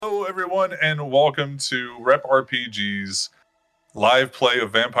everyone, and welcome to Rep RPG's live play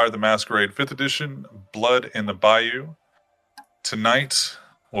of Vampire the Masquerade 5th Edition, Blood in the Bayou. Tonight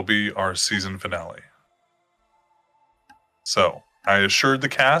will be our season finale. So, I assured the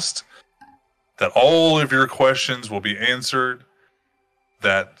cast that all of your questions will be answered,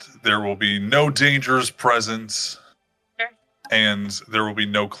 that there will be no dangers present, and there will be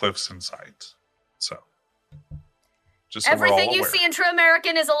no cliffs in sight. So, just so everything you see in True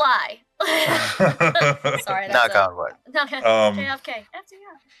American is a lie. Sorry, that's knock on wood. JFK.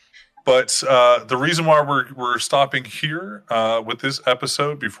 But the reason why we're stopping here with this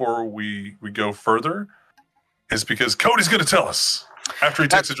episode before we go further is because Cody's going to tell us after he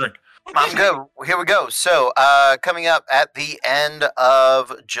takes a drink. I'm good. Here we go. So, coming up at the end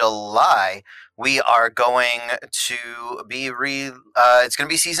of July, we are going to be it's going to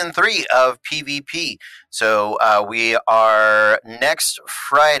be season 3 of PvP. So, we are next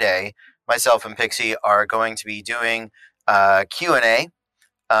Friday. Myself and Pixie are going to be doing Q&A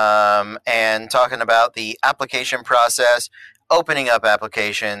and talking about the application process, opening up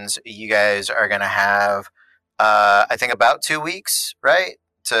applications. You guys are going to have, I think, about 2 weeks, right,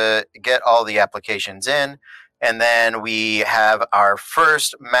 to get all the applications in. And then we have our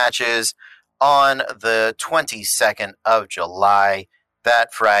first matches on the 22nd of July,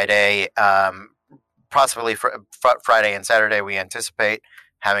 that Friday, possibly Friday and Saturday. We anticipate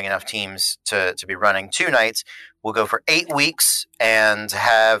having enough teams to be running 2 nights. We'll go for 8 weeks and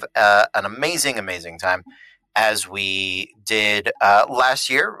have an amazing, amazing time as we did last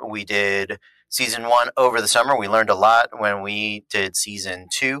year. We did Season 1 over the summer. We learned a lot when we did Season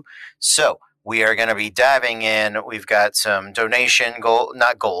 2. So we are going to be diving in. We've got some donation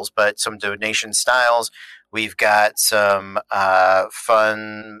not goals, but some donation styles. We've got some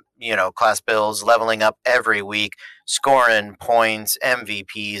fun, class builds, leveling up every week, scoring points,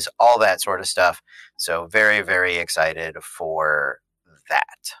 MVPs, all that sort of stuff. So very, very excited for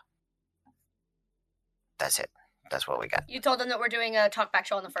that. That's it. That's what we got. You told them that we're doing a talkback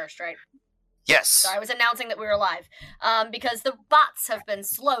show on the 1st, right? Yes. So I was announcing that we were live because the bots have been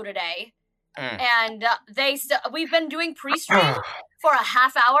slow today. And we've been doing pre-stream for a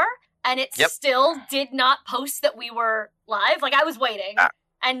half hour, and it still did not post that we were live. Like, I was waiting,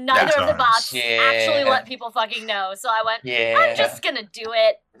 and neither of the bots actually let people fucking know. So I went, I'm just gonna do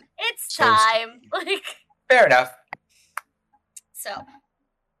it. It's time. Fair enough. So.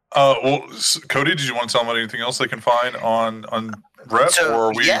 Well, Cody, did you want to tell them about anything else they can find on Rep, or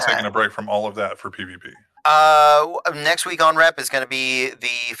are we taking a break from all of that for PvP? Next week on Rep is going to be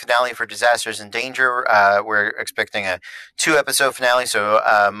the finale for Disasters in Danger. We're expecting a 2-episode finale, so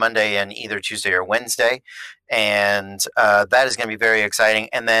Monday and either Tuesday or Wednesday, and that is going to be very exciting.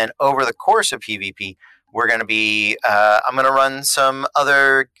 And then over the course of PvP, we're going to be I'm going to run some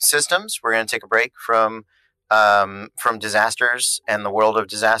other systems. We're going to take a break from Disasters and the world of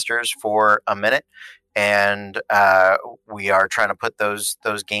Disasters for a minute, and we are trying to put those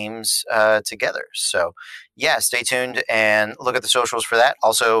games together. So, stay tuned and look at the socials for that.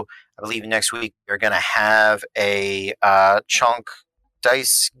 Also, I believe next week we're going to have a chunk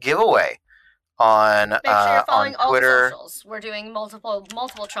dice giveaway on Make sure you're following on Twitter. All the socials. We're doing multiple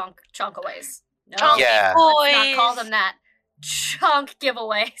chunkaways. No, let's not call them that. Chunk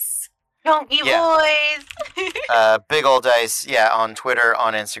giveaways. Chunky boys. Big old dice, on Twitter,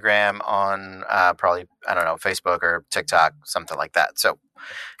 on Instagram, on probably, I don't know, Facebook or TikTok, something like that. So,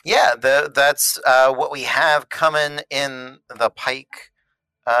 that's what we have coming in the pike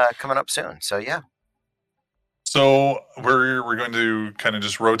coming up soon. So, So we're going to kind of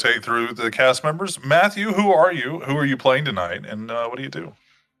just rotate through the cast members. Matthew, who are you? Who are you playing tonight? And what do you do?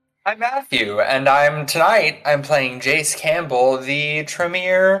 I'm Matthew, and I'm playing Jace Campbell, the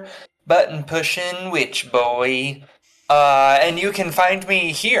Tremere button-pushing witch boy. And you can find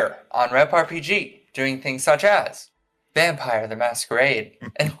me here on Rep RPG, doing things such as Vampire the Masquerade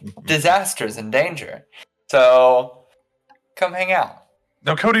and Disasters in Danger. So, come hang out.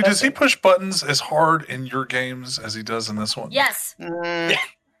 Now, Cody, does he push buttons as hard in your games as he does in this one? Yes.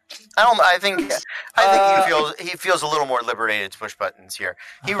 I think he feels a little more liberated to push buttons here.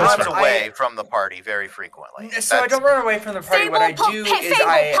 He runs away from the party very frequently. So I don't run away from the party. What I do is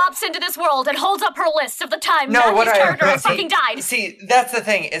Fable pops into this world and holds up her list of the time Matthew's character has fucking died. See, that's the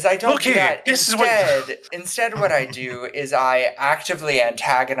thing, is I don't do that. Instead, what I do is I actively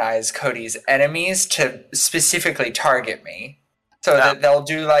antagonize Cody's enemies to specifically target me. So that they'll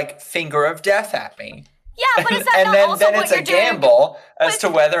do, finger of death at me. Yeah, but is that not also then what it's you're a gamble as to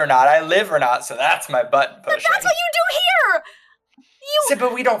whether or not I live or not, so that's my button pushing. But that's what you do here!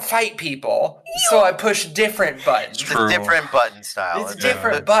 But we don't fight people, so I push different buttons. It's a different button style. It's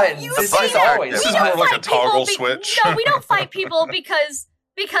different buttons. This is more like a toggle switch. No, we don't fight people because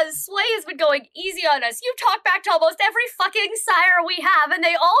Sway has been going easy on us. You talk back to almost every fucking sire we have, and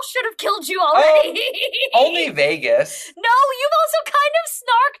they all should have killed you already. Only Vegas. No, you've also kind of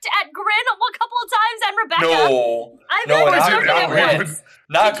snarked at Grin a couple of times, and Rebecca. No, not Grin.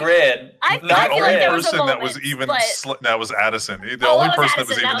 Not Grin. I the feel only like there was person a that was moment, even but... that was Addison. The only person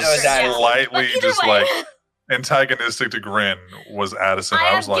Addison, that was even slightly just way. like antagonistic to Grin was Addison.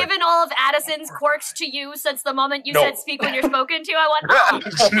 I was have like, given all of Addison's quirks to you since the moment you said speak when you're spoken to. I went,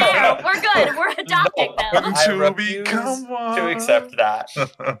 there, we're good. We're adopting them. I refuse to accept that.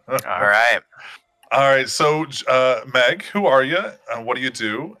 All right. So, Meg, who are you? What do you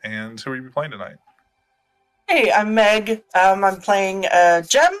do? And who are you playing tonight? Hey, I'm Meg. I'm playing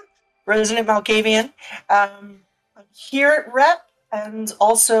Gem, Resident Malkavian. I'm here at Rep and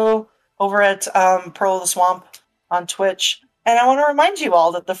also over at Pearl of the Swamp on Twitch. And I want to remind you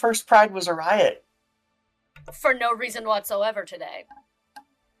all that the first Pride was a riot. For no reason whatsoever today.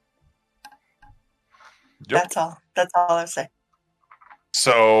 Yep. That's all I say.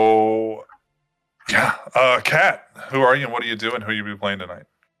 So, yeah. Kat, who are you and what are you doing? Who are you playing tonight?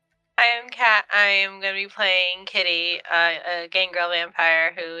 I am Kat. I am going to be playing Kitty, a gangrel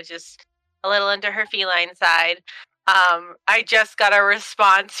vampire who's just a little into her feline side. I just got a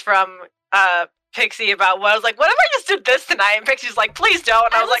response from Pixie about what I was like, what if I just did this tonight? And Pixie's like, please don't.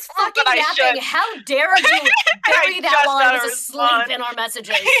 And I was like, fucking yapping. How dare you bury that while I was asleep in our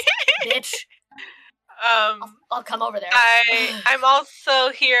messages, bitch. I'll come over there. I'm also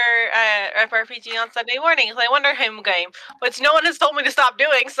here at Rep RPG on Sunday mornings. I wonder how I'm game, which no one has told me to stop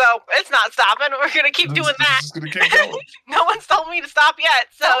doing, so it's not stopping. We're gonna keep doing that. Gonna keep going. No one's told me to stop yet,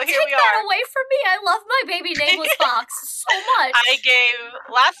 so Don't here we take that are. away from me. I love my baby nameless fox so much.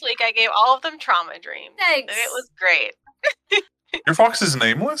 Last week I gave all of them trauma dreams. Thanks. It was great. Your fox is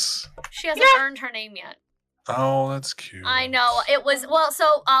nameless? She hasn't earned her name yet. Oh, that's cute. I know. It was,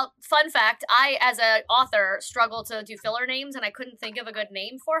 so, fun fact, I, as an author, struggled to do filler names, and I couldn't think of a good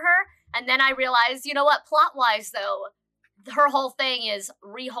name for her, and then I realized, you know what, plot-wise, though, her whole thing is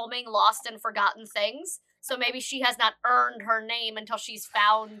rehoming lost and forgotten things, so maybe she has not earned her name until she's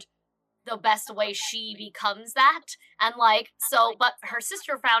found the best way she becomes that, and, but her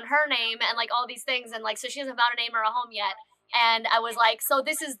sister found her name, and, all these things, and, so she hasn't found a name or a home yet. And I was like, so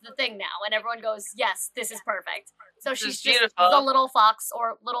this is the thing now. And everyone goes, yes, this is perfect. So she's just the little fox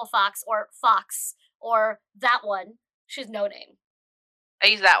or fox or that one. She's no name. I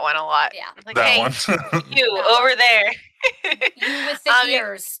use that one a lot. Yeah. Like, that hey, one. you over there. You with the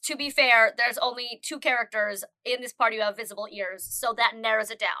ears. To be fair, there's only 2 characters in this party who have visible ears. So that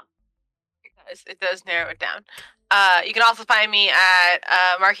narrows it down. It does narrow it down. You can also find me at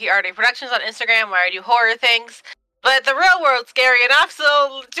Marquee Arty Productions on Instagram where I do horror things. But the real world's scary enough,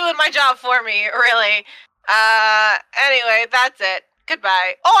 so doing my job for me, really. Anyway, that's it.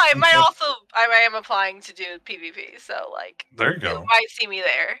 Goodbye. Oh, I am applying to do PvP, so, there you go. You might see me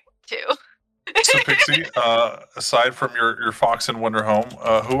there, too. So, Pixie, aside from your Fox and Wonder Home,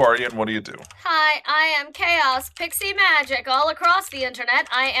 who are you and what do you do? Hi, I am Chaos Pixie Magic all across the internet.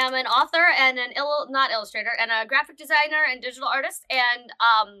 I am an author and not illustrator, and a graphic designer and digital artist, and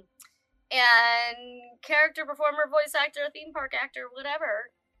character, performer, voice actor, theme park actor,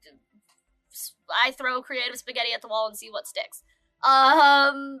 whatever. I throw creative spaghetti at the wall and see what sticks.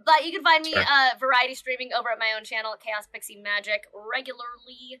 But you can find me variety streaming over at my own channel, Chaos Pixie Magic,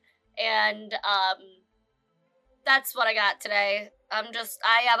 regularly. And that's what I got today.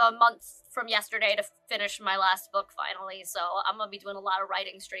 I have a month from yesterday to finish my last book finally, so I'm gonna be doing a lot of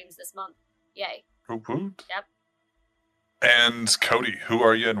writing streams this month. Yay. Woot. Yep. And Cody, who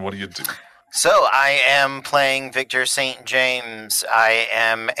are you and what do you do? So I am playing Victor St. James. I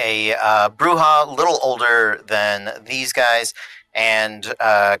am a Brujah, a little older than these guys, and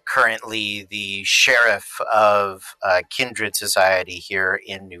currently the sheriff of Kindred Society here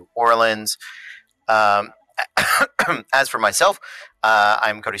in New Orleans. As for myself,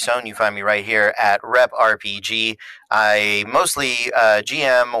 I'm Cody Stone. You find me right here at Rep RPG. I mostly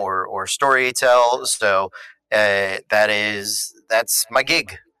GM or storytell, so that's my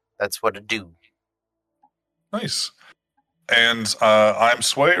gig. That's what I do. Nice. And I'm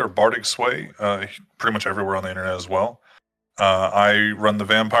Sway, or Bardic Sway, pretty much everywhere on the internet as well. I run the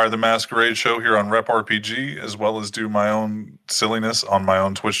Vampire the Masquerade show here on Rep RPG, as well as do my own silliness on my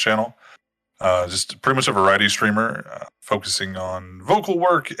own Twitch channel. Just pretty much a variety streamer, focusing on vocal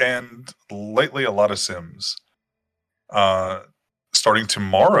work and lately a lot of Sims. Starting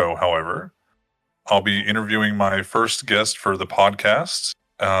tomorrow, however, I'll be interviewing my first guest for the podcast.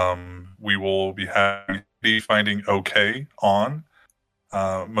 We will be having Finding OK on.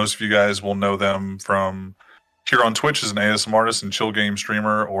 Most of you guys will know them from here on Twitch as an ASM artist and chill game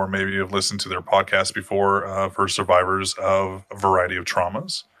streamer, or maybe you've listened to their podcast before for survivors of a variety of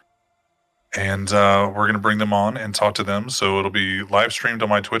traumas. And we're going to bring them on and talk to them. So it'll be live streamed on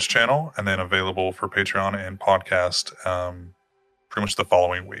my Twitch channel and then available for Patreon and podcast pretty much the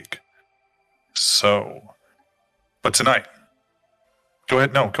following week. So, but tonight, go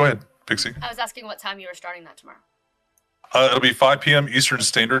ahead, Pixie. I was asking what time you were starting that tomorrow. It'll be 5 p.m. Eastern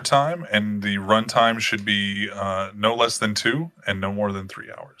Standard Time, and the run time should be no less than 2 and no more than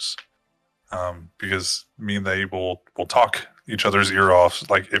 3 hours. Because me and they will talk each other's ear off,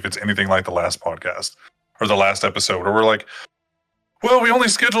 like if it's anything like the last podcast or the last episode, or we're like, well, we only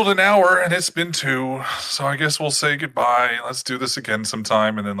scheduled an hour and it's been 2, so I guess we'll say goodbye. Let's do this again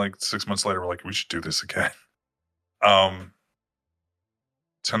sometime. And then like 6 months later, we're like, we should do this again.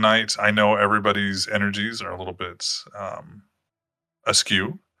 Tonight, I know everybody's energies are a little bit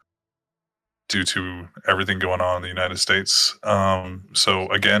askew due to everything going on in the United States. So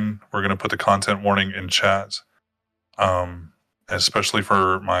again, we're going to put the content warning in chat, especially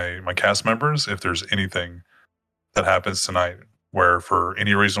for my cast members. If there's anything that happens tonight where for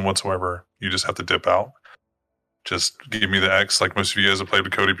any reason whatsoever, you just have to dip out, just give me the X, like most of you guys have played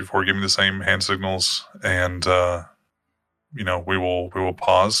with Cody before, give me the same hand signals, and we will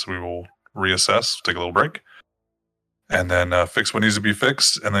pause, we will reassess, take a little break, and then fix what needs to be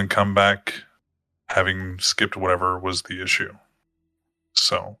fixed, and then come back having skipped whatever was the issue.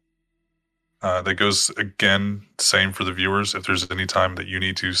 So that goes again, same for the viewers. If there's any time that you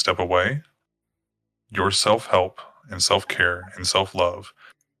need to step away, your self-help and self-care and self-love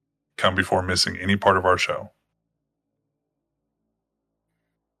come before missing any part of our show.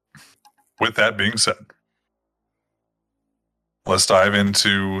 With that being said, let's dive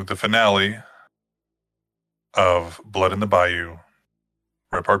into the finale of Blood in the Bayou,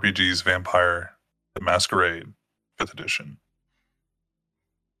 Rep RPG's Vampire the Masquerade 5th edition.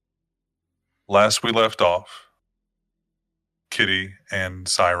 Last we left off, Kitty and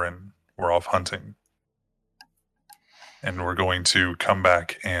Siren were off hunting. And we're going to come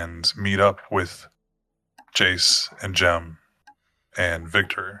back and meet up with Jace and Jem and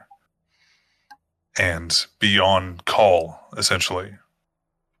Victor and be on call, essentially,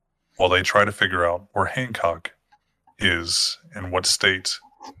 while they try to figure out where Hancock is and what state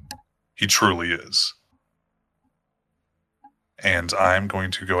he truly is. And I'm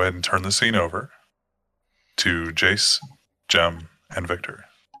going to go ahead and turn the scene over to Jace, Jem, and Victor.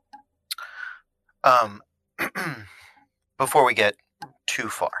 Before we get too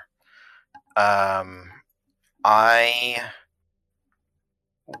far, I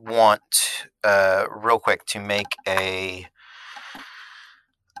want real quick to make a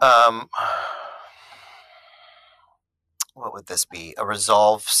what would this be? A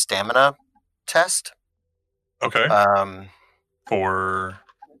resolve stamina test. Okay. For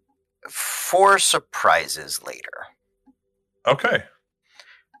surprises later. Okay.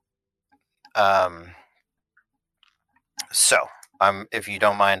 So, if you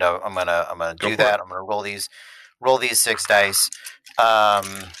don't mind, I'm gonna do that. I'm gonna roll these 6 dice,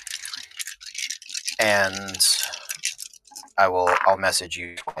 and I'll message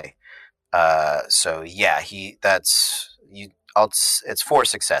you. So yeah, it's 4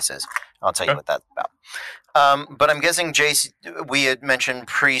 successes. I'll tell you what that's about. But I'm guessing, Jace, we had mentioned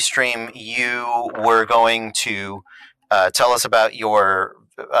pre-stream you were going to tell us about your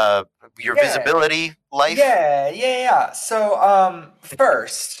visibility life. Yeah. So,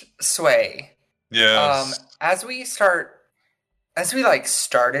 first, Sway. Yes. As we started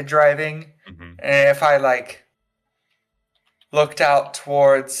driving, mm-hmm. and if I looked out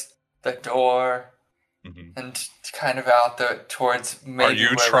towards the door. Mm-hmm. And kind of out towards maybe are you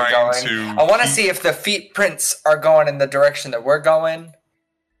where trying we're going. to? I want to see if the feet prints are going in the direction that we're going.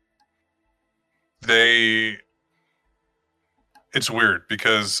 It's weird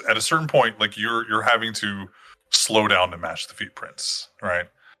because at a certain point, you're having to slow down to match the feet prints, right?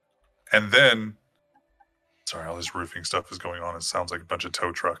 And then, sorry, all this roofing stuff is going on. It sounds like a bunch of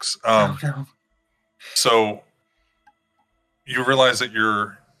tow trucks. No. So you realize that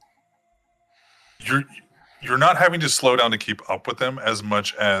you're not having to slow down to keep up with them as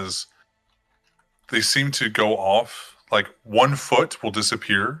much as they seem to go off. Like one foot will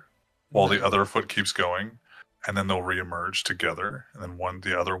disappear while the other foot keeps going, and then they'll reemerge together. And then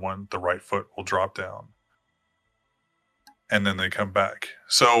the right foot will drop down, and then they come back.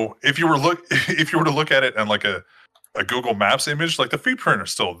 So if you were to look at it in like a Google Maps image, like the feet print are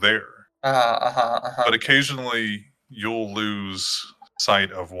still there. But occasionally you'll lose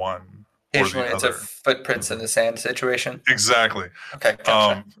sight of one Occasionally or the it's other. a footprints in the sand situation. Exactly. Okay,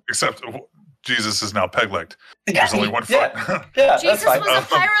 gotcha. Except Jesus is now peg-legged. There's only one foot. Yeah, Jesus that's fine. was a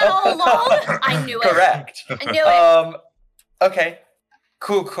pirate all along? I knew it. Correct. I knew it. Okay.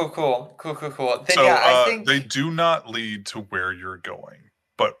 Cool. Then So I think they do not lead to where you're going.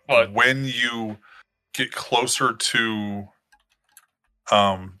 But when you get closer to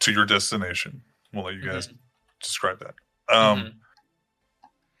your destination, we'll let you guys describe that.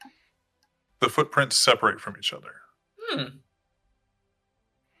 The footprints separate from each other.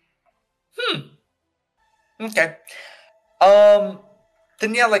 Okay.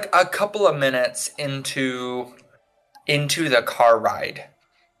 Then like a couple of minutes into the car ride,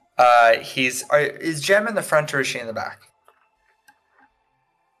 is Jem in the front or is she in the back?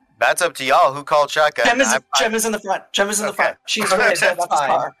 That's up to y'all. Who called shotgun? Jem is in the front. Jem is in the front. She's Okay, very excited that's about this fine.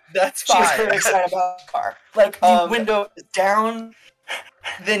 car. That's She's fine. very excited about the car. Like, the window is down.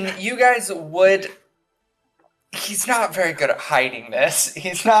 Then you guys would... He's not very good at hiding this.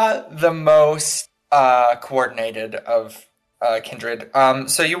 He's not the most coordinated of kindred.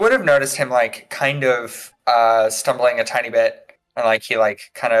 So you would have noticed him like kind of stumbling a tiny bit, and like he like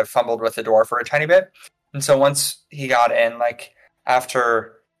kind of fumbled with the door for a tiny bit. And so once he got in, like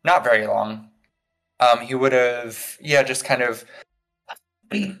after not very long, he would have just kind of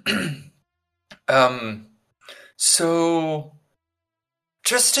so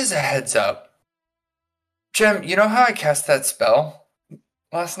just as a heads up, Jem, you know how I cast that spell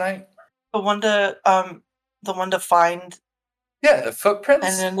last night? The one to find. Yeah, the footprints.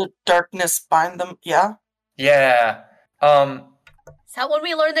 And in the darkness bind them. Yeah. Yeah. Is that when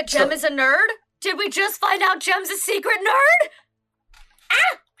we learned that Jem is a nerd? Did we just find out Jem's a secret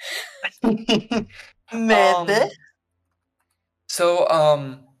nerd? Maybe.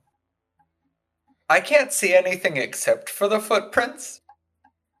 I can't see anything except for the footprints.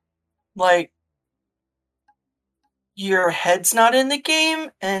 Like, your head's not in the game,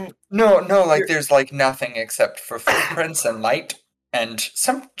 and no, like there's like nothing except for footprints and light, and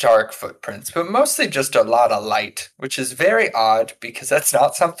some dark footprints, but mostly just a lot of light, which is very odd because that's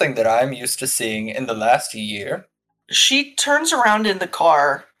not something that I'm used to seeing in the last year. She turns around in the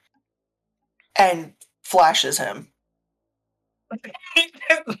car and flashes him.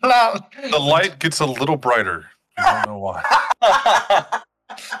 The light gets a little brighter. I don't know why.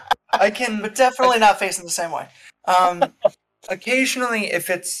 I can, but definitely not facing the same way. Occasionally, if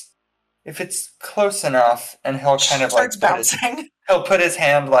it's close enough, and he'll kind of like bouncing. He'll put his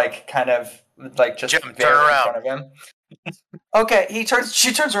hand like kind of like just Jim, very turn around. in front of him. Okay,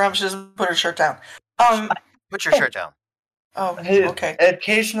 she turns around. She doesn't put her shirt down. Put your shirt down. Oh, okay.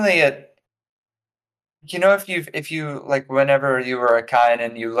 Occasionally, if you like whenever you were a Kain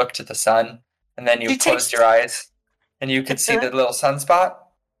and you looked at the sun and then you closed your eyes and you could see the little sunspot.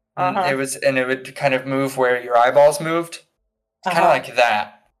 It would kind of move where your eyeballs moved. Kind of like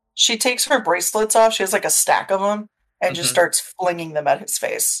that. She takes her bracelets off. She has like a stack of them and just starts flinging them at his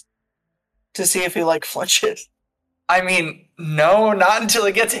face to see if he like flinches. I mean, no, not until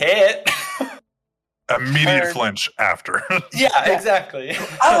it gets hit. Immediate flinch after. Yeah, exactly.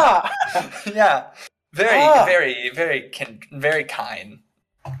 Yeah. Very kind.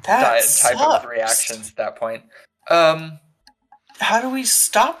 That type of reactions at that point. How do we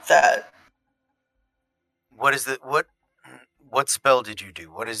stop that? What is what spell did you do?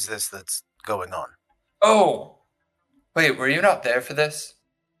 What is this that's going on? Oh, wait, were you not there for this?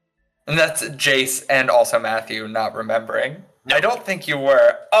 And that's Jace and also Matthew not remembering. No. I don't think you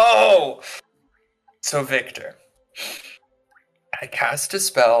were. Oh! So, Victor, I cast a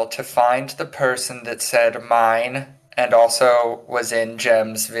spell to find the person that said mine and also was in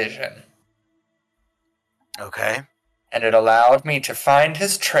Jem's vision. Okay. And it allowed me to find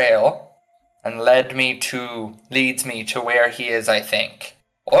his trail and leads me to where he is, I think.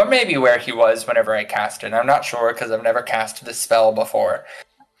 Or maybe where he was whenever I cast it. I'm not sure because I've never cast this spell before.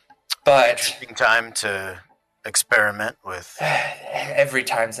 But interesting time to experiment with. Every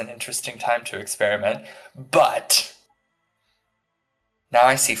time's an interesting time to experiment. But now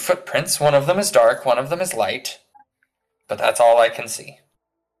I see footprints. One of them is dark, one of them is light. But that's all I can see.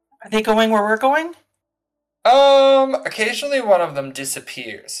 Are they going where we're going? Occasionally one of them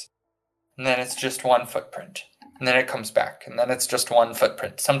disappears. And then it's just one footprint. And then it comes back. And then it's just one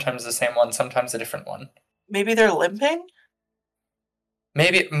footprint. Sometimes the same one, sometimes a different one. Maybe they're limping?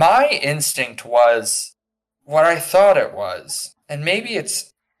 Maybe my instinct was what I thought it was. And maybe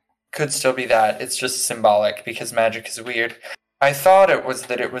could still be that. It's just symbolic because magic is weird. I thought it was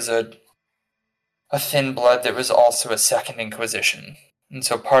that it was a thin blood that was also a second Inquisition. And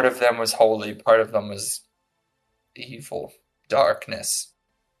so part of them was holy, part of them was evil, darkness.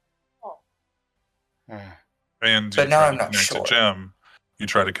 And But you now try I'm to not connect sure. a gem. You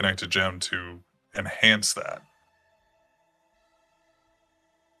try to connect a gem to enhance that.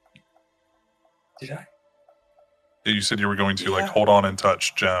 Did I? You said you were going to like Yeah. hold on and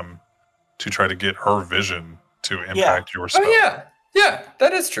touch gem to try to get her vision to impact your spell. Oh yeah, yeah,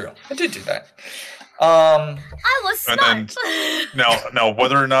 that is true. I did do that. I was And smart. Now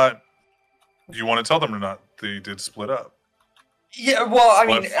whether or not you want to tell them or not, they did split up. Yeah, well, I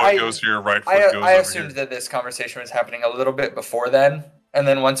mean, Left foot goes here, right foot goes I over assumed here. that this conversation was happening a little bit before then, and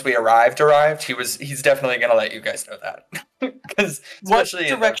then once we arrived, he's definitely gonna let you guys know that. Because What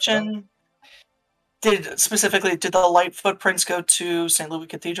direction did the light footprints go to St. Louis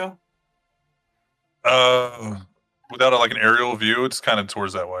Cathedral? Without like an aerial view, it's kind of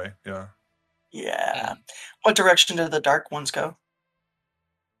towards that way. Yeah. Yeah. What direction did the dark ones go?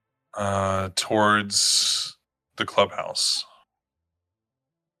 Towards the clubhouse.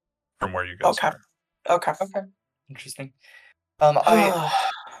 From where you guys are. Okay. Interesting. And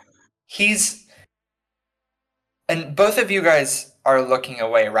both of you guys are looking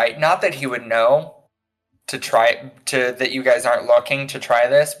away, right? Not that he would know that you guys aren't looking to try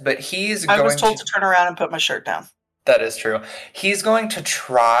this, but I was told to turn around and put my shirt down. That is true. He's going to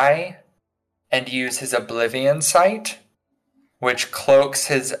try and use his Oblivion Sight, which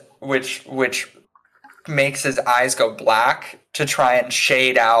makes his eyes go black to try and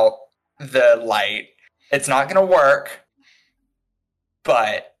shade out the light. It's not going to work,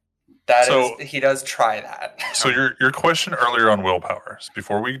 but he does try that. So your question earlier on willpower.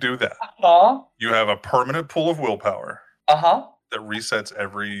 Before we do that, you have a permanent pool of willpower. That resets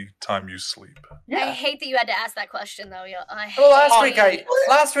every time you sleep. Yeah. I hate that you had to ask that question, though.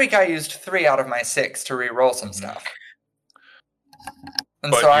 Last week I used 3 out of my 6 to re-roll some stuff.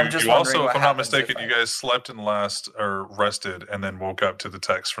 And but so I'm just you wondering also, what if I'm not happens mistaken, you guys slept and rested and then woke up to the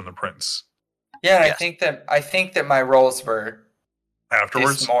text from the prince. Yeah, yes. I think that my rolls were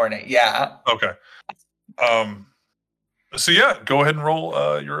afterwards this morning. Yeah. Okay. So yeah, go ahead and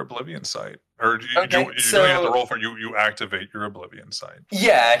roll your Oblivion Sight. Or you don't have to roll for you activate your Oblivion Sight.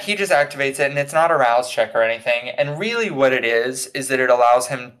 Yeah, he just activates it, and it's not a rouse check or anything. And really what it is that it allows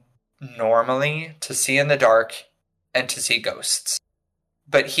him normally to see in the dark and to see ghosts.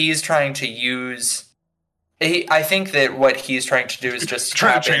 But he's trying to use... I think that what he's trying to do is just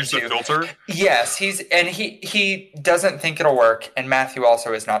trying to change the filter. Yes, he doesn't think it'll work, and Matthew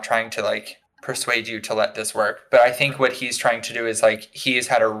also is not trying to persuade you to let this work. But I think what he's trying to do is he's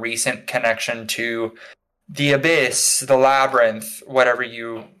had a recent connection to the abyss, the labyrinth, whatever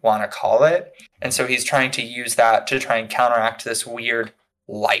you want to call it, and so he's trying to use that to try and counteract this weird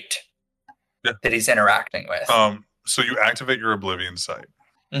light that he's interacting with. So you activate your Oblivion Sight.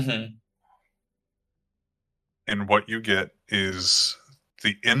 Mm-hmm. And what you get is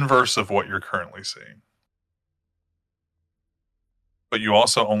the inverse of what you're currently seeing. But you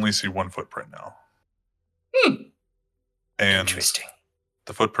also only see one footprint now. And interesting.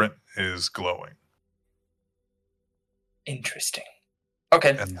 The footprint is glowing. Interesting.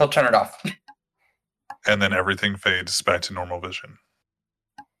 Okay, he'll turn it off. And then everything fades back to normal vision.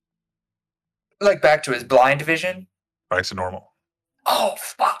 Back to his blind vision? Back to normal. Oh,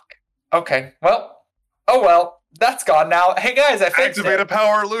 fuck. Okay, well. Oh, well. That's gone now. Hey, guys, I fixed Activate a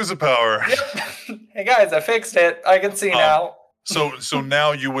power, lose a power. Yep. Hey, guys, I fixed it. I can see now. So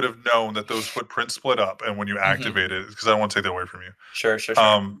now you would have known that those footprints split up, and when you activated, because I don't want to take that away from you. Sure.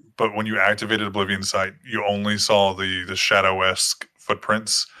 But when you activated Oblivion Sight, you only saw the shadow-esque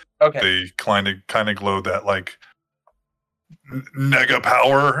footprints. Okay. They kind of glowed that nega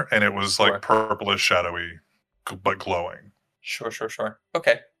power, and it was purplish, shadowy, but glowing. Sure.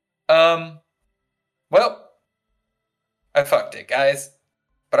 Okay. Well, I fucked it, guys.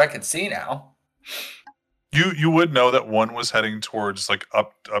 But I can see now. You would know that one was heading towards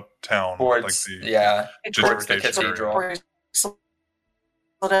uptown, towards the cathedral.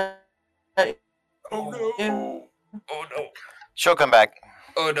 Oh no! She'll come back.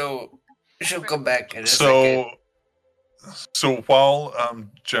 Oh no! She'll come back in a second. So while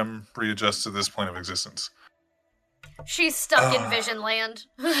Gem readjusts to this plane of existence, she's stuck in Vision Land.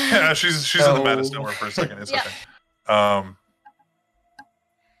 Yeah, she's in the Madness Network for a second. It's okay.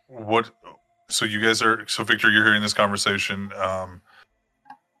 What? So you guys are. So Victor, you're hearing this conversation. Now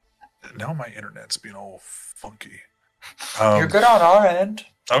my internet's being all funky. You're good on our end.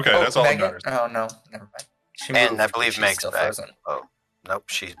 Okay, that's all that Megan? matters. Oh no, never mind. She and moved. I believe She's Meg's still back. frozen. Oh nope,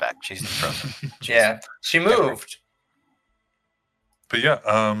 she's back. She's frozen. Yeah, she moved. But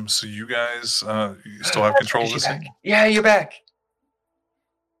yeah, so you guys you still have control of this thing? Yeah, you're back.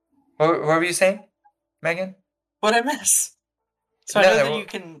 What were you saying, Megan? What'd I miss? So I know that you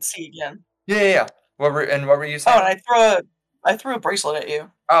can see again. Yeah. What were you saying? Oh, and I threw a bracelet at you.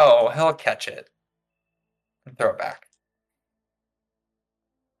 Oh, he'll catch it and throw it back.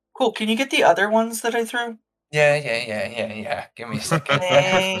 Cool. Can you get the other ones that I threw? Yeah. Give me a second.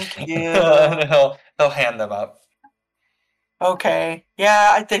 Thank you. He'll hand them up. Okay.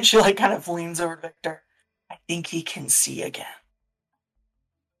 Yeah, I think she kind of leans over to Victor. I think he can see again.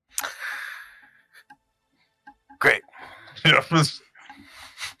 Great. Yeah, this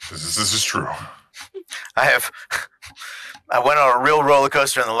is true. I went on a real roller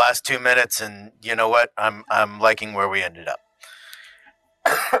coaster in the last 2 minutes, and you know what? I'm liking where we ended up.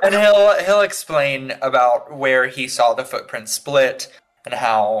 And he'll explain about where he saw the footprint split and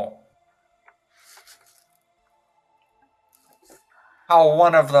how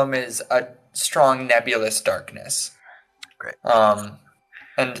one of them is a strong nebulous darkness. Great. But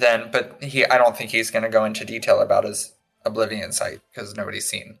I don't think he's going to go into detail about his Oblivion sight because nobody's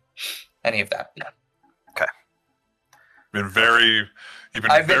seen any of that. Okay. You've been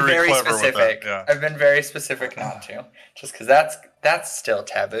I've been very clever specific. with that. Yeah. I've been very specific not to, just because that's still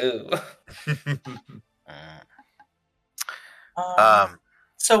taboo.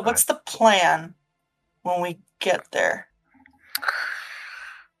 So what's the plan when we get there?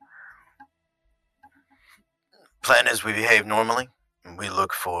 Plan is we behave normally. We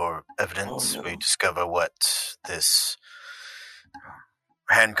look for evidence. We discover what this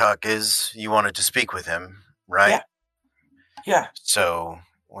Hancock is. You wanted to speak with him, right? Yeah. So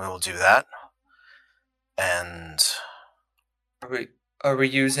we'll do that. And Are we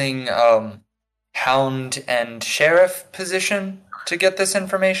using Hound and Sheriff position to get this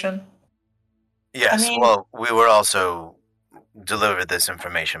information? yes, well, we were also delivered this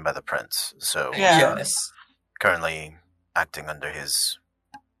information by the prince. So Yes. currently acting under his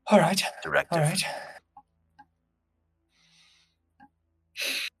All right. directive. All right.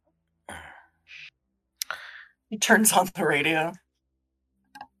 He turns on the radio.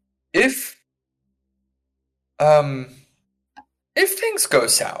 If things go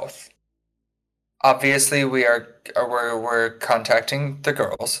south, obviously we're contacting the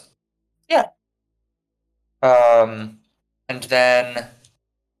girls. Yeah. And then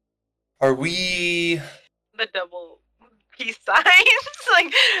are we The double peace signs,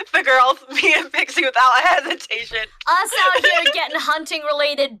 like the girls me and Pixie without hesitation. Us out here getting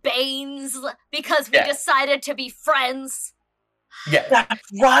hunting-related banes because we decided to be friends. Yeah. That's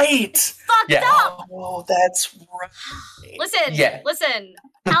right. Fucked up. Oh, that's right. Listen.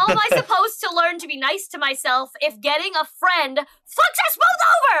 How am I supposed to learn to be nice to myself if getting a friend fucks us both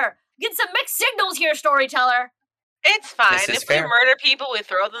over? Get some mixed signals here, storyteller. It's fine. If fair. we murder people, we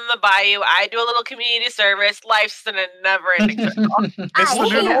throw them in the bayou. I do a little community service. Life's in a never-ending circle. It's the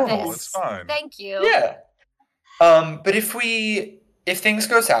new normal. This. It's fine. Thank you. Yeah. But if things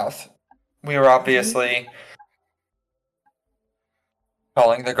go south, we were obviously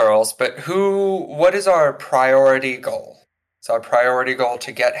calling the girls, but what is our priority goal? Is our priority goal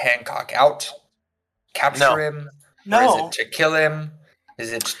to get Hancock out? Capture him? No. Or is it to kill him?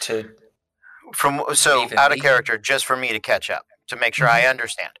 Is it to Out of character, just for me to catch up, to make sure I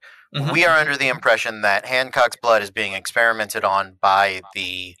understand. Mhm. We are under the impression that Hancock's blood is being experimented on by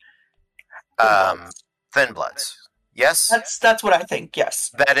the Thin Bloods. Yes, That's what I think. Yes.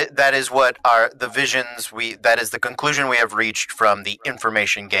 that is what the visions that is the conclusion we have reached from the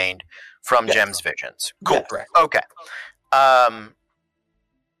information gained from Yes. Jem's visions. Cool. Yes. Correct. Okay.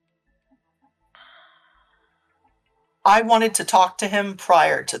 I wanted to talk to him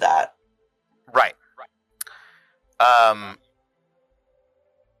prior to that. Right.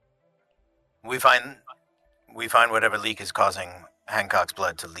 We find whatever leak is causing Hancock's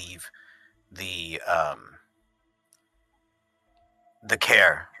blood to leave the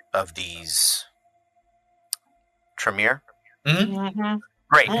care of these Tremere. Mm-hmm.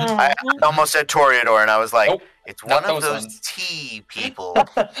 Great. I almost said Toreador, and I was like, Nope, it's not one of those those ones. tea people.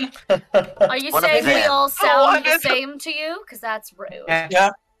 Are you One of saying we them. all sound One the of them. same to you? Because that's rude.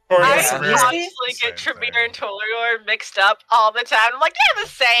 Yeah. I Tremere. constantly Same get Tremere thing. and Toreador mixed up all the time. I'm like, they're the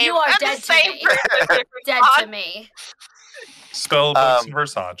same. You are I'm dead the to same me. person, different Dead font. to me. Spell books and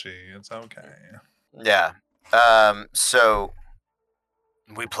Versace. It's okay. Yeah. So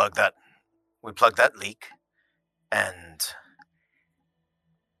we plug that leak, and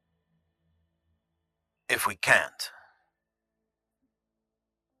if we can't,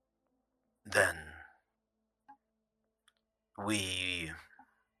 then we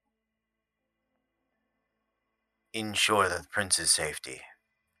ensure the prince's safety,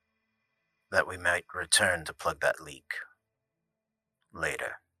 that we might return to plug that leak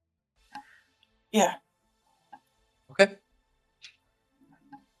later. Yeah. Okay.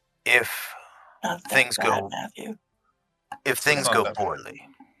 If Not that things bad, go Matthew. if things Not go that bad. poorly,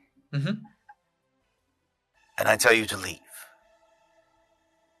 Mm-hmm. and I tell you to leave,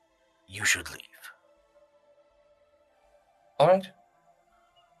 you should leave. All right.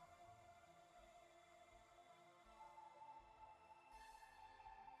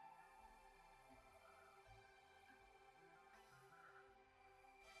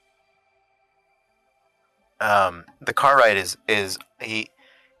 The car ride is there's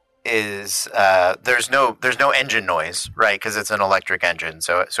no engine noise, right? Because it's an electric engine,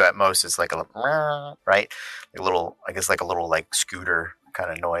 so at most it's like a right, a little, I guess, like a little like scooter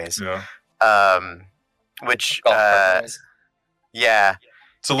kind of noise. Yeah. Which Golf cart noise. yeah,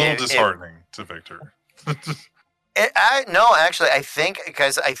 It's a little disheartening to Victor. I think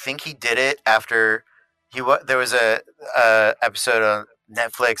because I think he did it after there was a episode on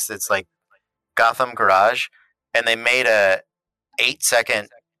Netflix that's like Gotham Garage, and they made a 8-second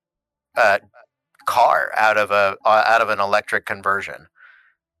car out of an electric conversion,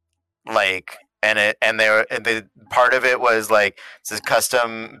 like, and the part of it was like, it's this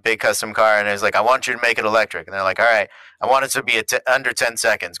big custom car, and it's like, I want you to make it electric, and they're like, all right, I want it to be under 10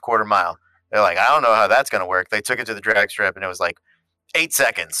 seconds, quarter mile. They're like, I don't know how that's gonna work. They took it to the drag strip, and it was like 8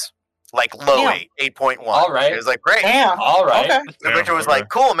 seconds, like low 8.1. All right. It was like, great. Damn. All right. Okay. And Victor was like,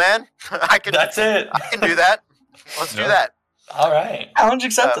 cool, man. That's it. I can do that. Let's do that. All right. Challenge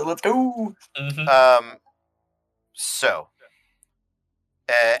accepted. Let's go. Mm-hmm. So,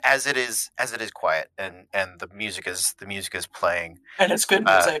 as it is quiet, and the music is playing. And it's good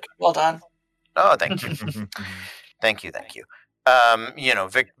music. Well done. Oh, thank you. Thank you.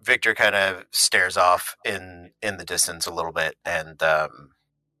 Victor kind of stares off in the distance a little bit, and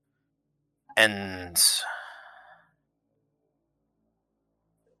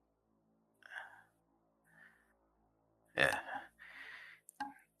yeah.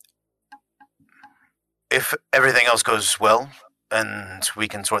 If everything else goes well and we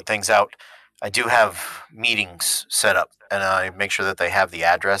can sort things out, I do have meetings set up, and I make sure that they have the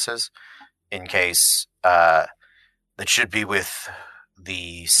addresses in case that should be with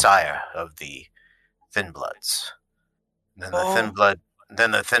the sire of the Thin Bloods. Then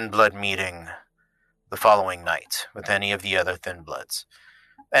the Thin Blood meeting the following night with any of the other Thin Bloods.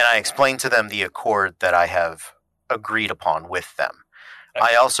 And I explain to them the accord that I have agreed upon with them.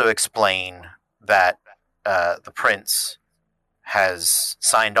 I also explain that the prince has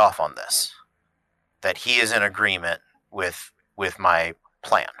signed off on this, that he is in agreement with my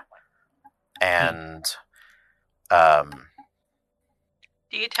plan, and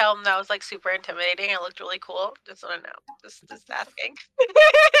do you tell him that was like super intimidating? It looked really cool. Just want to know. Just asking.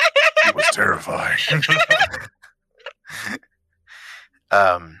 It was terrifying.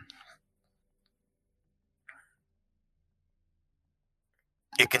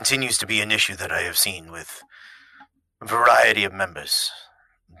 It continues to be an issue that I have seen with a variety of members,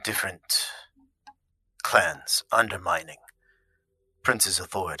 different clans undermining Prince's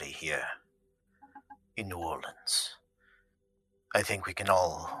authority here in New Orleans. I think we can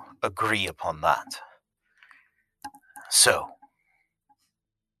all agree upon that. So,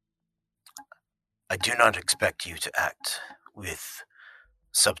 I do not expect you to act with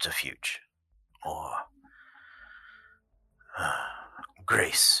subterfuge or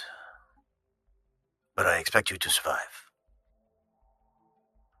grace, but I expect you to survive.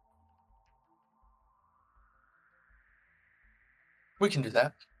 We can do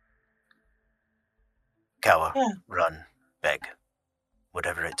that. Cower, run, beg,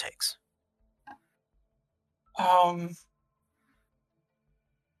 whatever it takes.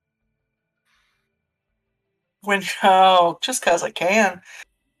 Just because I can.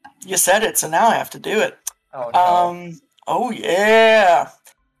 You said it, so now I have to do it. Oh, no. Oh yeah.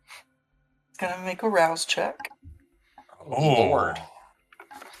 Gonna make a rouse check. Oh, Lord.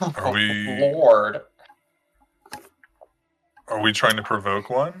 Are we? Lord. Are we trying to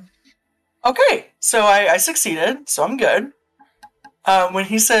provoke one? Okay, so I succeeded, so I'm good. When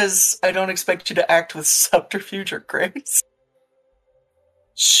he says, I don't expect you to act with subterfuge or grace,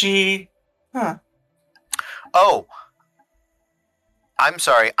 Oh, I'm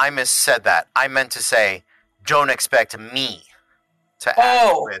sorry, I missaid that. I meant to say, don't expect me to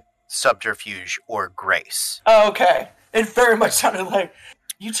act with subterfuge or grace. Okay. It very much sounded like,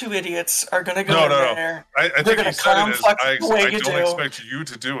 you two idiots are going to go there. I They're think going he to said clown it as, fuck I the way you don't do. expect you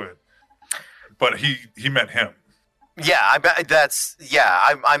to do it. But he meant him. Yeah,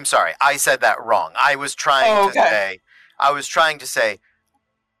 I'm sorry. I said that wrong. I was trying to say,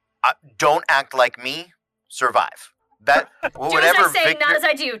 don't act like me, survive. That Do whatever as I say, Victor, not as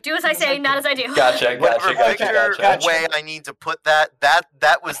I do. Do as I say, not as I do. Gotcha. whatever Victor gotcha. way I need to put that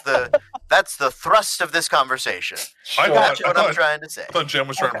was that's the thrust of this conversation. I Sure. thought- That's what I'm trying to say. I thought Jem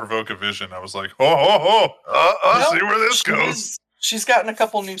was trying to Okay. provoke a vision. I was like, let's Uh-oh. see where this She goes. is- She's gotten a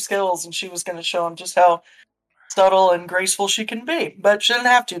couple new skills, and she was going to show him just how subtle and graceful she can be. But she didn't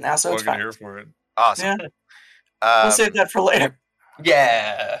have to now, so it's Plugging fine. here for it. Awesome. Yeah, we'll save that for later.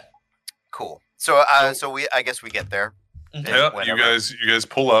 Yeah. Cool. So I guess we get there. Yeah, Whenever. you guys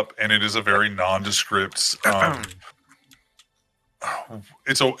pull up, and it is a very nondescript.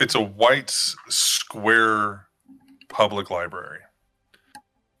 It's a white square public library.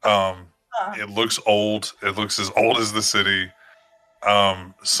 It looks old. It looks as old as the city.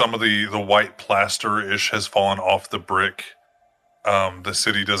 Some of the white plaster-ish has fallen off the brick. The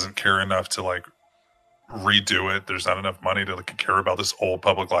city doesn't care enough to like redo it. There's not enough money to like care about this old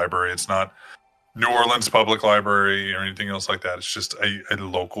public library. It's not New Orleans Public Library or anything else like that. It's just a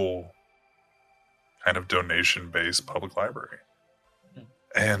local kind of donation-based public library.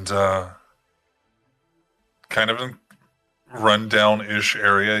 And kind of a rundown-ish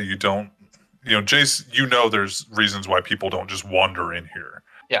area. Jace, there's reasons why people don't just wander in here.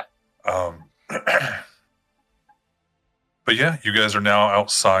 Yeah. But yeah, you guys are now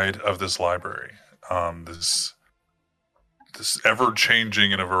outside of this library. This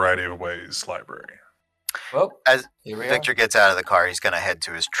ever-changing in a variety of ways library. Well, As here we Victor gets out of the car, he's going to head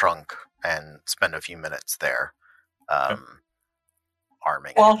to his trunk and spend a few minutes there,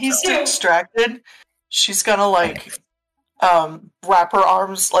 arming. While he's himself. distracted, she's gonna wrap her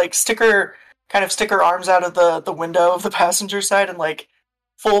arms, stick her arms out of the window of the passenger side and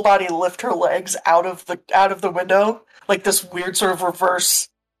full body lift her legs out of the window, like this weird sort of reverse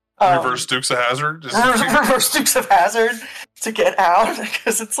Dukes of Hazzard. reverse Dukes of Hazzard to get out,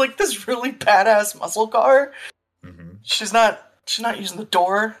 because it's like this really badass muscle car. Mhm. She's not using the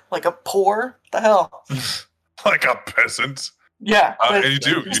door like a poor. What the hell? Like a peasant. Yeah, but and you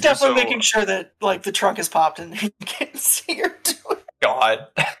do. he's You do definitely so- making sure that the trunk is popped and he can't see her do it. God.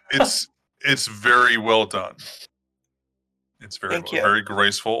 It's very well done. It's very Thank you. very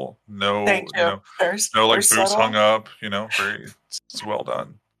graceful. No, Thank you. Very, no very boots subtle. hung up. Very. It's well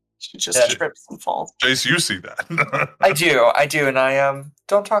done. She just Yeah. trips and falls. Jace, you see that? I do, and I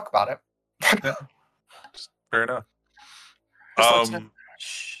don't talk about it. Fair enough. Just lets her-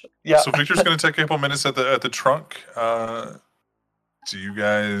 Yeah. So Victor's going to take a couple minutes at the trunk. Do you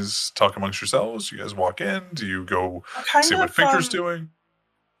guys talk amongst yourselves? Do you guys walk in? Do you go What see what Victor's doing?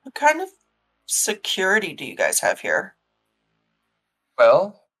 What kind of security do you guys have here?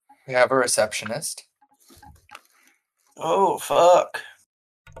 Well, we have a receptionist. Oh, fuck.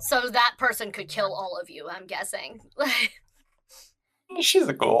 So that person could kill all of you, I'm guessing. She's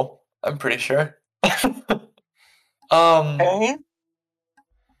a ghoul, I'm pretty sure. Okay.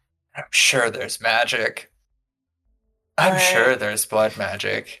 I'm sure there's magic. I'm Right. sure there's blood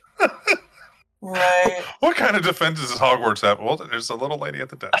magic. Right. What kind of defenses does Hogwarts have? Well, there's a little lady at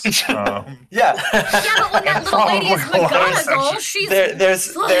the desk. Yeah. Yeah, but when that little lady is Probably McGonagall, she's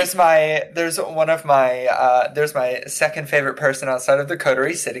There's like- my second favorite person outside of the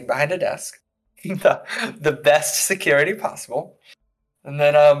coterie sitting behind a desk. the best security possible. And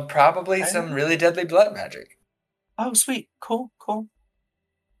then probably some really deadly blood magic. Oh, sweet. Cool.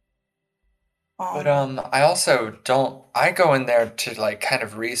 But I also don't. I go in there to kind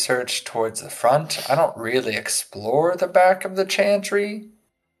of research towards the front. I don't really explore the back of the chantry.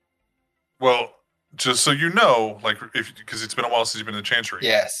 Well, just so you know, because it's been a while since you've been in the Chantry.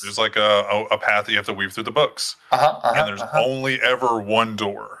 Yes. There's a path that you have to weave through the books, and there's only ever one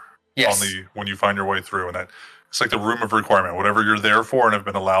door Yes. when you find your way through, and that it's like the room of requirement. Whatever you're there for and have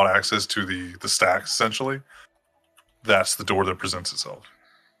been allowed access to the stacks, essentially, that's the door that presents itself.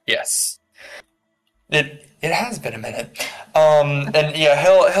 Yes. It has been a minute. And yeah,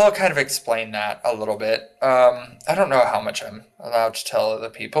 he'll kind of explain that a little bit. I don't know how much I'm allowed to tell other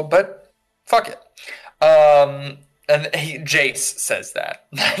people, but fuck it. And Jace says that,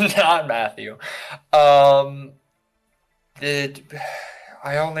 not Matthew. I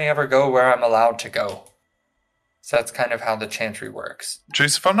only ever go where I'm allowed to go. So that's kind of how the chantry works.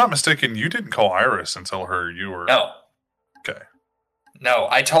 Jace, if I'm not mistaken, you didn't call Iris and tell her you were No. okay. No,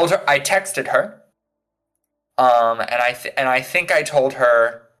 I told her. I texted her. And I think I told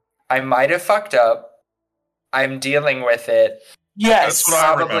her I might have fucked up. I'm dealing with it. Yes. That's what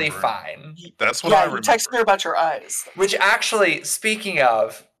I Probably remember. fine. That's what I Yeah, you remember. texted her about your eyes. Which actually, speaking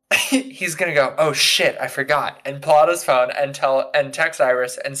of, he's gonna go, oh shit, I forgot, and pull out his phone and text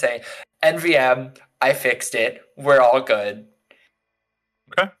Iris and say, NVM, I fixed it. We're all good.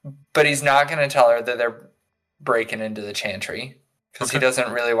 Okay. But he's not gonna tell her that breaking into the chantry because he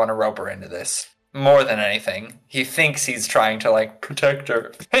doesn't really want to rope her into this. More than anything, he thinks he's trying to like protect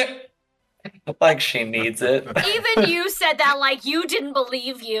her, like she needs it. Even you said that like you didn't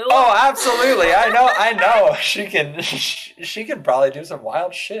believe you. Oh, absolutely! I know. She can probably do some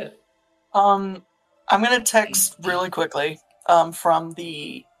wild shit. I'm gonna text really quickly from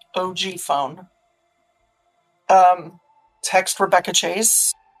the OG phone. Text Rebecca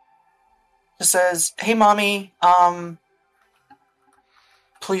Chase. It says, "Hey, mommy.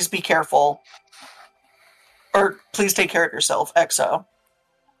 Please be careful, or please take care of yourself." XO.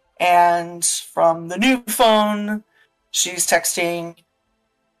 And from the new phone, she's texting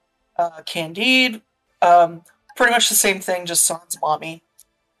Candide. Pretty much the same thing, just sans mommy.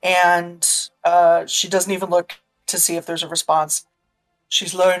 And she doesn't even look to see if there's a response.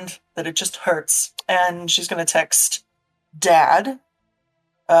 She's learned that it just hurts. And she's going to text Dad.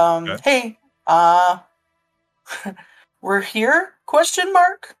 Hey, we're here? Question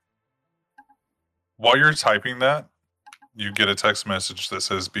mark? While you're typing that, you get a text message that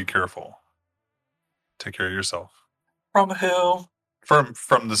says, "Be careful. Take care of yourself." From who? From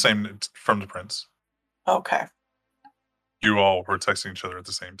the prince. Okay. You all were texting each other at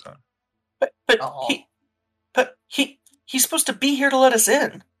the same time. But he's supposed to be here to let us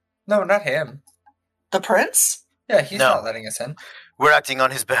in. No, not him. The prince? Yeah, he's not letting us in. We're acting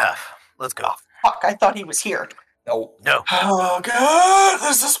on his behalf. Let's go. Fuck, I thought he was here. No. Oh god,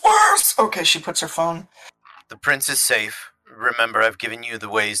 this is worse. Okay, she puts her phone. The prince is safe. Remember, I've given you the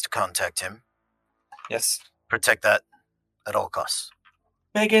ways to contact him. Yes. Protect that at all costs.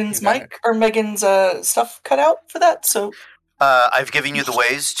 Megan's mic or Megan's stuff cut out for that, so I've given you the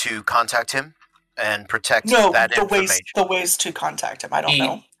ways to contact him and protect that information. The ways to contact him. I don't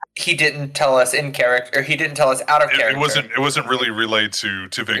know. He didn't tell us in character, or he didn't tell us out of character. It wasn't really relayed to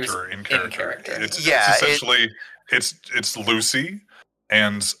Victor in character. It's essentially it's Lucy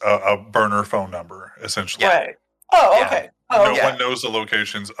and a burner phone number, essentially. Right. Oh, okay. No one knows the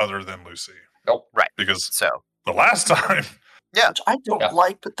locations other than Lucy. Nope. Right. Because the last time. Yeah. Which I don't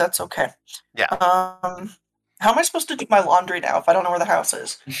like, but that's okay. Yeah. How am I supposed to do my laundry now if I don't know where the house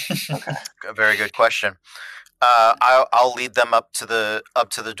is? Okay. A very good question. I'll lead them up to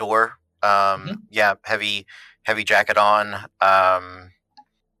the door. Yeah, heavy jacket on.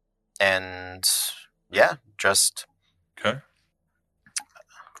 And yeah, just okay.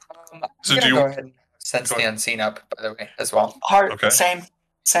 So do you go ahead and sense the unseen up, by the way, as well? Okay. Same.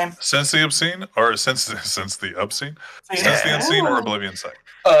 Sense the obscene or sense the obscene? Yeah. Sense the unseen or oblivion sight?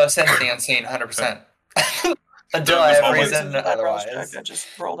 Sense the unseen, 100%. Until I have reason otherwise. I just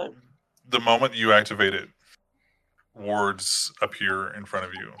rolled it. The moment you activate it, wards appear in front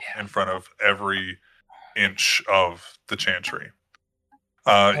of you, in front of every inch of the chantry.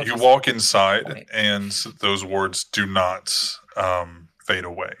 You walk inside, and those wards do not fade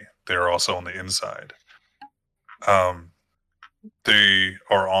away. They are also on the inside. They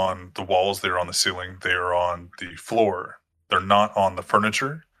are on the walls. They are on the ceiling. They are on the floor. They're not on the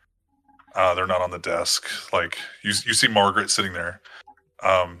furniture. They're not on the desk. Like you see Margaret sitting there.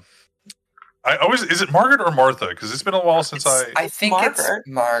 Is it Margaret or Martha? Because it's been a while since I think it's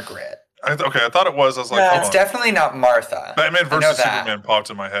Margaret. I thought it was. I was like, it's definitely not Martha. Batman versus Superman popped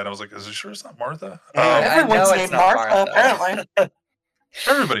in my head. I was like, is it sure it's not Martha? Everyone's named Martha, apparently.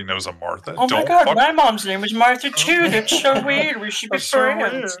 Everybody knows a Martha. Oh my god, my mom's name is Martha too. That's so weird. We should be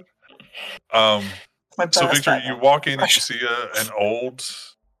friends. So Victor, you walk in and you see an old,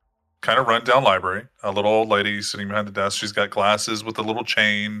 kind of run-down library. A little old lady sitting behind the desk. She's got glasses with a little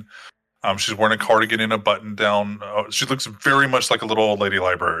chain. She's wearing a cardigan and a button-down. She looks very much like a little old lady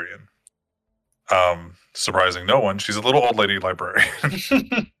librarian. Surprising no one, she's a little old lady librarian.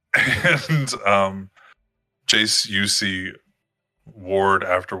 And Jace, you see ward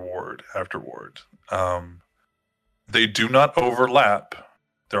after ward after ward. They do not overlap.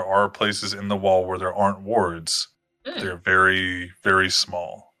 There are places in the wall where there aren't wards. They're very, very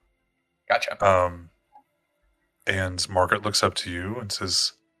small. Gotcha. And Margaret looks up to you and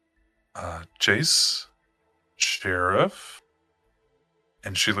says, Jace, Sheriff.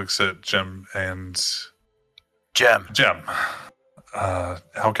 And she looks at Jem and... Jem.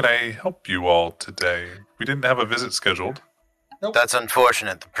 How can I help you all today? We didn't have a visit scheduled. Nope. That's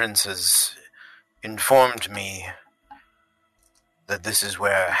unfortunate. The prince has informed me that this is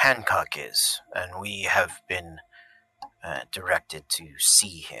where Hancock is, and we have been directed to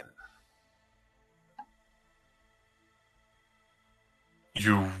see him.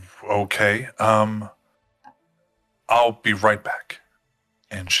 You okay? I'll be right back.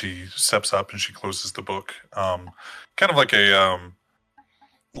 And she steps up and she closes the book. Kind of like a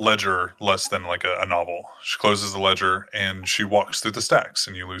ledger less than like a novel. She closes the ledger and she walks through the stacks,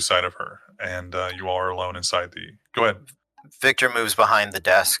 and you lose sight of her. And you all are alone inside the. Go ahead. Victor moves behind the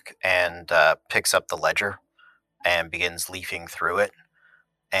desk and picks up the ledger and begins leafing through it.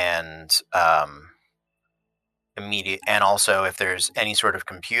 And and also if there's any sort of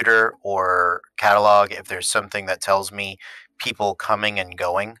computer or catalog, if there's something that tells me people coming and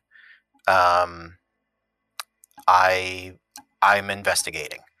going, I'm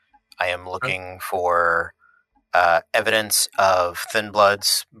investigating. I am looking for evidence of Thin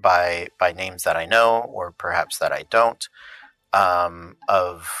Bloods by names that I know or perhaps that I don't,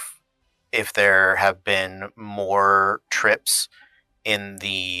 of if there have been more trips in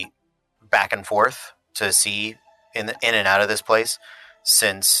the back and forth to see in and out of this place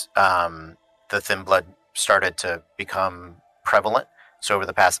since the Thin Blood started to become prevalent. So over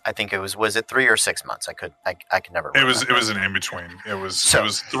the past, I think was it 3 or 6 months? I could never remember. It was an in between. It was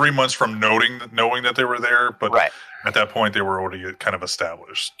 3 months from knowing that they were there, but right. At that point they were already kind of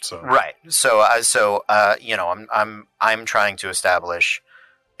established. So right. So I'm trying to establish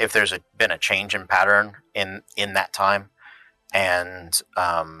if there's been a change in pattern in that time, and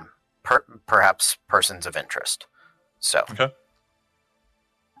perhaps persons of interest. So okay.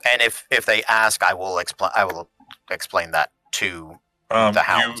 And if they ask, I will explain that to the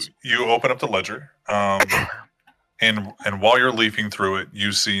hounds. You open up the ledger, and while you're leafing through it,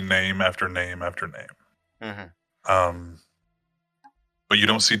 you see name after name after name. Mm-hmm. But you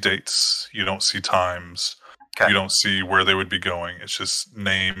don't see dates. You don't see times. Okay. You don't see where they would be going. It's just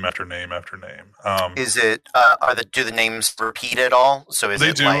name after name after name. Is it? Do the names repeat at all? So is they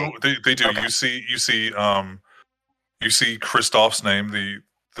it do? Like... They do. Okay. You see Kristoff's name, the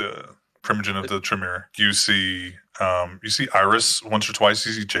Primogen of the Tremere. You see Iris once or twice.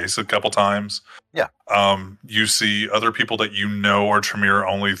 You see Jace a couple times. Yeah. You see other people that you know are Tremere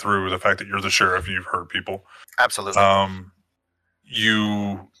only through the fact that you're the sheriff and you've heard people. Absolutely.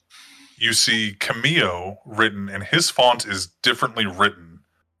 You see Cameo written, and his font is differently written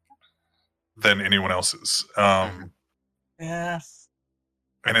than anyone else's. Yeah.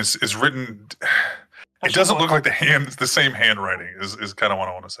 And it's written. It doesn't look like the same handwriting is kind of what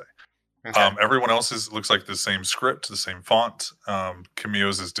I want to say. Okay. Everyone else's looks like the same script, the same font.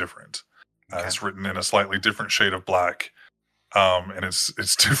 Cameo's is different. Okay. It's written in a slightly different shade of black, and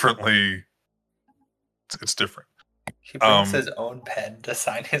it's differently. It's different. He brings his own pen to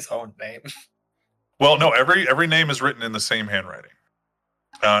sign his own name. Well, no, every name is written in the same handwriting,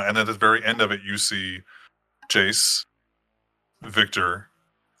 and at the very end of it, you see Jace, Victor,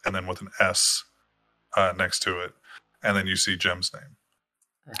 and then with an S next to it, and then you see Jem's name.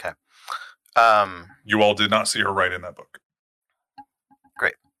 Okay. You all did not see her write in that book.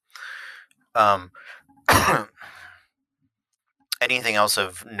 Great. Anything else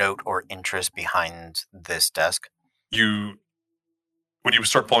of note or interest behind this desk? When you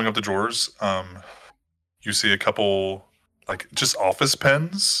start pulling up the drawers, you see a couple like just office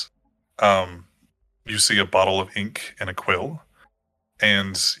pens. You see a bottle of ink and a quill,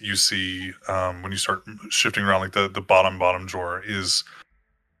 and you see when you start shifting around, like the bottom drawer is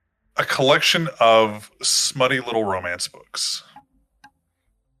a collection of smutty little romance books.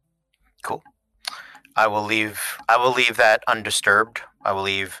 Cool. I will leave that undisturbed. I will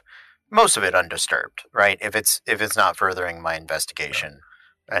leave most of it undisturbed, right? If it's not furthering my investigation,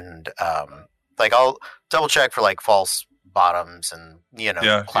 and I'll double check for like false bottoms and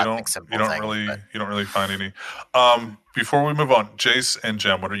classic simple things. You don't really find any. Before we move on, Jace and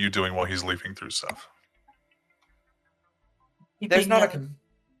Jem, what are you doing while he's leafing through stuff? There's not an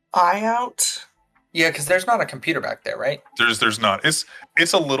eye out. Yeah, because there's not a computer back there, right? There's not. It's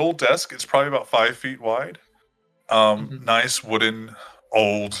a little desk. It's probably about 5 feet wide. Nice wooden,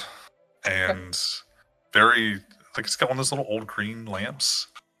 old, and very like it's got one of those little old green lamps.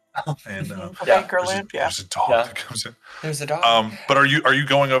 And anchor lamp. There's a dog that comes in. There's a dog. But are you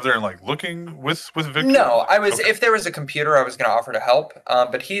going over there and like looking with Victor? No, I was. Okay. If there was a computer, I was going to offer to help.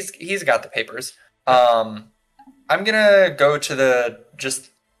 But he's got the papers. I'm gonna go to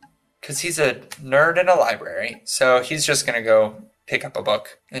because he's a nerd in a library, so he's just gonna go pick up a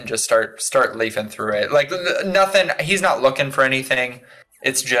book and just start leafing through it. Like nothing. He's not looking for anything.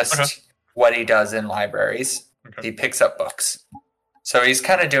 It's just what he does in libraries. Okay. He picks up books. So he's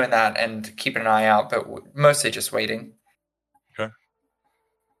kind of doing that and keeping an eye out, but mostly just waiting. Okay.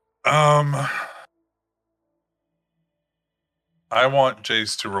 I want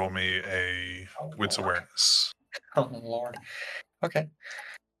Jace to roll me a wits awareness. Oh Lord. Okay.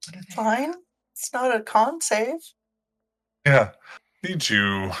 Fine. It's not a con save. Yeah. Need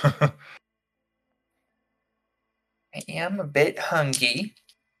you. I am a bit hungry.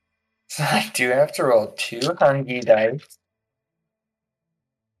 So I do have to roll 2 hungry dice.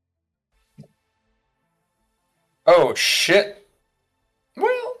 Oh, shit.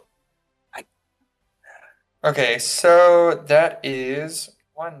 Well. Okay, so that is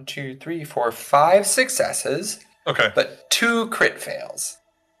 1, 2, 3, 4, 5 successes, Okay. but 2 crit fails.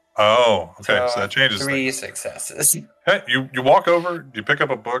 Oh, okay. So that changes 3 things. successes. Okay, you walk over, you pick up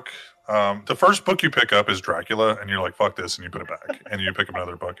a book. The first book you pick up is Dracula, and you're like, "Fuck this," and you put it back, and you pick up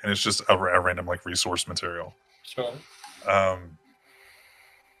another book, and it's just a random like resource material. Sure. I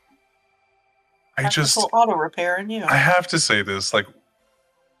just auto repair in you. I have to say this, like,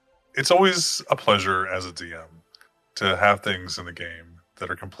 it's always a pleasure as a DM to have things in the game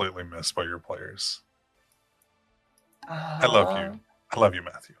that are completely missed by your players. I love you. I love you,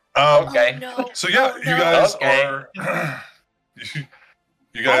 Matthew. Okay. Oh, no. So yeah, Oh, you no. guys Okay. are.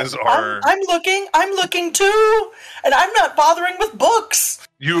 You guys are. I'm looking too, and I'm not bothering with books.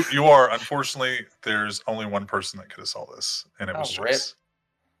 You are. Unfortunately, there's only one person that could have saw this, and it was Oh, rip. Jace.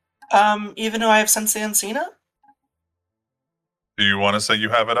 Even though I have Sensei Ancina? Do you want to say you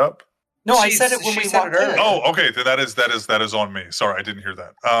have it up? No, I said it when she we said walked it in. earlier. Oh, okay. Then that is on me. Sorry, I didn't hear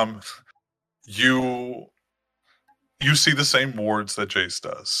that. You see the same wards that Jace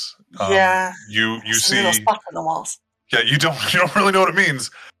does. Yeah. You Some little see. stuff in the walls. Yeah, you don't really know what it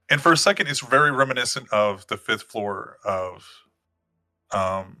means. And for a second, it's very reminiscent of the 5th floor of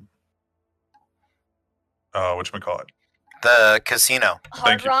whatchamacallit? The casino. Thank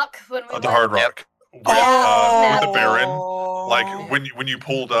Hard you. Rock when we The went. Hard Rock. With, Oh. with the Baron. Like when you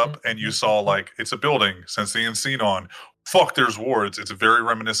pulled up and you saw like it's a building, Sensei and Xenon. Fuck, there's wards. It's very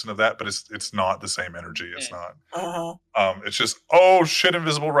reminiscent of that, but it's not the same energy. It's not. It's just shit,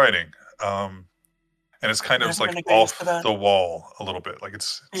 invisible writing. And it's kind of Never like been against off that. the wall a little bit. Like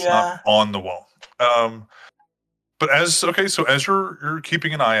it's Yeah. not on the wall. But as you're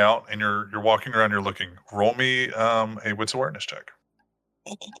keeping an eye out and you're walking around, you're looking. Roll me a wits awareness check.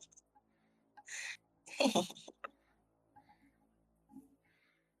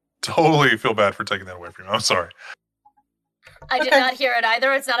 Totally feel bad for taking that away from you. I'm sorry. I did Okay. not hear it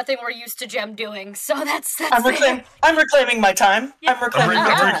either. It's not a thing we're used to Jem doing, so that's I'm reclaiming my time. Yeah. I'm reclaiming my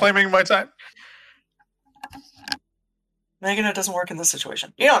I'm time. reclaiming my time. Megan, it doesn't work in this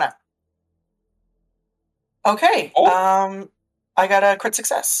situation. You don't know. Okay. Oh. I got a crit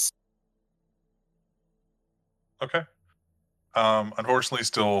success. Okay. Unfortunately,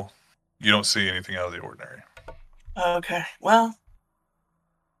 still, you don't see anything out of the ordinary. Okay. Well,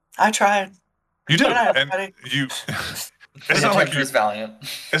 I tried. You did, Good night, and everybody. you. It's not like you. Valiant.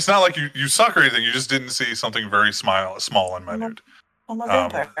 It's not like you suck or anything. You just didn't see something very small and minute. I'm a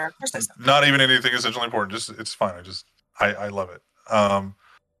vampire. Of course I suck. Not even anything essentially important. Just it's fine. I love it.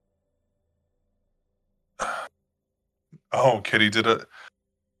 Kitty did a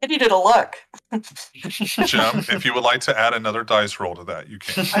Kitty did a luck. gem. If you would like to add another dice roll to that, you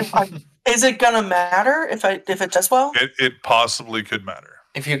can. Is it gonna matter if it does well? It possibly could matter.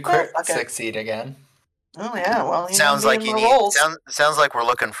 If you crit okay. succeed again. Oh yeah. Well, Sounds like you need. Sounds like we're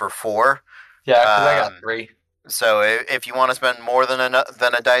looking for 4. Yeah, because I got 3. So if you want to spend more than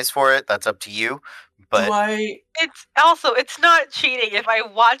a dice for it, that's up to you. But It's not cheating if I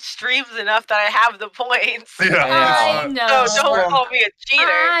watch streams enough that I have the points. Yeah. I know. So don't call me a cheater.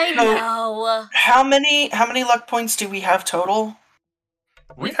 I So- know. how many luck points do we have total?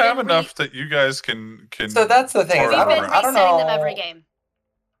 We We've have been enough that you guys can. So that's the thing. We've We've I been don't resetting know. them every game.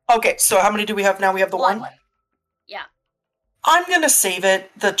 Okay, so how many do we have now? We have the one. Yeah. I'm gonna save it.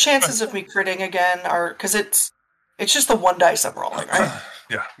 The chances of me critting again are because it's just the one dice I'm rolling, right?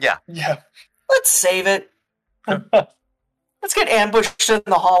 Yeah. Let's save it. Let's get ambushed in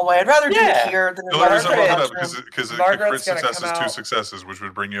the hallway. I'd rather do Yeah. it here than in The only reason I brought that up Margaret's because Margaret's crit gonna come success is 2 out successes, which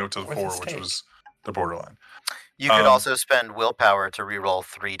would bring you up to with 4, a which steak. was the borderline. you could also spend willpower to reroll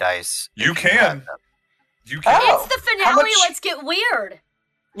 3 dice. You if can. had them. You can. Oh. It's the How finale. much- Let's get weird.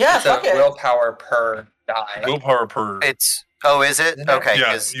 Yeah, It's fuck a it. willpower per die. Willpower per. Is it? Isn't it? Okay.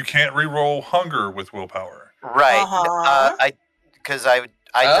 Yeah, 'Cause- you can't re-roll hunger with willpower. right. Uh-huh. I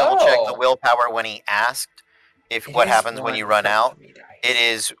double checked the Oh. willpower when he asked what happens when you run out. It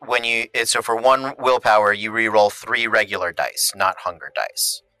is when so for 1 willpower you re-roll 3 regular dice, not hunger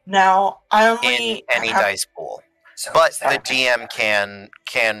dice, Now I in only any have, dice pool. So But is the that DM can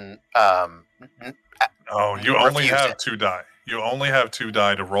Oh, you only Refuse have it. 2 die. You only have 2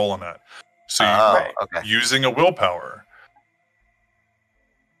 die to roll on that. So Right. okay. using a willpower,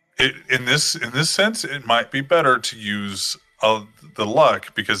 in this sense, it might be better to use the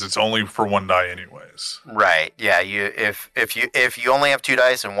luck because it's only for 1 die anyways. Right. Yeah, if you only have 2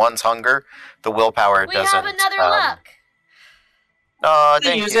 dice and one's hunger, the willpower We doesn't have another luck. Oh,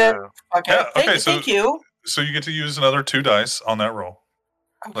 thank use you. it. Okay. Yeah, okay, Thank you. So you get to use another 2 dice on that roll.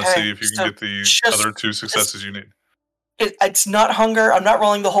 Okay. Let's see if you can get the other 2 successes you need. It's not hunger. I'm not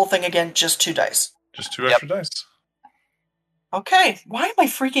rolling the whole thing again. Just 2 dice. Just 2 extra dice. Okay. Why am I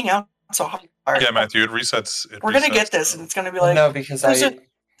freaking out so hard? Yeah, Matthew, it resets. We're gonna get this, and it's gonna be like no, because there's a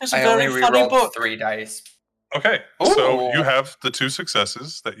I very only funny rerolled book. 3 dice. Okay, so Ooh. you have the 2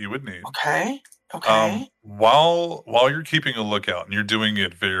 successes that you would need. Okay. While you're keeping a lookout and you're doing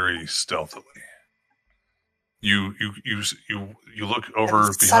it very stealthily, you look over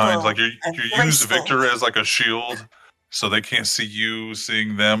And behind, subtle like you and use graceful. Victor as like a shield, so they can't see you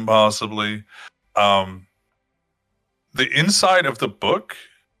seeing them possibly. The inside of the book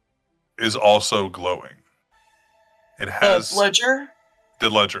is also glowing. It has ledger. the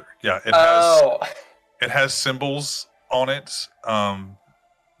ledger. Yeah, it has symbols on it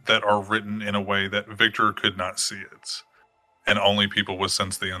that are written in a way that Victor could not see it, and only people with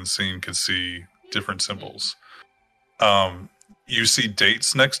Sense the Unseen could see different symbols. You see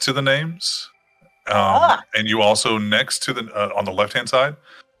dates next to the names, and you also next to the on the left hand side,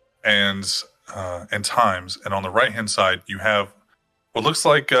 and times, and on the right hand side you have what looks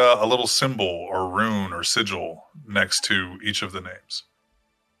like a little symbol or rune or sigil next to each of the names.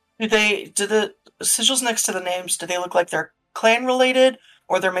 Do the sigils next to the names, do they look like they're clan related,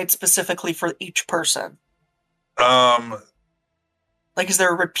 or they're made specifically for each person? Like, is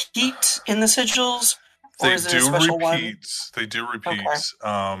there a repeat in the sigils? Or They is it a do special repeat. one? They do repeat.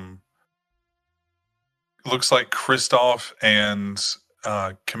 Okay. Looks like Kristoff and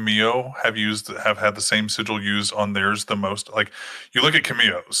Camille have had the same sigil used on theirs the most. Like, you look at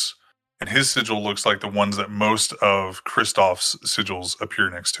Camille's, and his sigil looks like the ones that most of Kristoff's sigils appear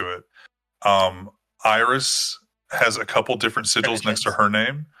next to it. Iris has a couple different sigils next to her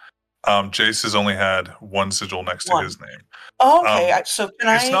name. Jace has only had one sigil next to his name. Oh, okay. So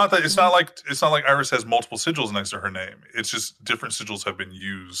can it's not that it's not like Iris has multiple sigils next to her name. It's just different sigils have been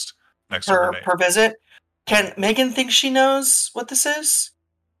used next to her name per visit. Can Megan think she knows what this is?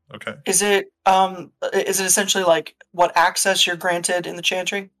 Okay. Is it essentially like what access you're granted in the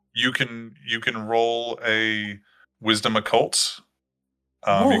chantry? You can roll a wisdom occult.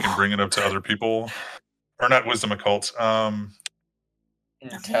 You can bring it up to other people, or not wisdom occult.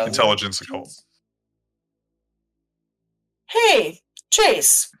 Intelligence occult. Hey,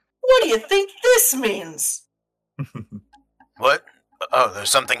 Jace, what do you think this means? What? Oh, there's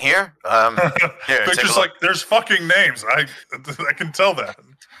something here? Here, Victor's like, there's fucking names. I can tell that.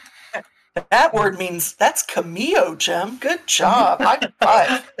 That word means that's Camille, Gem. Good job. High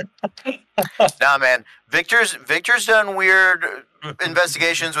five. Nah, man. Victor's done weird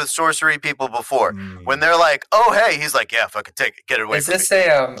investigations with sorcery people before. When they're like, "Oh, hey," he's like, "Yeah, fucking take it, get it away." Is this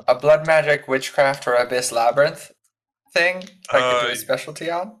a blood magic, witchcraft, or abyss labyrinth thing? I could do a specialty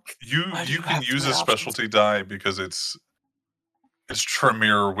on. You can use a specialty die because it's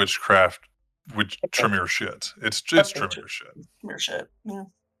Tremere witchcraft, Tremere shit. It's Tremere shit. Tremere shit. Yeah.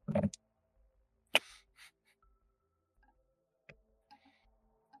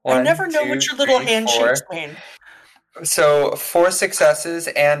 I never know what your little handshakes mean. So 4 successes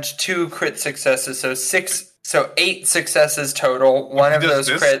and 2 crit successes. So 8 successes total. One of those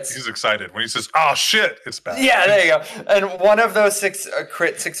crits. He's excited when he says, "Oh shit, it's bad." Yeah, there you go. And one of those 6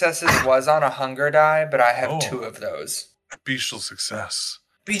 crit successes was on a hunger die, but I have 2 of those. Bestial success.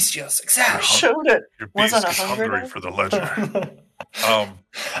 Bestial success. I showed it. Your beast is hungry for the ledger.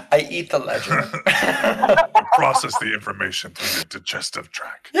 I eat the ledger. Process the information through the digestive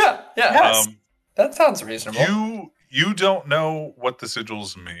tract. Yeah. Yes. That sounds reasonable. You don't know what the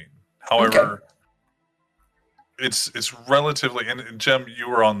sigils mean. However, it's relatively, and Jem, you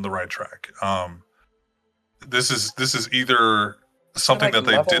were on the right track. This is either something that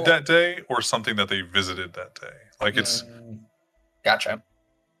they did that day or something that they visited that day. Like it's gotcha.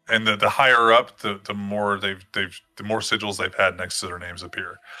 And the higher up, the more the more sigils they've had next to their names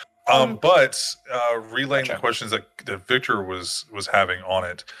appear. But relaying the questions that Victor was having on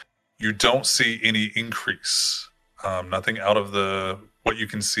it, you don't see any increase. Nothing out of what you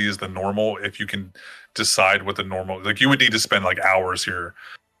can see is the normal. If you can decide what the normal, like, you would need to spend like hours here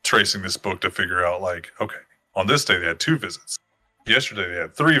tracing this book to figure out, like, okay, on this day they had 2 visits. Yesterday they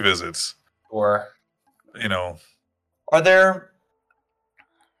had 3 visits. Or, are there?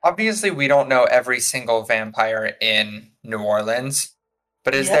 Obviously, we don't know every single vampire in New Orleans,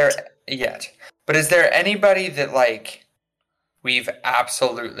 but is there anybody that, like, we've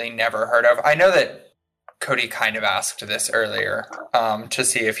absolutely never heard of? I know that Cody kind of asked this earlier to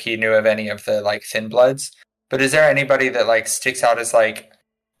see if he knew of any of the, like, Thin Bloods, but is there anybody that, like, sticks out as, like,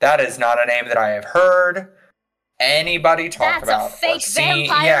 that is not a name that I have heard, anybody talk That's about. a fake see,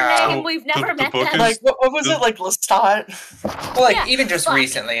 vampire name. We've never the met book them. is- Like what was it? Like Lestat? Well, like Yeah, even just fuck.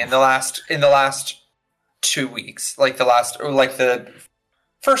 recently in the last 2 weeks, like the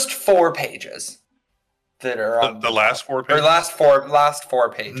first 4 pages that are on The last 4 or pages? last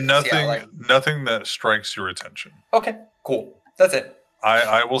four pages. Nothing, Yeah, nothing that strikes your attention. okay, cool. That's it.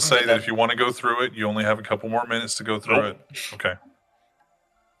 I will say Okay, that then. if you want to go through it, you only have a couple more minutes to go through it. Okay.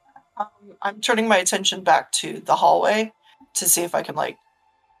 I'm turning my attention back to the hallway to see if I can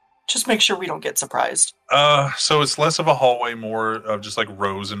just make sure we don't get surprised. So it's less of a hallway, more of just like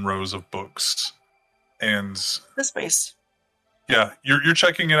rows and rows of books, and This space. yeah, you're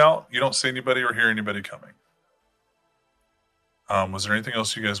checking it out. You don't see anybody or hear anybody coming. Was there anything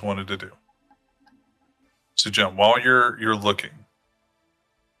else you guys wanted to do? So, Jem, while you're looking,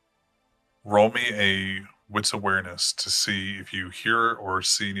 roll me a wits awareness to see if you hear or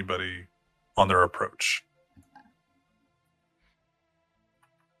see anybody on their approach.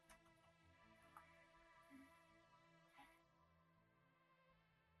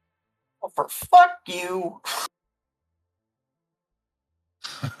 Oh, for fuck you.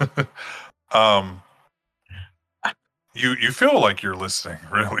 You feel like you're listening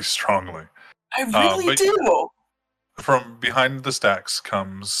really strongly. I really but- do. From behind the stacks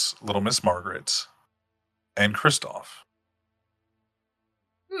comes little Miss Margaret and Kristoff.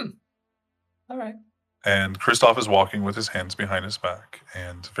 All right. And Kristoff is walking with his hands behind his back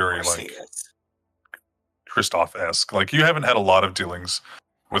and very Of course he like is. Kristoff-esque. Like you haven't had a lot of dealings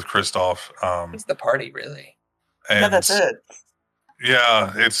with Kristoff. It's the party, really. And Yeah, that's it.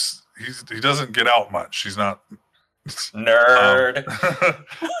 Yeah, he doesn't get out much. He's not Nerd.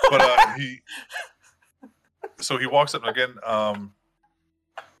 but he walks up again.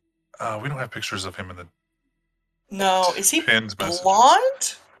 We don't have pictures of him in the No, is he pinned messages.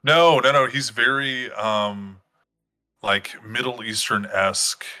 blonde? No. He's very like Middle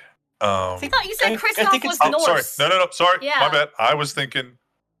Eastern-esque. I thought you said I Kristoff think was it's- Norse. Sorry. No. Sorry. Yeah. My bad. I was thinking.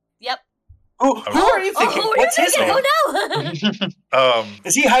 Yep. Who are you thinking? Oh, who are What's you his thinking? name? Oh no!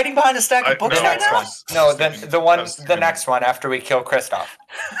 Is he hiding behind a stack of books The right next now? one. No, the next one after we kill Kristoff.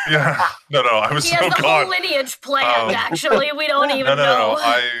 Yeah. No. I was He has the gone. whole lineage planned. Actually, we don't even No. know.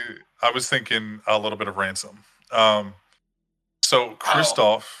 I was thinking a little bit of Ransom. So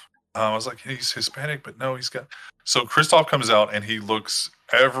Kristoff, I was like, he's Hispanic, but no, he's got. So Kristoff comes out and he looks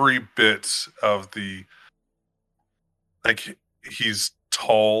every bit of the. Like he's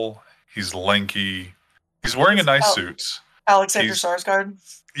tall, he's lanky, he's wearing a nice suit. Alexander He's- Skarsgård.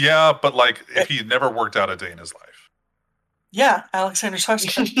 Yeah, but like if he never worked out a day in his life. Yeah, Alexander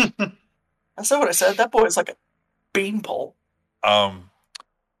Skarsgård. That's not what I said. That boy is like a beanpole.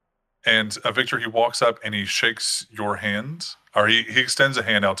 And Victor, he walks up and he shakes your hand, or he extends a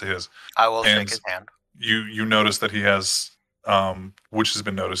hand out to his. I will And- shake his hand. You notice that he has, which has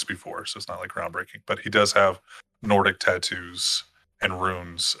been noticed before, so it's not like groundbreaking, but he does have Nordic tattoos and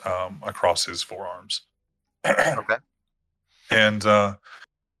runes across his forearms. Okay. And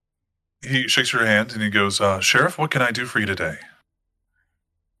he shakes your hand and he goes, Sheriff, what can I do for you today?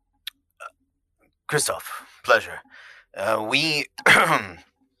 Christoph, pleasure. We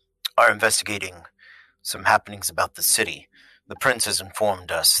are investigating some happenings about the city. The prince has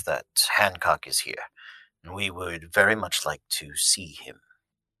informed us that Hancock is here, and we would very much like to see him.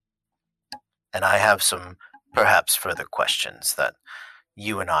 And I have some, perhaps, further questions that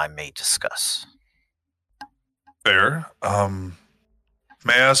you and I may discuss. Fair.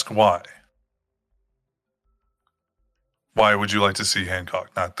 May I ask why? Why would you like to see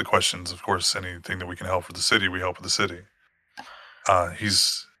Hancock? Not the questions, of course. Anything that we can help for the city, we help with the city.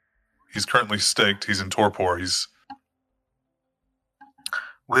 He's currently staked. He's in torpor.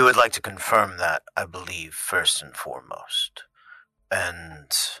 We would like to confirm that, I believe, first and foremost.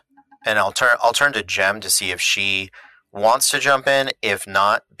 And I'll turn to Jem to see if she wants to jump in. If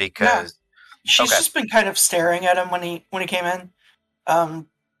not, because She's Okay. just been kind of staring at him when he came in,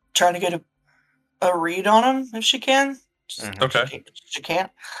 trying to get a read on him if she can. Mhm. Okay. She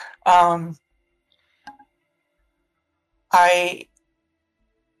can't. I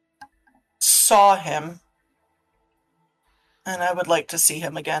saw him, and I would like to see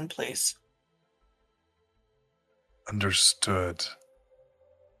him again, please. Understood.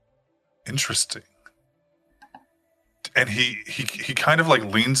 Interesting. And he kind of like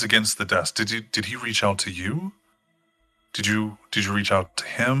leans against the desk. Did he reach out to you? Did you reach out to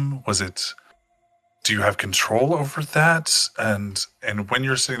him? Was it? Do you have control over that? And when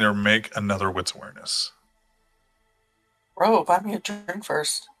you're sitting there, make another wits awareness. Bro, buy me a drink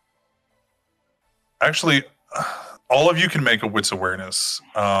first. Actually, all of you can make a wits awareness.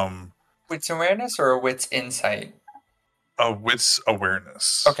 wits awareness or a wits insight? Wits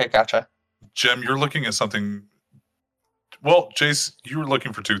awareness. Okay, gotcha. Jem, you're looking at something. Well, Jace, you were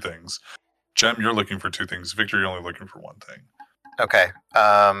looking for two things. Jem, you're looking for two things. Victor, you're only looking for one thing. Okay.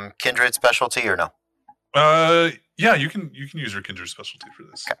 Kindred specialty or no? Yeah, you can use your kindred specialty for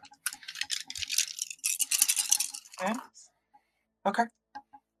this. Okay.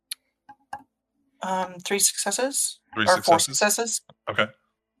 3 successes. Three or successes. 4 successes. Okay.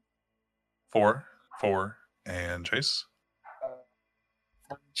 4, and Chase.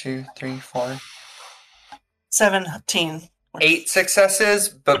 1, 2, 3, 4. 17. 8 successes,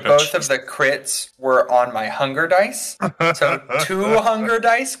 but Okay. both of the crits were on my hunger dice. So 2 hunger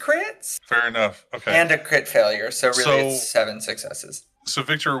dice crits Fair enough. Okay. and a crit failure. So really So- it's 7 successes. So,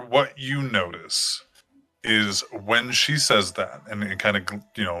 Victor, what you notice is when she says that and it kind of,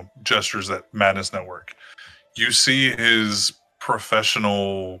 gestures that Madness Network, you see his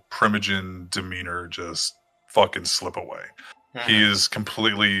professional Primogen demeanor just fucking slip away. He is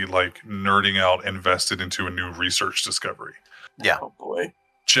completely nerding out, invested into a new research discovery. Yeah. Oh boy.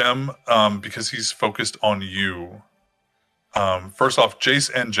 Jem, because he's focused on you. First off, Jace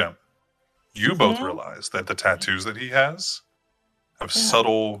and Jem, you both realize that the tattoos that he has have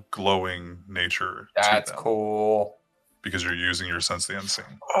subtle glowing nature. That's to them cool. because you're using your sense of the unseen.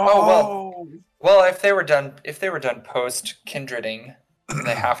 Oh, well, if they were done post kindreding, then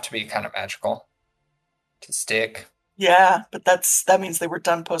they have to be kind of magical to stick. Yeah, but that means they were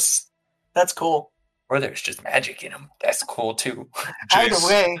done post. That's cool. Or there's just magic in them. That's cool too. Either Jace,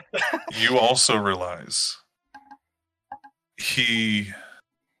 way. you also realize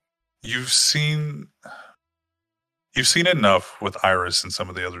you've seen enough with Iris and some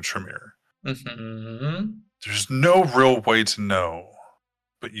of the other Tremere. Mm-hmm. There's no real way to know,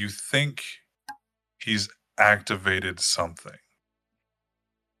 but you think he's activated something.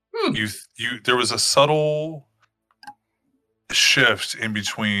 There was a subtle shift in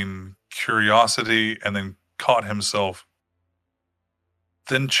between curiosity and then caught himself,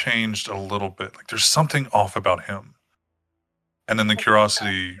 then changed a little bit. Like there's something off about him. And then the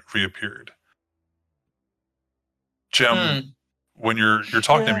curiosity reappeared. Jem, when you're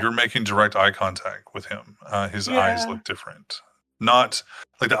talking to him, you're making direct eye contact with him. His eyes look different. Not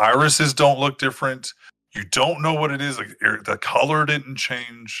like the irises don't look different. You don't know what it is. Like the color didn't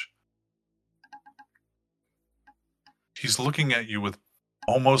change. He's looking at you with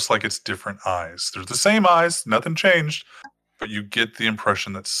almost like it's different eyes. They're the same eyes, nothing changed, but you get the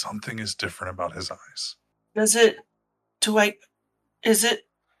impression that something is different about his eyes.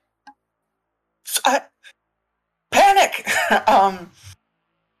 Panic!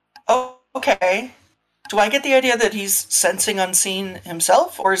 Okay. Do I get the idea that he's sensing unseen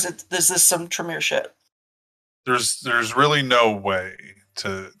himself, or is this some Tremere shit? There's really no way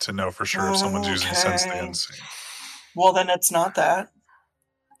to know for sure if someone's using sense the unseen. Well, then it's not that.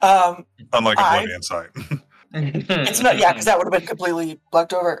 Unlike a blood insight. It's not, because that would have been completely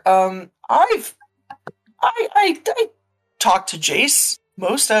blacked over. I talked to Jace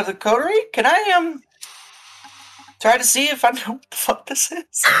most out of the coterie. Can I try to see if I know what the fuck this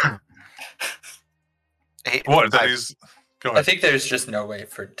is? What? He's go ahead. I think there's just no way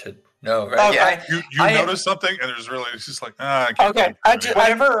to know, right? Okay. You notice something, and there's really it's just like I can't. Okay.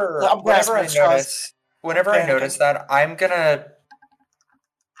 Whenever I notice that, I'm gonna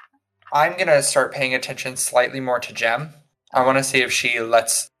start paying attention slightly more to Jem. I want to see if she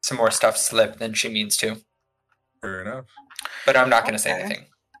lets some more stuff slip than she means to. Fair enough. But I'm not gonna say anything.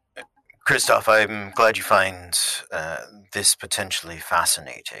 Christoph, I'm glad you find this potentially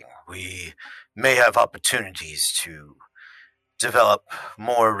fascinating. We may have opportunities to develop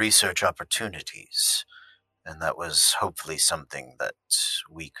more research opportunities, and that was hopefully something that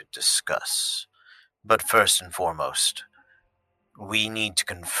we could discuss. But first and foremost, we need to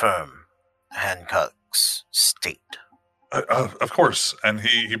confirm Hancock's state. Of course. And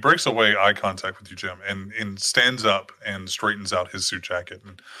he breaks away eye contact with you, Jem, and stands up and straightens out his suit jacket.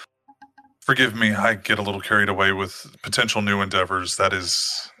 And forgive me, I get a little carried away with potential new endeavors. I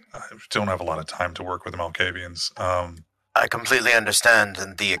don't have a lot of time to work with the Malkavians. I completely understand,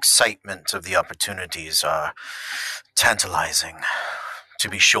 and the excitement of the opportunities are tantalizing, to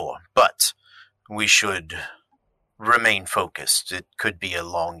be sure. But we should remain focused. It could be a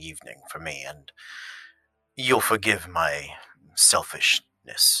long evening for me, and you'll forgive my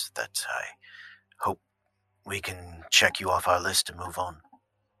selfishness that I hope we can check you off our list and move on.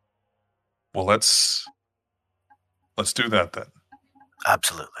 Well, let's do that then.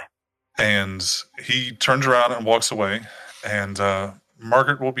 Absolutely. And he turns around and walks away, and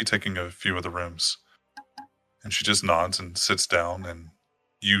Margaret will be taking a few of the rooms. And she just nods and sits down, and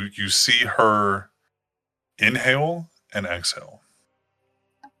you see her inhale and exhale.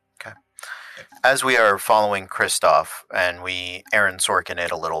 Okay. As we are following Kristoff and we Aaron Sorkin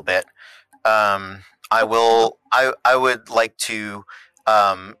it a little bit, I would like to,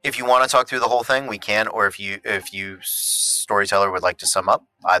 if you want to talk through the whole thing, we can, or if you storyteller would like to sum up,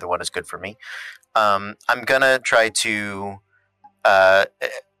 either one is good for me. I'm gonna try to,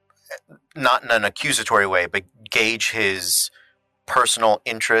 not in an accusatory way, but gauge his personal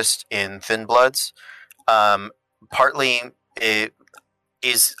interest in Thin Bloods. Partly it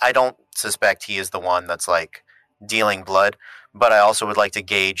is, I don't suspect he is the one that's like dealing blood, but I also would like to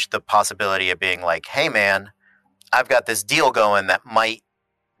gauge the possibility of being like, hey man, I've got this deal going that might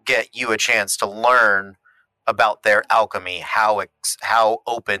get you a chance to learn about their alchemy. How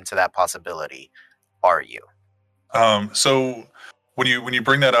open to that possibility are you? So when you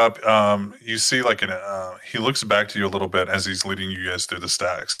bring that up, you see like he looks back to you a little bit as he's leading you guys through the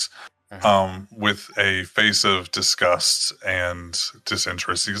stacks, with a face of disgust and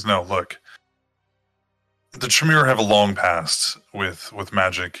disinterest. He goes, "No, look, the Tremere have a long past with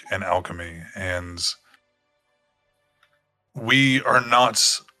magic and alchemy, and we are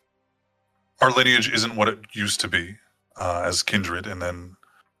not. Our lineage isn't what it used to be as kindred." And then,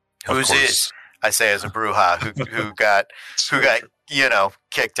 who's it? I say as a Brujah who got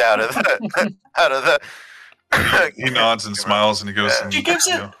kicked out of the. He nods and smiles, and he goes. And,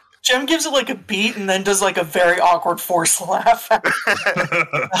 Jem gives it like a beat, and then does like a very awkward forced laugh. And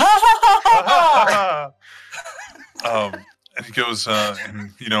he goes,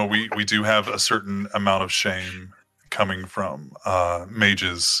 and we do have a certain amount of shame coming from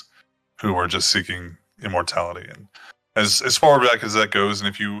mages who are just seeking immortality. And as far back as that goes, and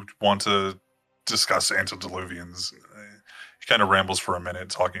if you want to discuss antediluvians, he kind of rambles for a minute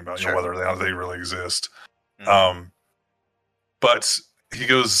talking about whether they really exist. But he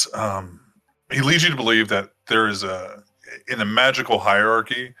goes, he leads you to believe that there is in the magical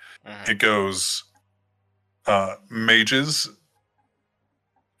hierarchy, it goes mages,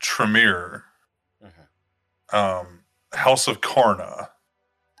 Tremere, House of Karna,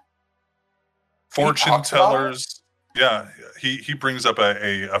 fortune tellers. Yeah, he brings up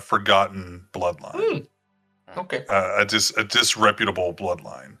a forgotten bloodline. Okay. A disreputable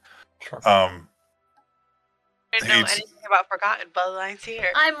bloodline. Sure. I don't know anything about forgotten bloodlines here.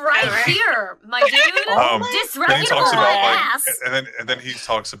 I'm right here, my dude. Disreputable ass. And then he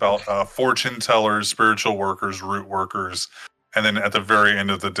talks about fortune tellers, spiritual workers, root workers, and then at the very end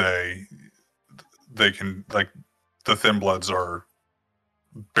of the day, they can, like, the Thin Bloods are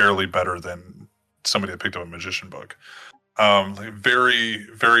barely better than somebody that picked up a magician book. Like very,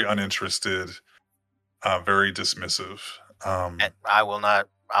 very uninterested, very dismissive. And I will not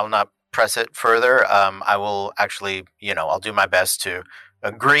press it further. I will actually, I'll do my best to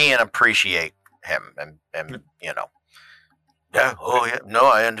agree and appreciate him, and yeah. Oh yeah, no,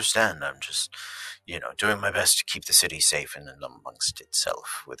 I understand. I'm just, doing my best to keep the city safe and amongst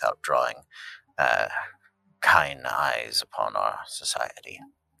itself without drawing kind eyes upon our society.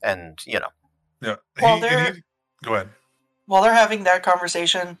 And yeah. Go ahead. While they're having that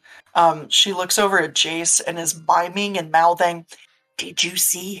conversation, she looks over at Jace and is miming and mouthing, "Did you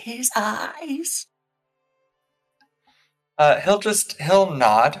see his eyes?" He'll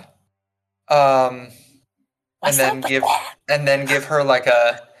nod, and then give her like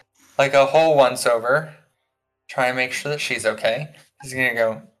a whole once over, try and make sure that she's okay. He's gonna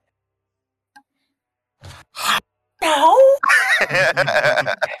go, "No."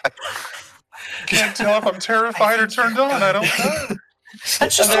 Can't tell if I'm terrified or turned on. I don't know.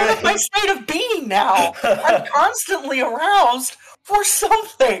 That's just sort of my state of being now. I'm constantly aroused for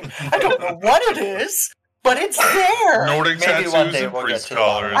something. I don't know what it is, but it's there. Nordic Maybe tattoos one day and we'll priest get to the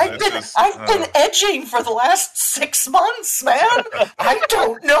bottom. collars. I've been edging for the last 6 months, man. I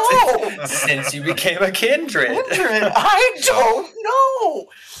don't know. since you became a kindred. I don't know.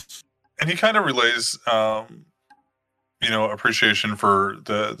 And he kind of relays, appreciation for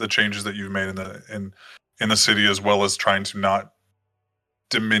the changes that you've made in the city, as well as trying to not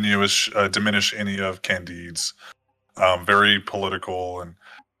diminish any of Candide's. Very political, and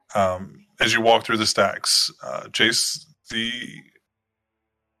as you walk through the stacks, Jace,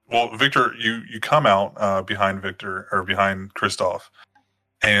 Victor, you come out behind Victor or behind Kristoff,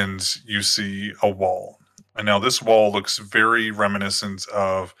 and you see a wall. And now this wall looks very reminiscent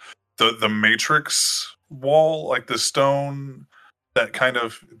of the Matrix wall, like the stone that kind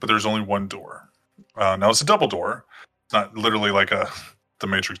of, but there's only one door. Now it's a double door. It's not literally like the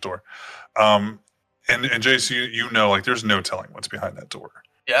Matrix door. And Jace, like there's no telling what's behind that door.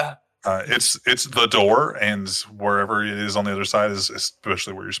 Yeah. It's the door, and wherever it is on the other side is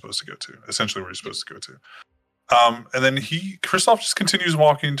especially where you're supposed to go to. Essentially, where you're supposed to go to. And then Kristoff just continues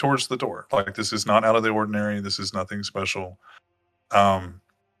walking towards the door. Like, this is not out of the ordinary. This is nothing special. And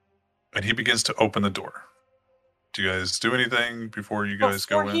he begins to open the door. Do you guys do anything before you guys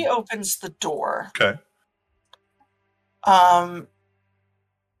go in? Before he opens the door. Okay. I'm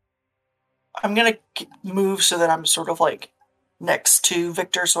gonna move so that I'm sort of like next to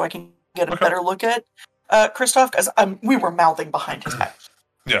Victor, so I can get a better look at Kristoff, because we were mouthing behind his back.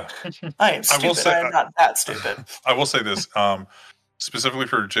 Yeah. I am stupid. I am not that stupid. I will say this, specifically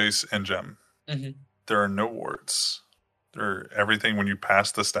for Jace and Jem. There are no wards. Everything when you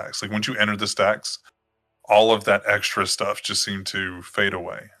pass the stacks, like once you enter the stacks, all of that extra stuff just seemed to fade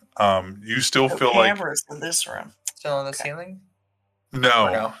away. You still feel like cameras in this room. Still on the ceiling?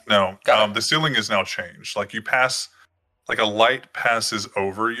 No. The ceiling is now changed. Like you pass, like a light passes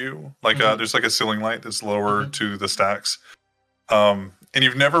over you. Like there's like a ceiling light that's lower to the stacks. And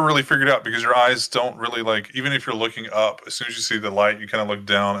you've never really figured out because your eyes don't really like, even if you're looking up, as soon as you see the light, you kind of look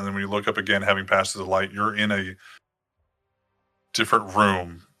down. And then when you look up again, having passed the light, you're in a different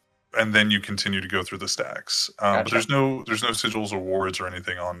room. And then you continue to go through the stacks. But there's no sigils or wards or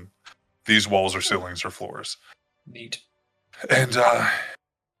anything on these walls or ceilings or floors. Neat. And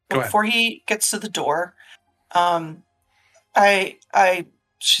before he gets to the door,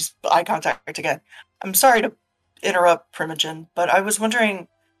 she's eye contact again. I'm sorry to interrupt, Primogen, but I was wondering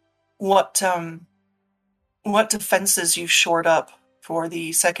what defenses you've shored up for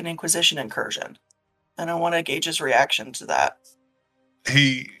the Second Inquisition incursion, and I want to gauge his reaction to that.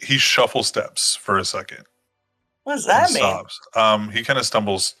 He shuffle steps for a second. What does that mean? Stops. He kind of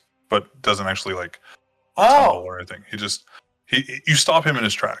stumbles, but doesn't actually like tumble or anything. You stop him in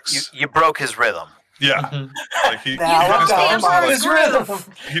his tracks. You broke his rhythm. Yeah, like he his rhythm.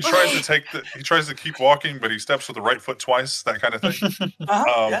 He tries to keep walking, but he steps with the right foot twice. That kind of thing.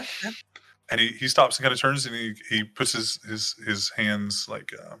 Yeah. And he stops and kind of turns, and he puts his hands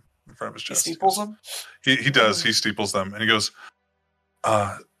like in front of his chest. He steeples them. He does. He steeples them, and he goes,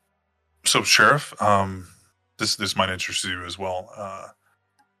 "So, Sheriff, this might interest you as well.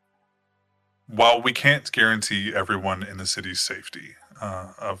 While we can't guarantee everyone in the city's safety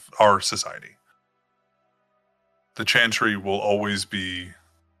of our society, the Chantry will always be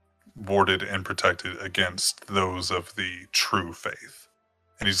warded and protected against those of the true faith."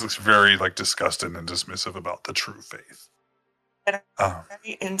 And he looks very like disgusted and dismissive about the true faith.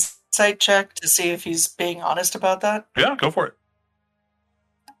 Any insight check to see if he's being honest about that? Yeah, go for it.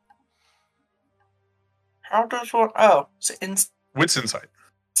 How does one? Oh, so Wits insight.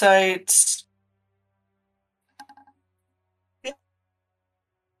 Insights.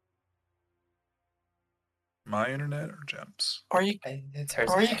 My internet or Gems? Or you It's hers.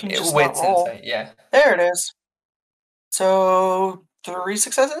 Or you can just Wits not roll. insight, yeah. There it is. So 3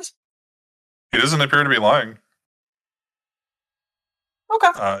 successes. He doesn't appear to be lying.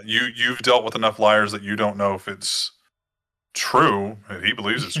 Okay. You've dealt with enough liars that you don't know if it's true. And he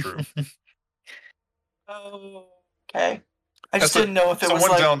believes it's true. Okay. I just didn't know if it was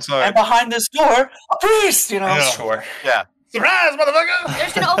one like, downside. and behind this door, a priest, Yeah. Sure. Yeah. Surprise, motherfucker!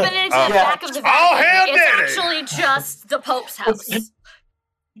 There's gonna open it into the back of the Oh, Vatican. hell It's daddy! actually just the Pope's house. You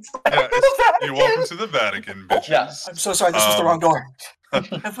walk into the Vatican, bitches. Yeah. I'm so sorry, this was the wrong door.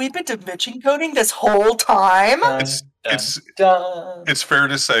 Have we been dimension coding this whole time? It's fair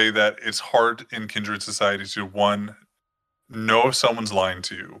to say that it's hard in kindred society to one, know if someone's lying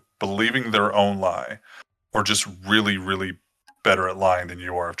to you, believing their own lie, or just really, really better at lying than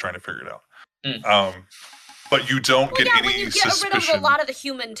you are of trying to figure it out. But you don't get any when you get suspicion. rid of a lot of the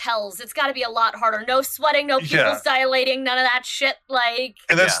human tells, it's got to be a lot harder. No sweating, no pupils dilating, none of that shit. Like,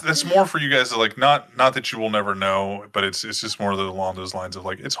 and that's more for you guys to like. Not that you will never know, but it's just more along those lines of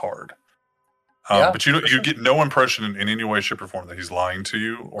like it's hard. But you get no impression in any way, shape, or form that he's lying to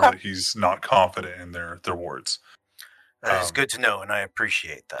you or that he's not confident in their words. That is good to know, and I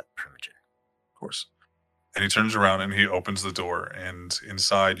appreciate that, Primogen. Of course. And he turns around and he opens the door, and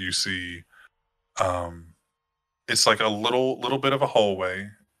inside you see, it's like a little bit of a hallway,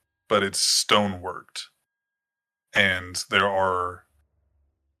 but it's stoneworked, and there are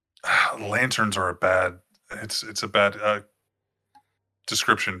lanterns are a bad. It's a bad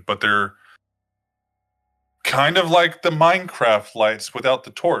description, but they're kind of like the Minecraft lights without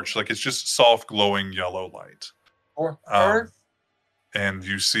the torch. Like it's just soft, glowing yellow light. And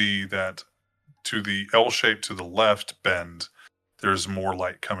you see that to the L shape to the left bend, there's more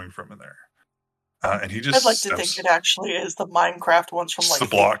light coming from in there. And he just I'd like to think it actually is the Minecraft ones from like the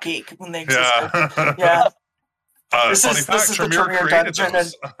block Geek when they existed. Yeah. This is the Tremere dungeon.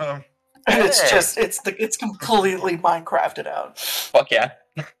 It's completely Minecrafted out. Fuck yeah.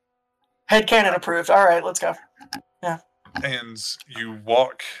 Headcanon approved. All right, let's go. Yeah. And you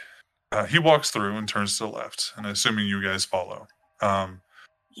walk. He walks through and turns to the left, and assuming you guys follow.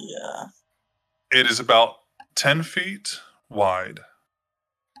 Yeah. It is about 10 feet wide.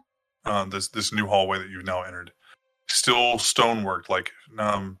 This new hallway that you've now entered. Still stonework, like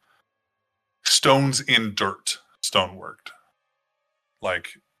stones in dirt, stoneworked. Like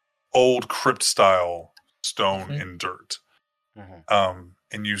old crypt style stone in dirt. Mm-hmm.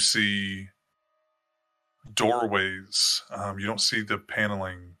 And you see doorways. You don't see the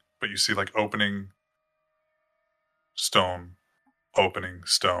paneling, but you see like opening stone.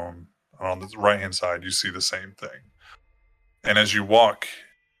 On the right-hand side, you see the same thing. And as you walk,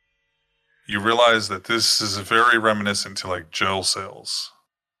 you realize that this is very reminiscent to like jail cells.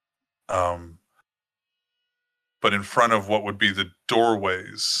 But in front of what would be the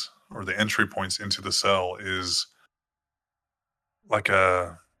doorways or the entry points into the cell is like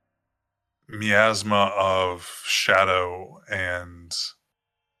a miasma of shadow, and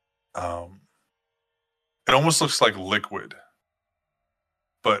it almost looks like liquid,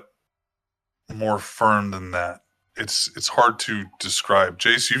 but more firm than that. It's hard to describe.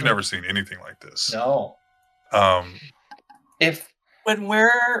 Jace, you've never seen anything like this. No. When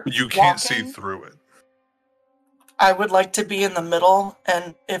we're you can't see through it. I would like to be in the middle,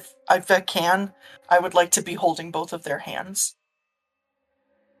 and if I can, I would like to be holding both of their hands.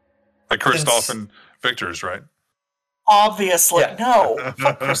 Like Kristoff and Victor's, right? Obviously, yeah. No.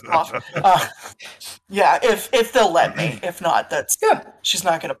 Fuck Kristoff. Yeah, if they'll let me. If not, she's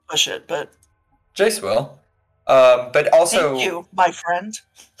not going to push it. But Jace will. But also, thank you, my friend.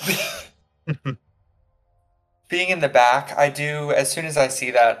 Being in the back, I do. As soon as I see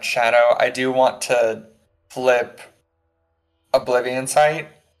that shadow, I do want to flip Oblivion Sight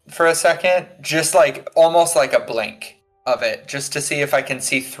for a second, just like almost like a blink of it, just to see if I can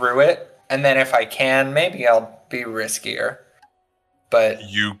see through it, and then if I can, maybe I'll be riskier. But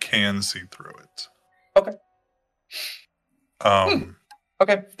you can see through it. Okay.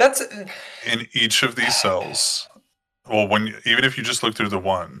 Okay, that's in each of these cells. Well, even if you just look through the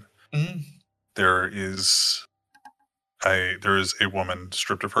one, there is a woman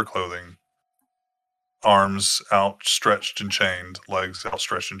stripped of her clothing, arms outstretched and chained, legs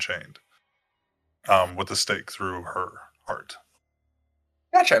outstretched and chained, with a stake through her heart.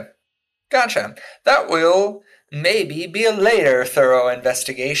 Gotcha. That will maybe be a later thorough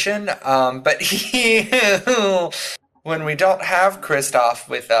investigation. But when we don't have Kristoff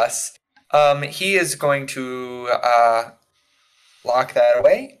with us, he is going to lock that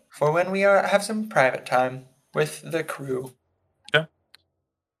away for when we have some private time with the crew. Yeah.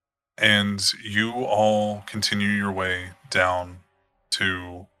 And you all continue your way down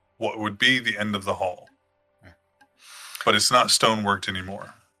to what would be the end of the hall. But it's not stoneworked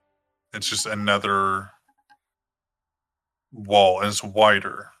anymore. It's just another wall, and it's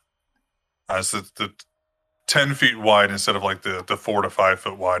wider. It's the 10 feet wide instead of like the 4 to 5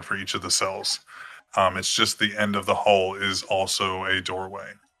 foot wide for each of the cells. It's just the end of the hall is also a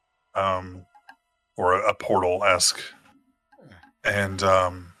doorway, or a portal-esque. And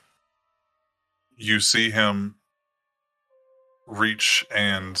you see him reach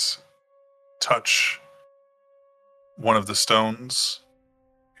and touch one of the stones.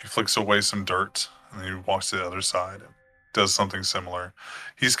 He flicks away some dirt, and then he walks to the other side and does something similar.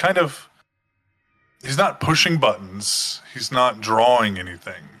 He's not pushing buttons. He's not drawing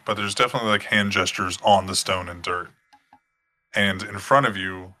anything, but there's definitely like hand gestures on the stone and dirt. And in front of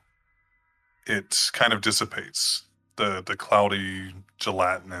you, it kind of dissipates. The cloudy,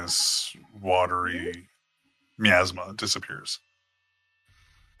 gelatinous, watery miasma disappears.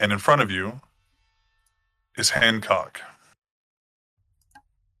 And in front of you is Hancock.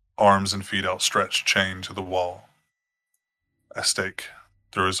 Arms and feet outstretched, chained to the wall. A stake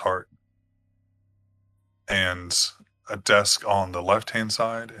through his heart. And a desk on the left-hand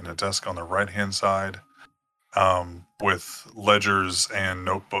side and a desk on the right-hand side, with ledgers and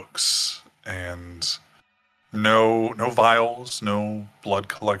notebooks, and no vials, no blood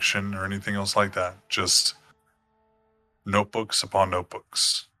collection or anything else like that. Just notebooks upon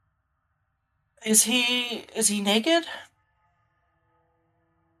notebooks. Is he naked?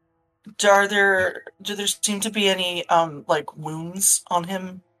 Do there seem to be any like wounds on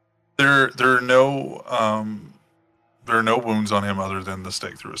him? There are no wounds on him other than the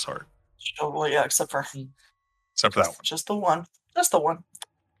stake through his heart. Oh, well, yeah, except for that one. Just the one. Just the one.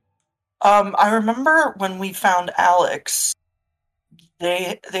 I remember when we found Alex,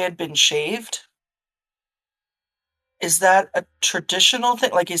 they had been shaved, is that a traditional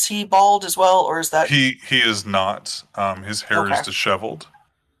thing? Like, is he bald as well, or is that He is not. His hair is Okay. disheveled.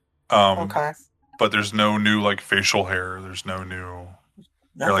 okay? But there's no new like facial hair. There's no new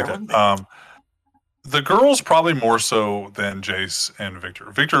No, hair like there wouldn't that. The girls probably more so than Jace and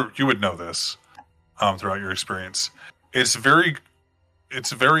Victor. Victor, you would know this throughout your experience. It's very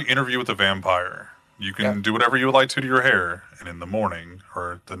Interview with a Vampire. You can do whatever you would like to your hair, and in the morning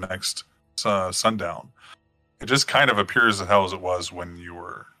or the next sundown, it just kind of appears as hell as it was when you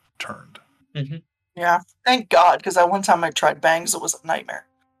were turned. Mm-hmm. Yeah, thank God, because that one time I tried bangs, it was a nightmare.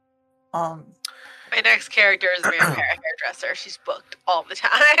 My next character is a vampire hairdresser. She's booked all the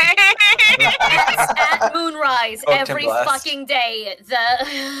time. At Moonrise Booked and every blessed. fucking day.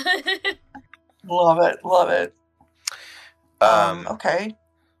 The Love it. Okay.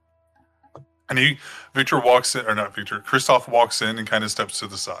 And Victor walks in, or not Victor, Kristoff walks in and kind of steps to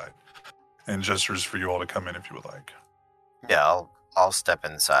the side and gestures for you all to come in if you would like. Yeah, I'll step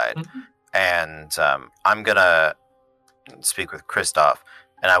inside, Mhm. and I'm gonna speak with Kristoff,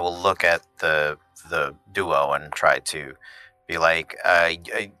 and I will look at the duo and try to be like,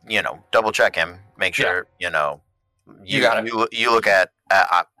 double check him, make sure you got it. You look at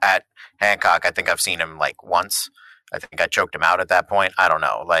Hancock. I think I've seen him like once. I think I choked him out at that point. I don't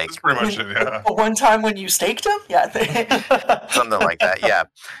know, like That's pretty much it, yeah. One time when you staked him? Yeah. something like that. Yeah.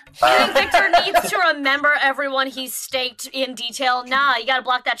 I think Victor needs to remember everyone he's staked in detail. Nah, you gotta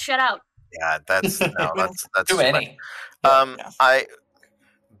block that shit out. Yeah, that's Too too much. many. Yeah.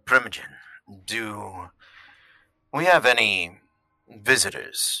 Primogen, do we have any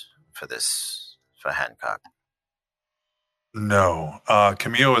visitors for Hancock? No.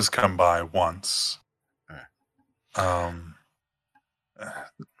 Camille has come by once.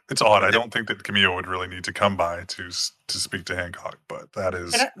 It's odd. I don't think that Camille would really need to come by to speak to Hancock, but that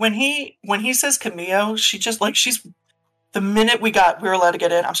is When he says Camille, she just like she's the minute we were allowed to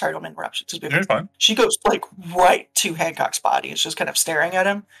get in. I'm sorry, I don't interrupt. you're fine. She goes like right to Hancock's body. It's just kind of staring at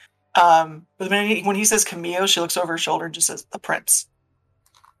him. But the minute when he says Camille, she looks over her shoulder and just says the prince.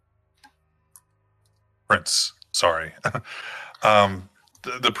 Prince. Sorry.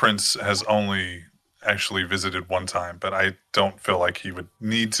 The prince has only actually visited one time, but I don't feel like he would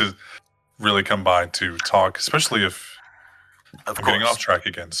need to really come by to talk, especially if Of I'm course. getting off track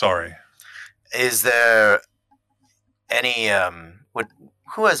again. Sorry. Is there any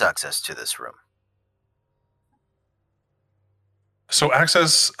who has access to this room? So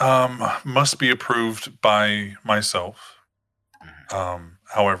access must be approved by myself.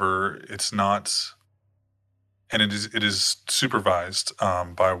 However, it's not, and it is supervised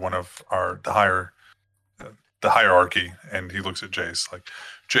by one of the hierarchy. And he looks at Jace like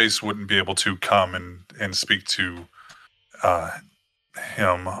Jace wouldn't be able to come and speak to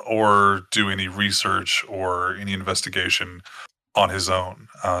him or do any research or any investigation on his own.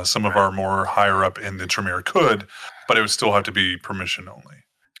 Some of our more higher up in the Tremere could, but it would still have to be permission only.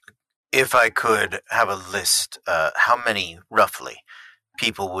 If I could have a list, how many roughly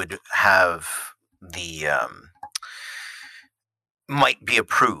people would have the might be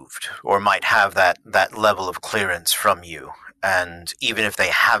approved or might have that level of clearance from you, and even if they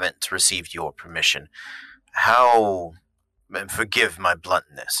haven't received your permission, how, and forgive my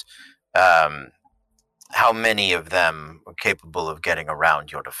bluntness, how many of them are capable of getting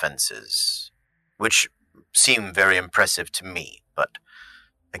around your defenses, which seem very impressive to me, but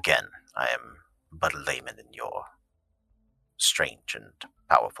again, I am but a layman in your strange and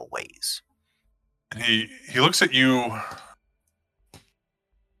powerful ways. And he looks at you.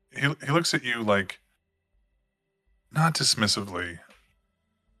 He looks at you like not dismissively.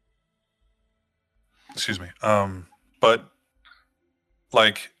 Excuse me. But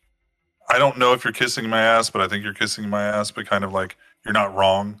like, I don't know if you're kissing my ass, but I think you're kissing my ass. But kind of like you're not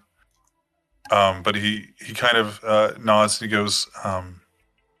wrong. But he kind of nods and he goes,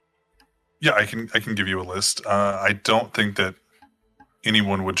 "Yeah, I can give you a list. I don't think that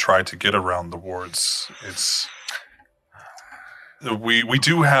anyone would try to get around the wards. It's we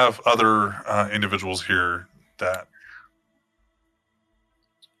do have other individuals here that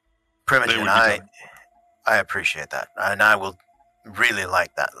Primogen, they would be I done. appreciate that, and I will really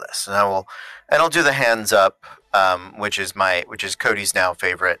like that list. And I'll do the hands up, which is Cody's now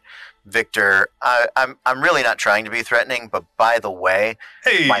favorite. Victor, I'm really not trying to be threatening, but by the way,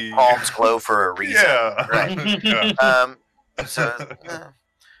 Hey, my palms glow for a reason. yeah, Right. yeah.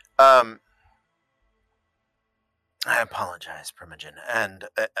 I apologize, Primogen, and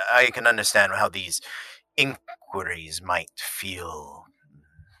I can understand how these inquiries might feel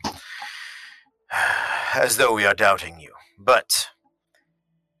as though we are doubting you, but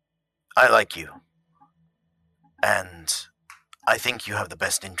I like you. And I think you have the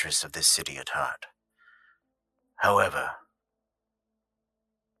best interests of this city at heart. However,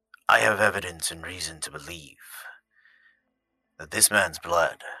 I have evidence and reason to believe that this man's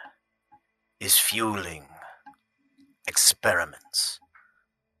blood is fueling experiments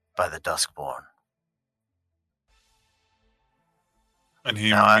by the Duskborn. And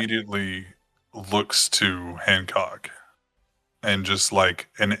he immediately looks to Hancock and just like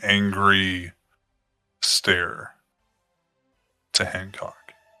an angry stare to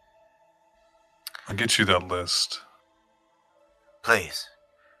Hancock. I'll get you that list. Please.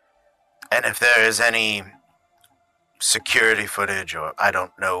 And if there is any security footage, or I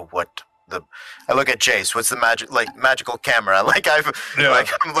don't know what I look at Jace. What's the magical camera? I'm looking at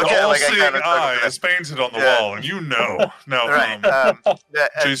the all-seeing eye is painted on the wall, and no, right?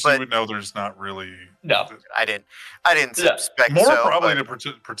 Jace, you would know there's not really. No, I didn't suspect. More so, probably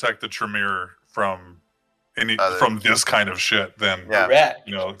to protect the Tremere from from this kind of shit than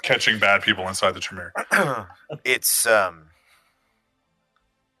catching bad people inside the Tremere. It's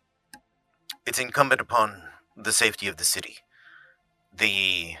incumbent upon the safety of the city.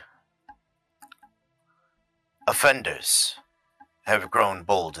 The offenders have grown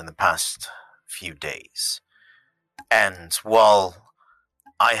bold in the past few days. And while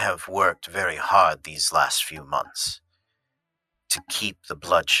I have worked very hard these last few months to keep the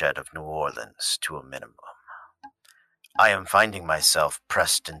bloodshed of New Orleans to a minimum, I am finding myself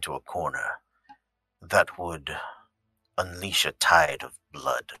pressed into a corner that would unleash a tide of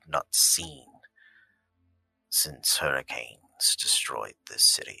blood not seen since hurricanes destroyed this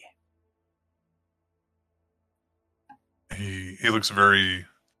city. He looks very.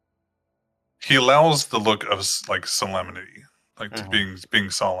 He allows the look of like solemnity, like to being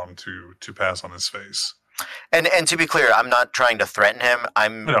solemn, to pass on his face. And to be clear, I'm not trying to threaten him.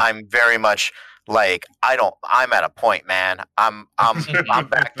 I'm very much like I'm at a point, man. I'm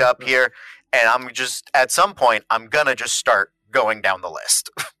backed up here, and I'm just at some point I'm gonna just start going down the list.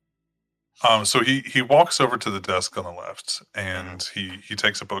 So he walks over to the desk on the left, and he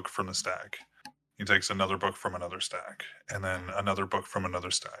takes a book from the stack. He takes another book from another stack, and then another book from another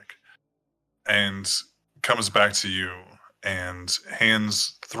stack, and comes back to you and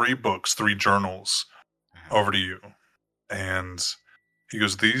hands 3 books, 3 journals over to you. And he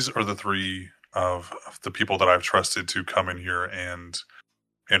goes, "These are the 3 of the people that I've trusted to come in here and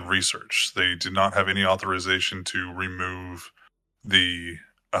research. They did not have any authorization to remove the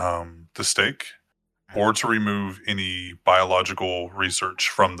stake or to remove any biological research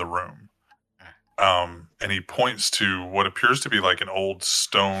from the room." And he points to what appears to be like an old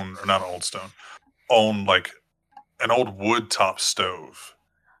stone, or not an old stone, like an old wood top stove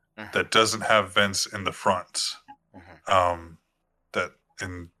that doesn't have vents in the front.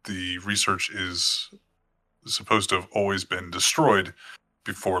 And the research is supposed to have always been destroyed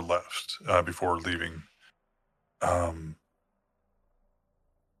before leaving.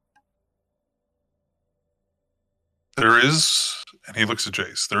 There is, and he looks at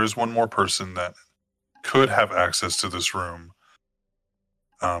Jace, there is one more person that could have access to this room,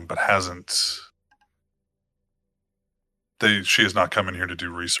 but hasn't. She has not come in here to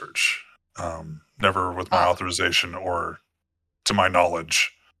do research. Never with my authorization or to my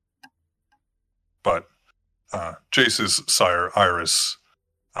knowledge. But Jace's sire, Iris,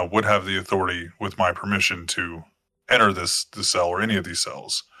 would have the authority, with my permission, to enter this cell or any of these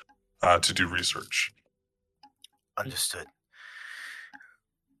cells to do research. Understood.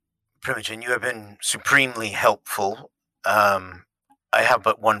 Primogen, you have been supremely helpful. I have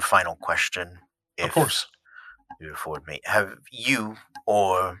but one final question. Of course. You afford me. Have you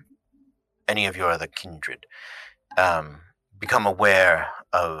or any of your other kindred become aware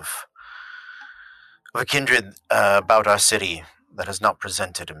of a kindred about our city that has not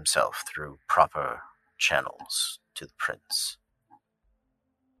presented himself through proper channels to the prince?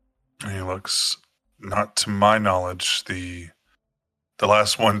 He looks, not to my knowledge, the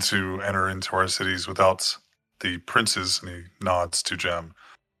last one to enter into our cities without the prince's, and he nods to Jem,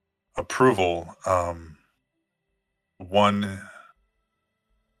 approval. One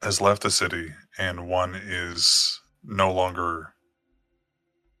has left the city, and one is no longer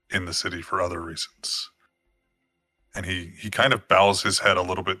in the city for other reasons. And he kind of bows his head a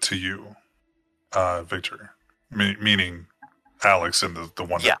little bit to you, Victor, meaning Alex and the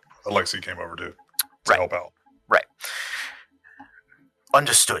one that Alexei came over to help out. Right.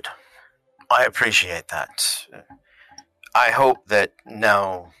 Understood. I appreciate that. I hope that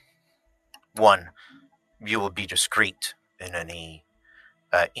now, one, you will be discreet in any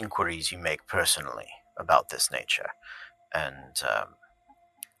inquiries you make personally about this nature. And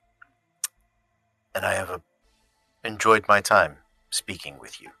I have a enjoyed my time speaking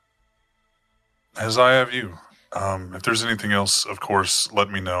with you. As I have you. If there's anything else, of course, let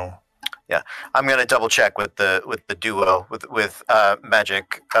me know. Yeah, I'm gonna double check with the duo with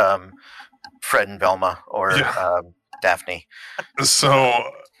Magic, Fred and Velma, or Daphne.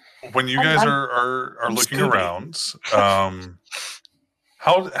 So when you guys are looking around,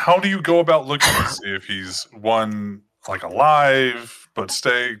 how do you go about looking to see if he's like alive but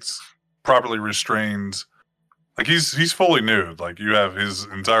staked, properly restrained? Like he's fully nude. Like you have his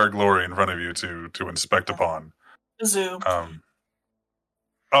entire glory in front of you to inspect upon. Kazoo.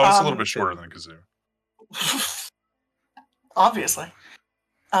 It's a little bit shorter than Kazoo. Obviously.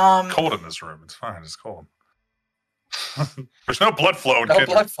 Cold in this room. It's fine. It's cold. There's no blood flow. No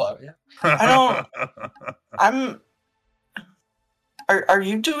blood flow. Yeah. I don't. Are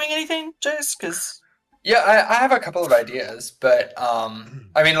you doing anything, Jace? Because I have a couple of ideas, but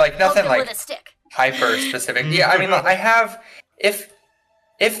I mean, like nothing like with a stick. Hyper specific. Yeah, I mean, I have if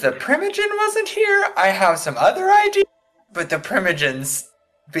the Primogen wasn't here, I have some other ideas, but the Primogen's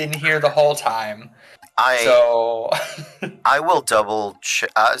been here the whole time. I will double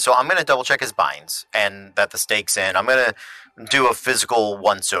check. So I'm going to double check his binds and that the stake's in. I'm going to do a physical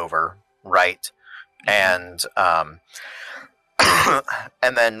once over, right? And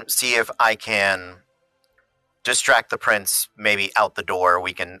and then see if I can distract the prince maybe out the door.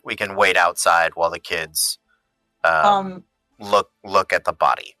 We can wait outside while the kids look at the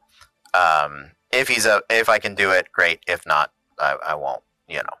body. If I can do it, great. If not, I won't.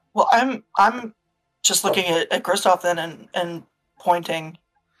 Well, I'm just looking at Kristoff then and pointing.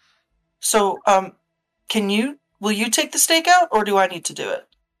 So, will you take the stake out, or do I need to do it?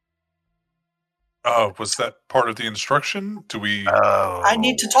 Was that part of the instruction? Do we? I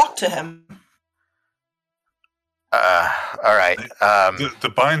need to talk to him. All right.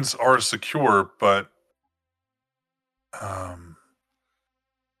 The binds are secure, but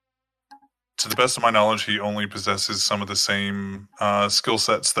to the best of my knowledge, he only possesses some of the same skill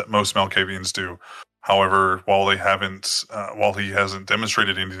sets that most Malkavians do. However, while he hasn't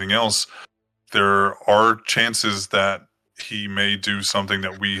demonstrated anything else, there are chances that he may do something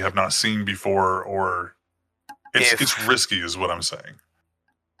that we have not seen before, or it's risky, is what I'm saying.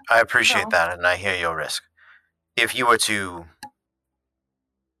 I appreciate that, and I hear your risk. If you were to,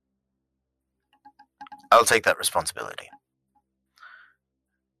 I'll take that responsibility.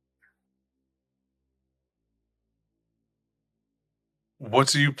 What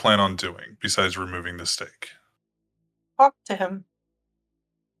do you plan on doing besides removing the stake? Talk to him.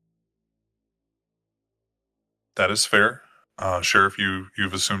 That is fair. Sheriff,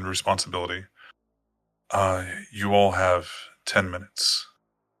 you've assumed responsibility. You all have 10 minutes.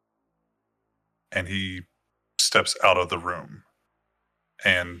 And he steps out of the room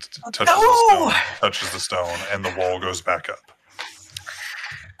and touches the stone, and the wall goes back up.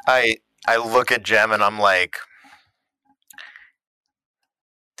 I look at Jem and I'm like,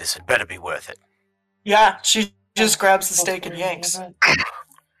 this had better be worth it. Yeah, she just grabs the stake and yanks.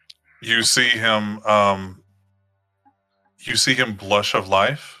 You see him blush of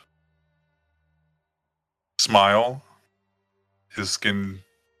life, smile, his skin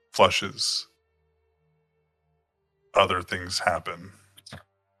flushes, other things happen.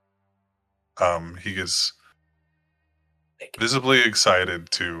 He is visibly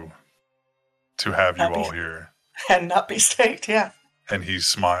excited to have you all here. And not be staked, yeah. And he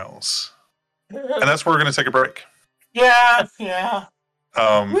smiles. And that's where we're going to take a break. Yeah.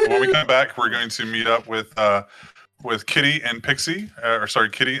 When we come back, we're going to meet up with Kitty and Pixie,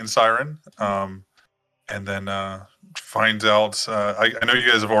 Kitty and Siren, and then find out. I know you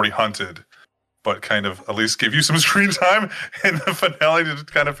guys have already hunted, but kind of at least give you some screen time in the finale to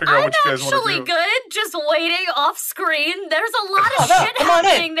kind of figure out what you guys want to do. I'm actually good, just waiting off screen. There's a lot of shit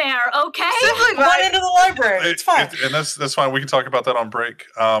happening there, okay? Simply come on into the library. It's fine. And that's fine. We can talk about that on break.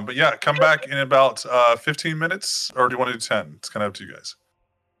 But yeah, come back in about 15 minutes, or do you want to do 10? It's kind of up to you guys.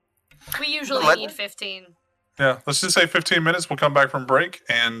 We usually need 15. Yeah, let's just say 15 minutes. We'll come back from break,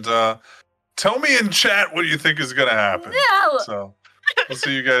 and tell me in chat what you think is going to happen. No! So we'll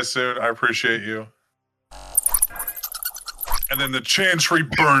see you guys soon. I appreciate you. And then the chantry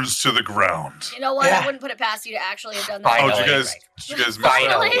burns to the ground. You know what? Yeah. I wouldn't put it past you to actually have done that. Finally. Oh, did you guys miss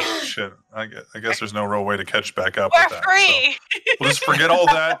that? Shit. I guess there's no real way to catch back up with that. We're free. So we'll just forget all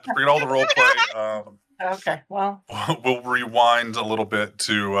that. Forget all the role play. Okay, well. We'll rewind a little bit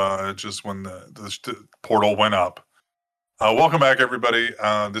to just when the portal went up. Welcome back, everybody.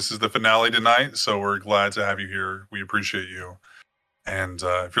 This is the finale tonight, so we're glad to have you here. We appreciate you. And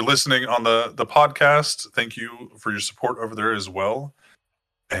if you're listening on the podcast, thank you for your support over there as well.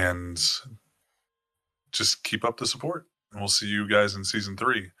 And just keep up the support, and we'll see you guys in season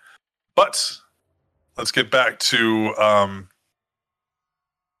 3. But let's get back to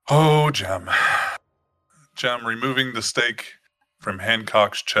Jem. Jem removing the stake from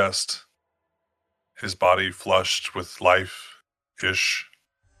Hancock's chest, his body flushed with life-ish,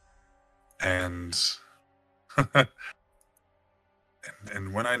 and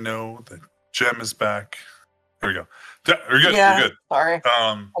and when I know that Jem is back, here we go. We're good. Yeah, we're good. Sorry.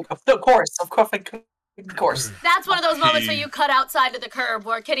 Of course. That's one of those moments where you cut outside to the curb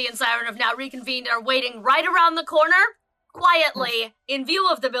where Kitty and Siren have now reconvened and are waiting right around the corner, quietly, in view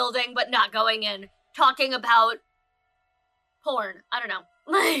of the building, but not going in, talking about porn. I don't know.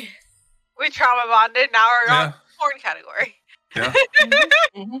 We trauma bonded, now we're on porn category. Yeah.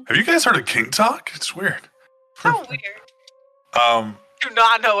 Have you guys heard of King Talk? It's weird. How weird. Do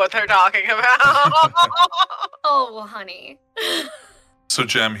not know what they're talking about. Oh, honey. So,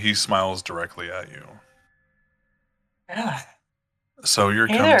 Jem, he smiles directly at you. Yeah. So you're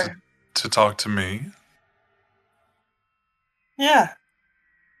Hey coming there. to talk to me? Yeah.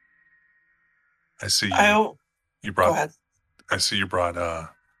 I see you. You Go brought. ahead. I see you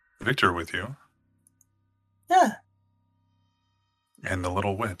brought Victor with you, Yeah. and the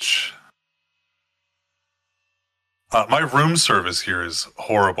little witch. My room service here is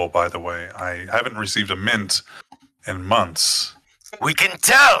horrible, by the way. I haven't received a mint in months. We can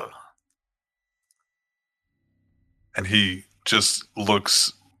tell. And he just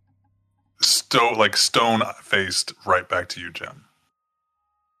looks stone-faced right back to you, Jem.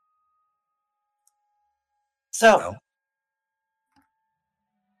 So, Well.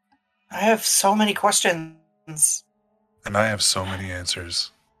 I have so many questions. And I have so many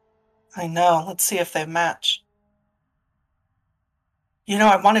answers. I know. Let's see if they match. You know,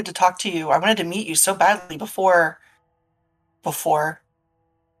 I wanted to talk to you. I wanted to meet you so badly before. So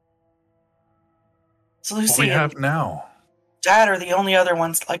What Lucy we and have now. Dad are the only other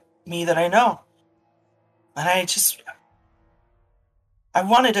ones like me that I know. And I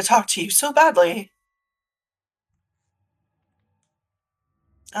wanted to talk to you so badly.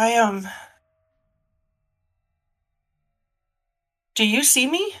 Do you see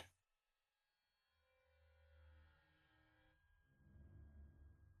me?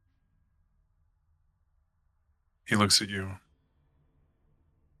 He looks at you.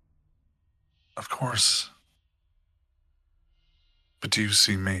 Of course. But do you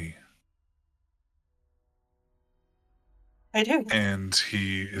see me? I do. And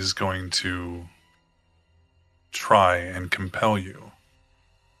he is going to try and compel you.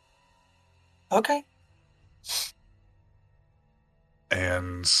 Okay.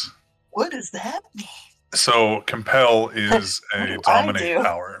 And What does that mean? so compel is What a do I dominate do?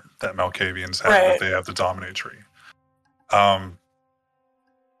 power that Malkavians have Right. if they have the dominate tree. I'm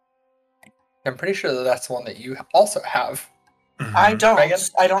pretty sure that that's the one that you also have. I don't. Megan?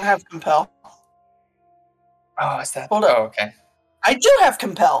 I don't have compel. Oh, is that? Hold up. Oh, okay. I do have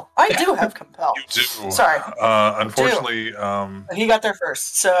compel. I do have compel. You do. Sorry. Unfortunately, But he got there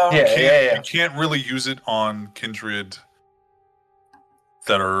first, so you can't really use it on kindred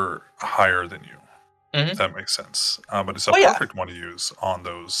that are higher than you. Mhm. If that makes sense. But it's a Oh, yeah. perfect one to use on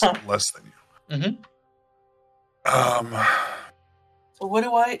those Huh. less than you. Mhm. So what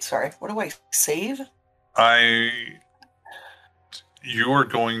do I save?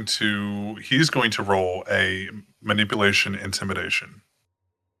 He's going to roll a manipulation intimidation.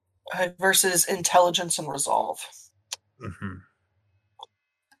 Versus intelligence and resolve. Mm-hmm.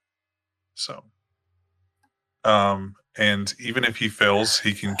 So, and even if he fails,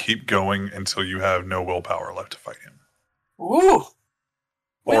 he can keep going until you have no willpower left to fight him. Ooh.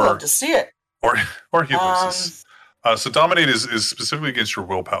 We Or- love to see it. Or he loses. So dominate is specifically against your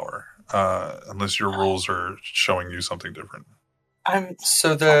willpower, unless your rules are showing you something different.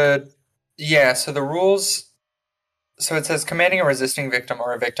 So the rules. So it says commanding a resisting victim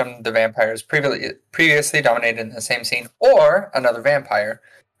or a victim the vampire is previously dominated in the same scene or another vampire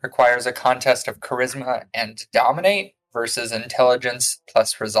requires a contest of charisma and dominate versus intelligence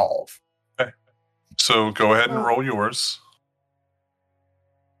plus resolve. Okay. So go ahead and roll yours.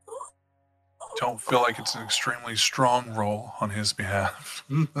 Don't feel like it's an extremely strong roll on his behalf.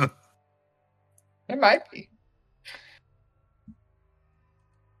 It might be.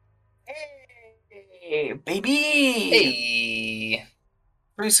 Hey, baby! Hey.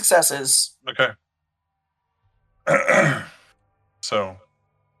 3 successes. Okay. So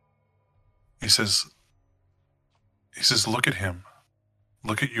he says, look at him.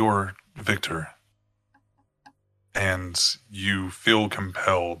 Look at your Victor. And you feel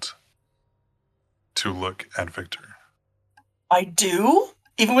compelled to look at Victor. I do?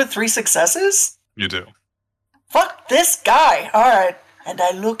 Even with 3 successes? You do. Fuck this guy. All right. And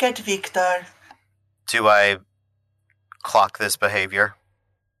I look at Victor. Do I clock this behavior?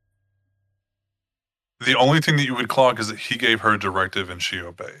 The only thing that you would clock is that he gave her a directive and she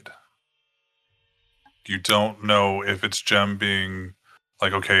obeyed. You don't know if it's Jem being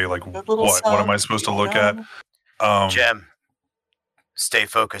like, okay, like what am I supposed to look at? Jem, stay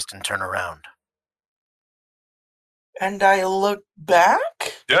focused and turn around. And I look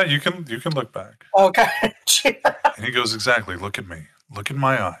back? Yeah, you can look back. Okay. And he goes, exactly, look at me. Look in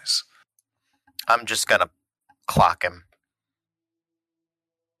my eyes. I'm just gonna clock him.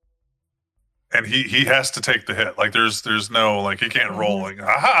 And he has to take the hit. Like there's no like he can't roll like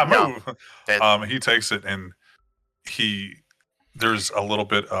aha move. No. He takes it and there's a little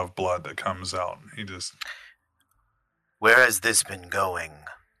bit of blood that comes out. He just Where has this been going,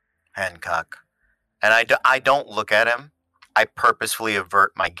 Hancock? And I don't look at him. I purposefully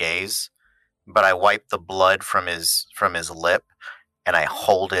avert my gaze, but I wipe the blood from his lip and I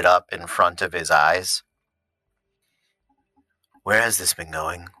hold it up in front of his eyes. Where has this been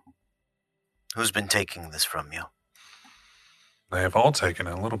going? Who's been taking this from you? They have all taken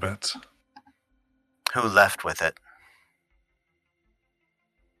it a little bit. Who left with it?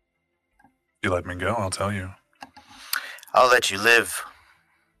 If you let me go, I'll tell you. I'll let you live.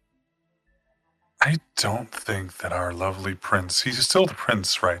 I don't think that our lovely prince, he's still the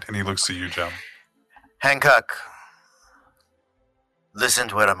prince, right? And he looks at you, Jem. Hancock, listen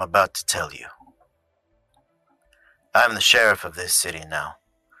to what I'm about to tell you. I'm the sheriff of this city now.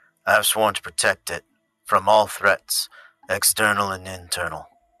 I have sworn to protect it from all threats, external and internal.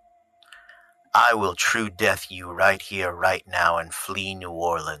 I will true death you right here, right now, and flee New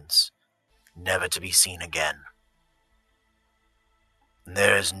Orleans, never to be seen again.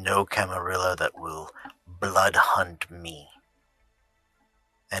 There is no Camarilla that will blood hunt me.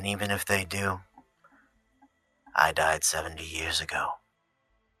 And even if they do, I died 70 years ago.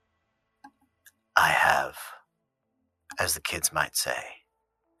 I have, as the kids might say,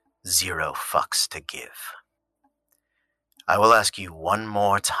 0 fucks to give. I will ask you one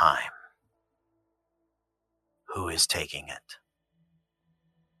more time. Who is taking it?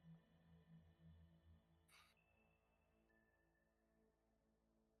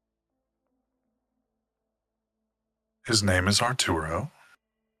 His name is Arturo.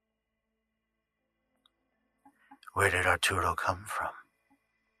 Where did Arturo come from?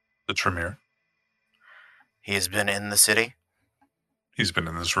 The Tremere. He has been in the city? He's been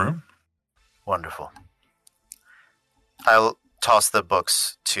in this room. Wonderful. I'll toss the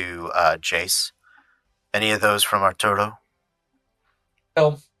books to Jace. Any of those from Arturo?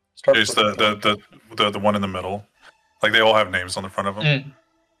 No. Jace, the one in the middle. Like they all have names on the front of them.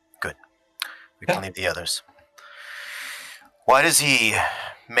 Good. We can leave the others. Why does he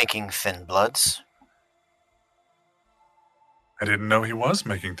making thin bloods? I didn't know he was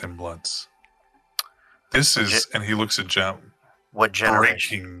making thin bloods. This is, and he looks at Jem. What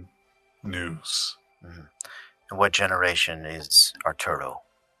generation? Breaking news. Mm-hmm. And what generation is Arturo?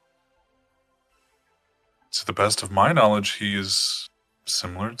 To the best of my knowledge, he is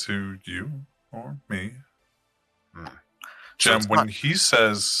similar to you or me. Jem, when he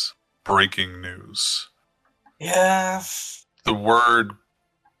says breaking news, yeah, the word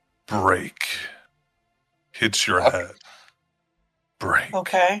break hits your head. Break.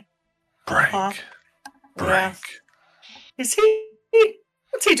 Okay. Break. Break. Yeah. Is he?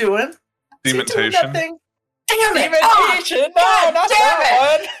 What's he doing? Dementation. Damn it! Dementation! No, not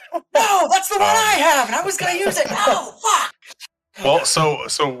that one! No, that's the one I have, and I was gonna use it. No, fuck! Well, so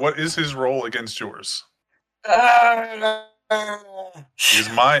what is his role against yours? Because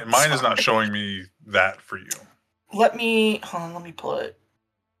mine is not showing me that for you. Let me pull it.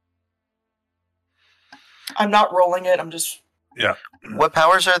 I'm not rolling it. I'm just. Yeah. What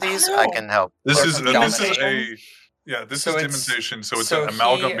powers are these? I can help. This is Dementation. dementation. So it's so an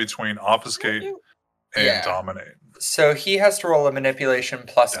amalgam between obfuscate and dominate. So he has to roll a manipulation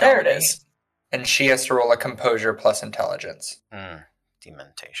plus There it dominate, is. and she has to roll a composure plus intelligence.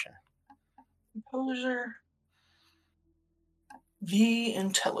 Dementation. Composure. The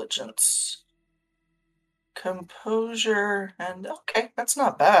intelligence. Composure and okay, that's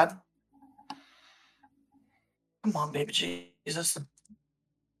not bad. Come on, baby Jesus.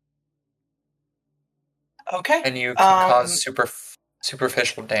 Okay. And you can cause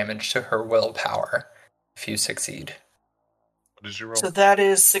superficial damage to her willpower if you succeed. What is your roll? So that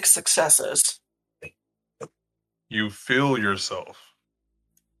is 6 successes. You feel yourself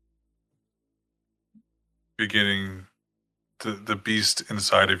beginning the beast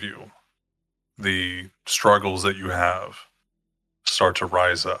inside of you, the struggles that you have start to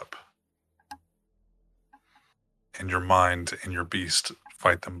rise up. and your mind and your beast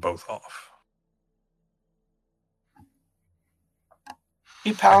fight them both off.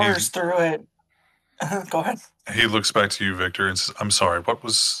 He powers through it. Go ahead. He looks back to you, Victor, and says, I'm sorry, what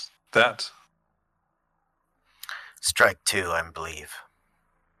was that? Strike 2, I believe.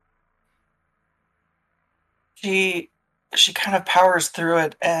 She kind of powers through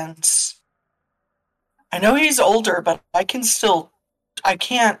it, and I know he's older, but I can't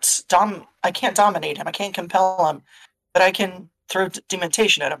dominate him. I can't compel him, but I can throw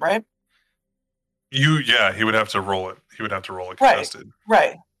dementation at him, right? He would have to roll it. He would have to roll it contested.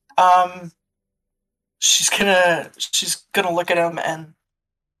 Right. She's gonna look at him, and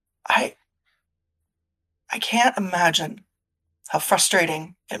I can't imagine how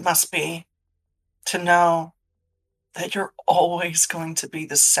frustrating it must be to know that you're always going to be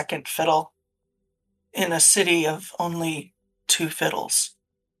the second fiddle in a city of only 2 fiddles.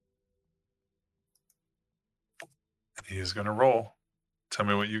 He is going to roll. Tell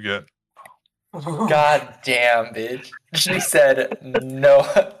me what you get. God damn, bitch. She said no.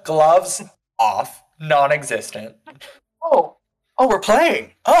 Gloves off. Non-existent. Oh, we're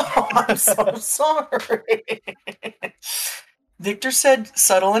playing. Oh, I'm so sorry. Victor said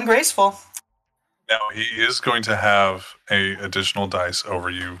subtle and graceful. Now, he is going to have a additional dice over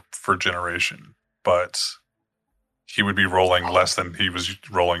you for generation, but he would be rolling less than he was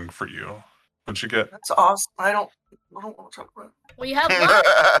rolling for you. What'd you get? That's awesome. I don't want to talk about it. We have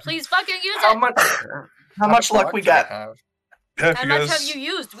luck. Please fucking use it. How much luck we got? Yeah, How much have you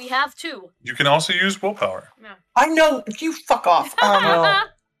used? We have 2. You can also use willpower. Yeah. I know. You fuck off.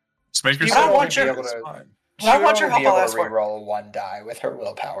 Just make I yourself. want your- it's fine. I want your help. Be able I'll to reroll 1 die with her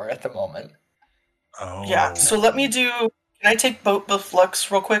willpower at the moment. Oh. Yeah. So let me do. Can I take both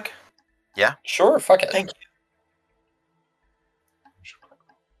lucks real quick? Sure, fuck it. Thank you.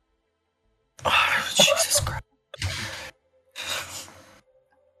 Oh, Jesus Christ.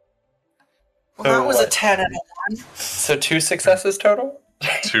 Well, So that was a what? 10 and a 1. So 2 successes total?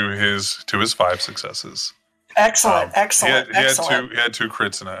 to his 5 successes. Excellent, excellent, He excellent. had 2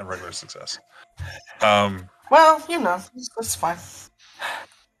 crits and a regular success. Well, that's fine.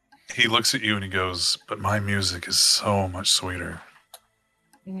 He looks at you and he goes, "But my music is so much sweeter."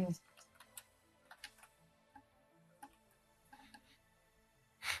 Mm.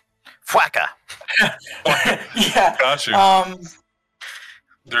 Fwacka. Yeah. Got you.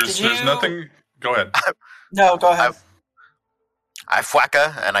 There's did nothing. Go ahead. No, go ahead. I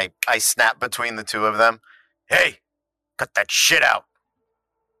fwacka and I snap between the 2 of them. Hey, cut that shit out.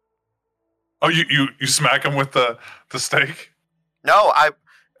 Oh, you smack him with the stake. No, I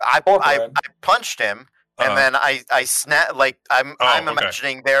Forward. punched him, and then I snap, like I'm okay.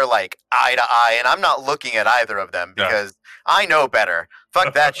 imagining they're like eye to eye, and I'm not looking at either of them because I know better.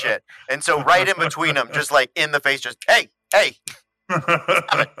 Fuck that shit. And so right in between them, just like in the face, just hey,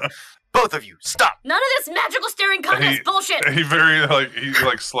 both of you, stop. None of this magical staring contest bullshit. He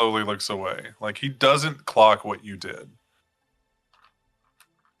slowly looks away. Like he doesn't clock what you did.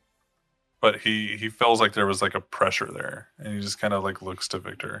 But he feels like there was like a pressure there, and he just kind of like looks to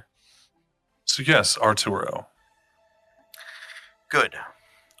Victor. So yes, Arturo. Good,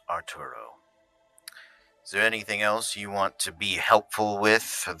 Arturo. Is there anything else you want to be helpful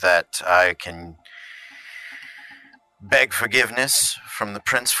with that I can beg forgiveness from the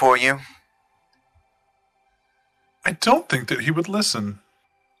prince for you? I don't think that he would listen.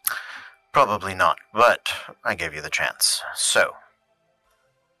 Probably not, but I gave you the chance. So,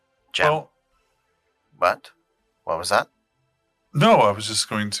 Jem, Well, what? What was that? no, I was just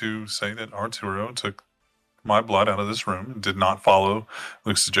going to say that Arturo took my blood out of this room and did not follow,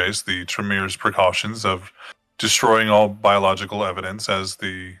 looks to Jace, the Tremir's precautions of destroying all biological evidence, as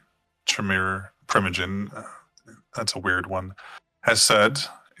the Tremere Primogen, that's a weird one, has said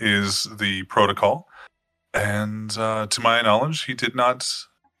is the protocol. And to my knowledge, he did not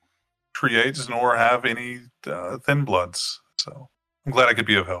create nor have any thin bloods. So I'm glad I could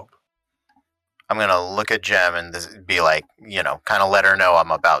be of help. I'm going to look at Jem and be like, kind of let her know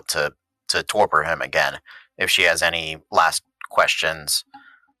I'm about to torpor him again. If she has any last questions,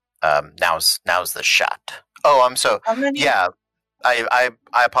 now's the shot. Oh, yeah. I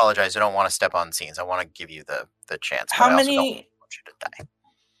apologize. I don't want to step on scenes. I want to give you the chance. How but I also many- don't want you to die.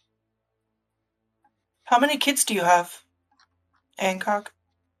 How many kids do you have, Hancock?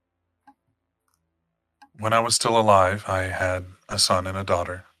 When I was still alive, I had a son and a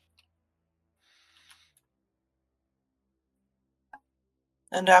daughter.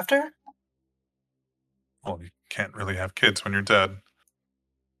 And after? Well, you can't really have kids when you're dead.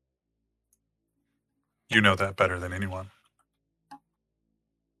 You know that better than anyone.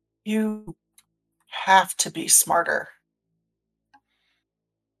 You have to be smarter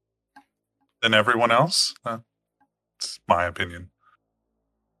than everyone else. That's my opinion.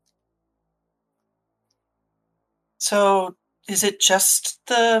 So, is it just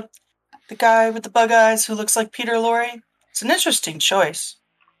the guy with the bug eyes who looks like Peter Lorre? It's an interesting choice.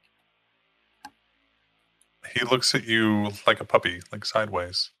 He looks at you like a puppy, like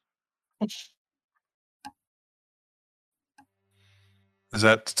sideways. Is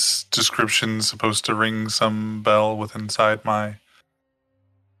that description supposed to ring some bell with inside my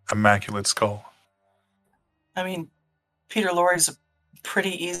immaculate skull? I mean, Peter Lorre's a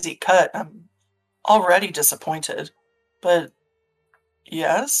pretty easy cut. I'm already disappointed. But,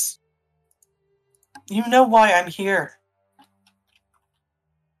 yes? You know why I'm here.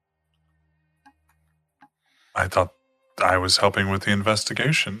 I thought I was helping with the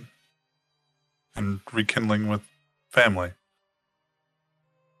investigation and rekindling with family.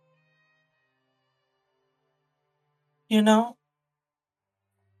 You know,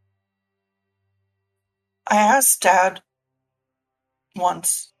 I asked Dad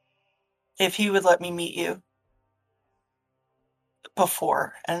once if he would let me meet you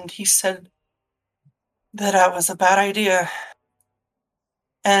before, and he said that was a bad idea.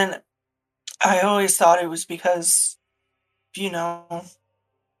 And I always thought it was because, you know,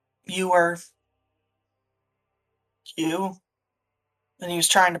 you were you, and he was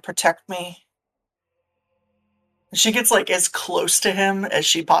trying to protect me. She gets, like, as close to him as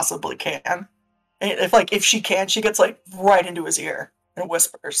she possibly can. And if she can, she gets, like, right into his ear and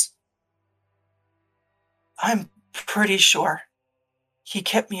whispers. I'm pretty sure he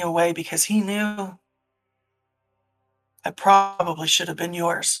kept me away because he knew I probably should have been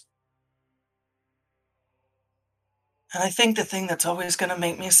yours. And I think the thing that's always going to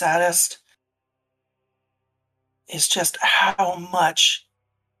make me saddest is just how much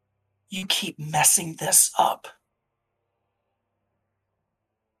you keep messing this up.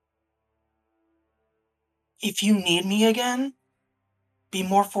 If you need me again, be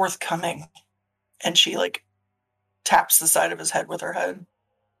more forthcoming. And she, like, taps the side of his head with her head.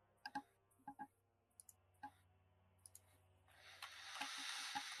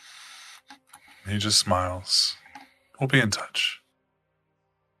 He just smiles. We'll be in touch.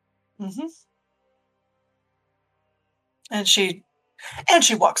 Mm-hmm. And she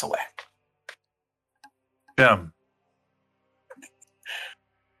walks away. Jim.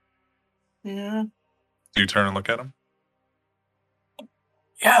 Yeah. Do you turn and look at him?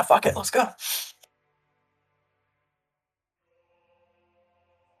 Yeah, fuck it, let's go.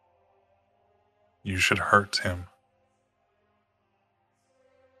 You should hurt him.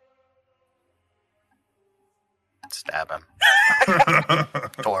 Stab him.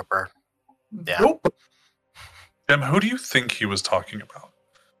 Torpor. Yeah. Nope. Jim, who do you think he was talking about?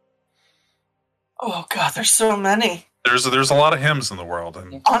 Oh god, there's so many. There's a lot of hymns in the world,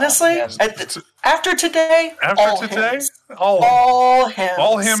 and honestly, after today, hymns. all hymns.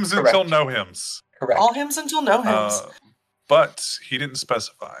 All hymns Correct. until no hymns. Correct. All hymns until no hymns. But he didn't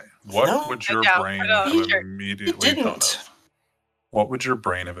specify. What No. would your brain have immediately thought of? What would your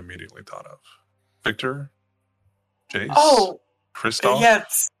brain have immediately thought of? Victor? Jace? Oh, Kristoff? yeah,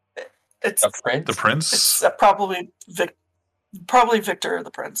 it's The prince? The prince? It's probably Victor or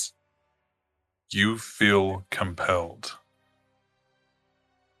the prince. You feel compelled.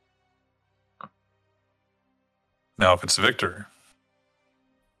 Now, if it's Victor,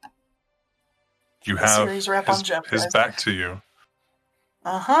 you have series wrap on Jeff, his guys. back to you.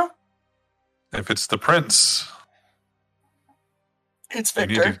 Uh-huh. If it's the prince, It's you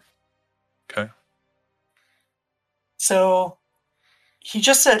need Victor. to... Okay. So he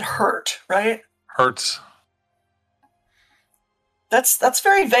just said hurt, right? Hurts. That's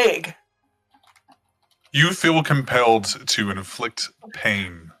very vague. You feel compelled to inflict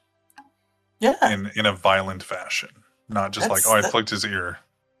pain Yeah. in a violent fashion. Not just That's- like, oh, I flicked his ear.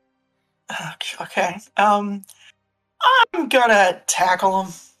 Okay. I'm gonna tackle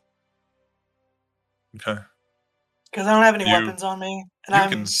him Okay. because I don't have any You- weapons on me, and You I'm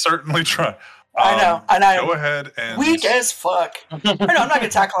can certainly try. I know, and I'm Go ahead and... weak as fuck. Or no, I'm not gonna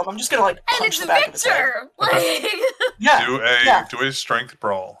tackle him. I'm just gonna like And punch it's the back of his head. Victor! Like, Yeah. Yeah. Do a strength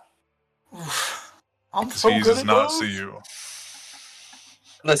brawl. I'm Because so he good does at not those. see you.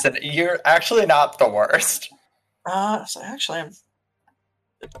 Listen, you're actually not the worst. So actually, I'm.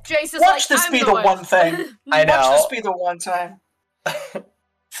 Jace is Watch like, this I'm be the the one. one thing. I know. Watch this be the one time.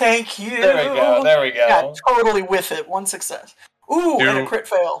 Thank you. There we go. There we go. Yeah, totally with it. One success. Ooh, and a You- crit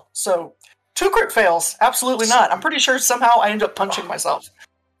fail. So 2 crit fails. Absolutely not. I'm pretty sure somehow I end up punching myself.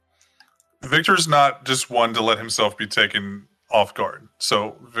 Victor's not just one to let himself be taken off guard.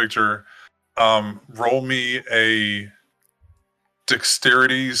 So, Victor, Roll me a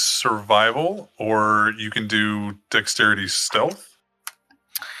dexterity survival, or you can do dexterity stealth.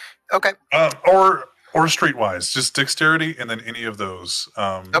 Okay. Or streetwise, just dexterity, and then any of those.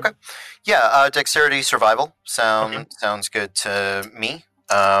 Okay. Yeah, dexterity survival sounds good to me.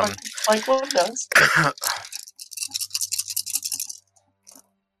 Like what it does.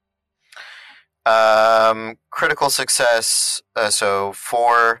 Critical success. So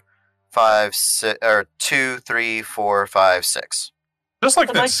 4, 5, 6, or 2, 3, 4, 5, 6. Just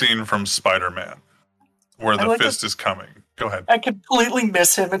like that scene from Spider-Man, where the fist is coming. Go ahead. I completely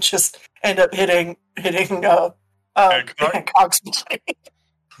miss him and just end up hitting Hancock's blade.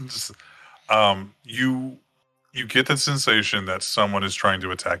 Just, you get the sensation that someone is trying to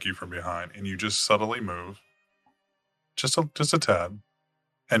attack you from behind, and you just subtly move, just a tad.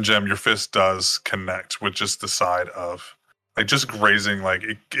 And Jem, your fist does connect with just the side of, like, just grazing, like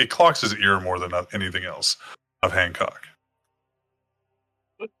it clocks his ear more than anything else of Hancock.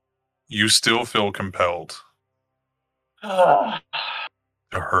 You still feel compelled to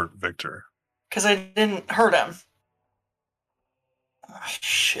hurt Victor. Because I didn't hurt him. Oh,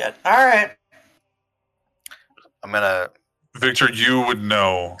 shit. Alright. I'm gonna... Victor, you would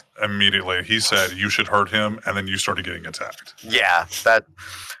know immediately. He said you should hurt him, and then you started getting attacked. Yeah, that...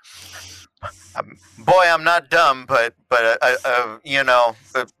 boy, I'm not dumb, but you know...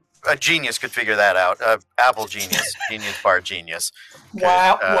 A genius could figure that out. Apple genius. Genius bar genius.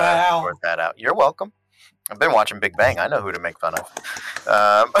 Wow. Sort that out. You're welcome. I've been watching Big Bang. I know who to make fun of.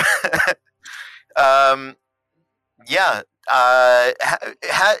 Yeah.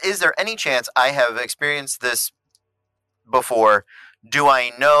 Is there any chance I have experienced this before? Do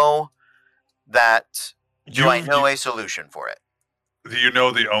I know that? Do I know a solution for it? You know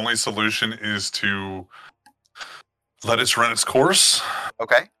the only solution is to let it run its course.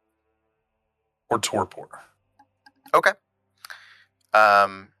 Okay. Or torpor. Okay.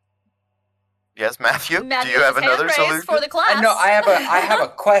 Yes, Matthew. Do you have another solution for the class? No, I have a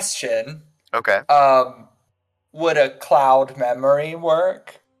question. Okay. Would a cloud memory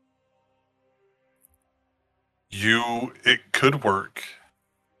work? It could work.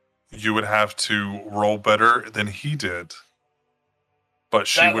 You would have to roll better than he did. But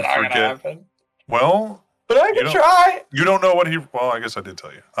she would forget. Well, but I could try. You don't know what well, I guess I did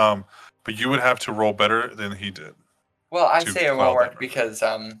tell you. But you would have to roll better than he did. Well, I say it won't work because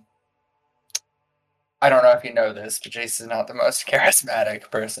I don't know if you know this, but Jace is not the most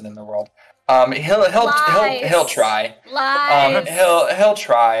charismatic person in the world. He'll try. Lies. He'll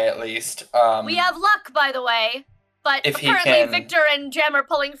try at least. We have luck, by the way. But apparently Victor and Jem are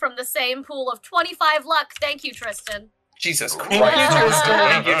pulling from the same pool of 25 luck. Thank you, Tristan. Jesus Christ. Thank you, Tristan.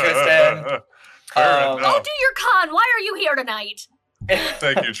 Thank you, Tristan. Go do your con. Why are you here tonight?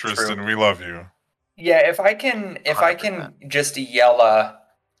 Thank you, Tristan. True. We love you. Yeah, if I can just yell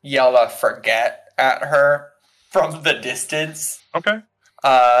forget at her from the distance. Okay.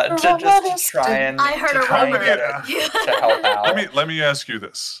 To try and I heard a rumor to help out. Let me ask you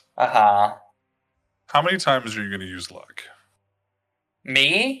this. Uh-huh. How many times are you going to use luck?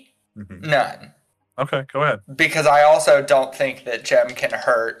 Me? Mm-hmm. None. Okay, go ahead. Because I also don't think that Jem can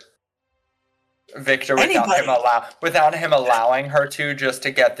hurt Victor without him allowing her to, just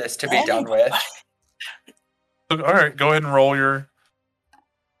to get this to be done with. All right, go ahead and roll your...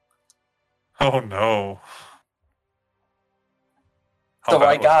 Oh, no. So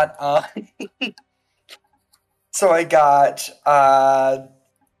I got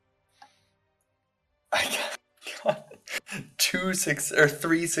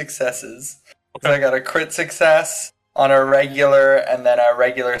 3 successes. Okay. So I got a crit success on a regular, and then a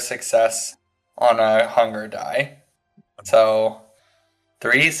regular success on a hunger die. So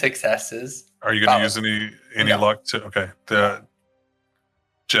 3 successes. Are you going to use any luck to? Okay,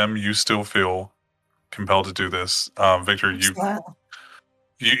 Jem, you still feel compelled to do this. Victor,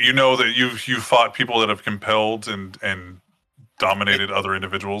 you know that you fought people that have compelled and dominated other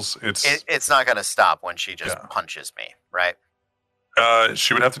individuals. It's not going to stop when she just punches me, right?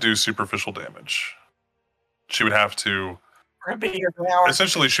 She would have to do superficial damage. She would have to.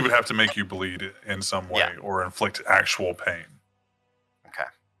 Essentially, she would have to make you bleed in some way or inflict actual pain. Okay.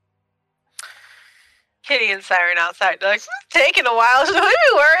 Kitty and Siren outside. They're like, it's taking a while. Should we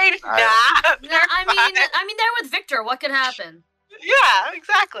be worried? Nah. I mean, they're with Victor. What could happen? Yeah,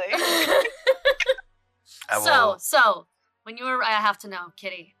 exactly. So when you were, I have to know,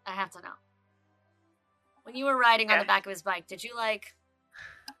 Kitty. I have to know. When you were riding on the back of his bike, did you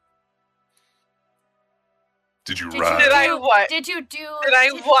Did you Did ride? Did I what? Did you do? Did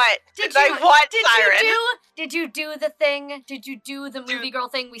I what? Did I what, Siren? Did you do the thing? Did you do the movie girl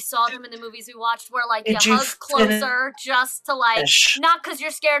thing? We saw them in the movies we watched, where like Did you you hug closer just to like, finish? not because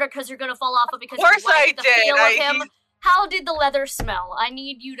you're scared or because you're gonna fall off, but because Of course you like I the did. feel of him. How did the leather smell? I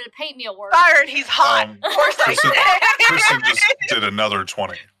need you to paint me a word. Siren, he's hot. Of course I did. Tristan just did another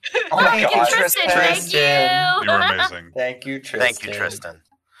 20. Oh my Thank you, God, Tristan. Thank you. You were amazing. Thank you, Tristan. Thank you, Tristan.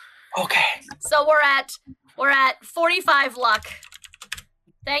 Okay. So we're at 45 luck.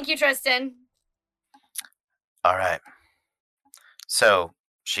 Thank you, Tristan. All right. So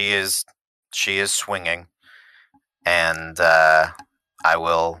she is swinging, and I'm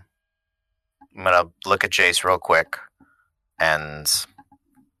gonna look at Jace real quick and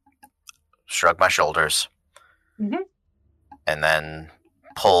shrug my shoulders, and then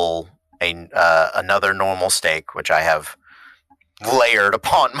pull another normal stake, which I have layered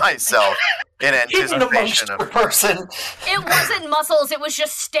upon myself in He's an anticipation emotional of. person. It wasn't muscles, it was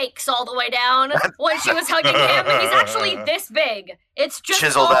just stakes all the way down when she was hugging him. He's actually this big. It's just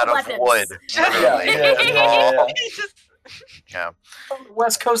Chiseled all out of weapons. wood. Yeah. Yeah. On the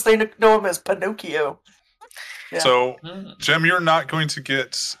West Coast, they know him as Pinocchio. Yeah. So, Jem, you're not going to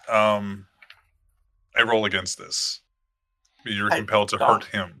get a roll against this. You're compelled to hurt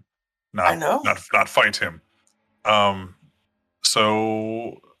him, I know. not fight him.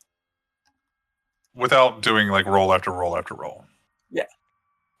 So, without doing like roll after roll after roll, yeah,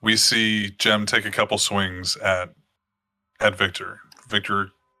 we see Jem take a couple swings at Victor. Victor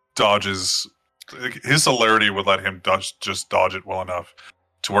dodges. His celerity would let him just dodge it well enough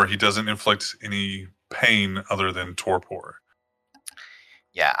to where he doesn't inflict any pain other than torpor.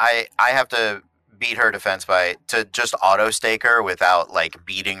 Yeah, I have to beat her defense to just auto stake her without like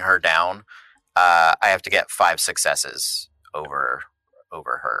beating her down. I have to get 5 successes over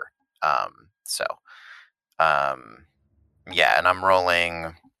her. Yeah, and I'm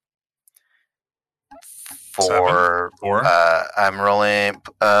rolling 4. 4. I'm rolling.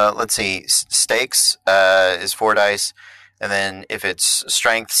 Let's see. Stakes is 4 dice, and then if it's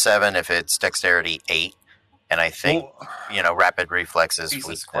strength 7, if it's dexterity 8, and I think rapid reflexes.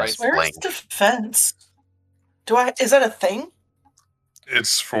 Jesus Christ. Where's defense? Is that a thing?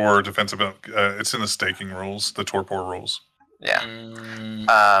 It's for defensive. It's in the staking rules, the torpor rules. Yeah.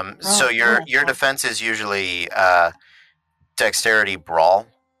 So your defense is usually dexterity brawl,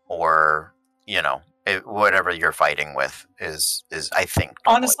 or whatever you're fighting with is I think.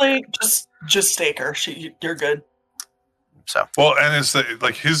 Honestly, just stake her. You're good. So well, and it's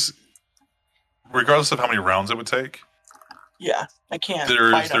his. Regardless of how many rounds it would take. Yeah, I can't.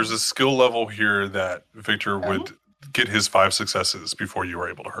 There's a skill level here that Victor would get his 5 successes before you were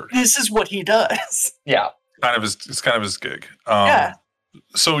able to hurt him. This is what he does. Yeah. It's kind of his gig. Yeah.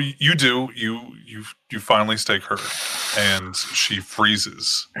 So you do you finally stake her, and she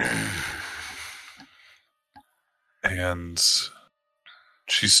freezes, and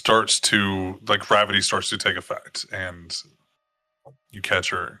she starts to gravity starts to take effect, and you catch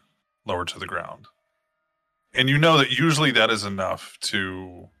her lowered to the ground, and you know that usually that is enough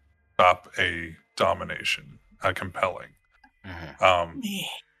to stop a domination, a compelling.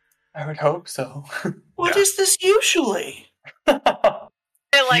 I would hope so. What is this usually? I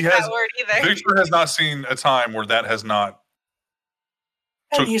didn't like that word either. Victor has not seen a time where that has not.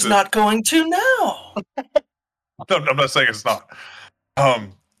 And he's not going to now. No, I'm not saying it's not.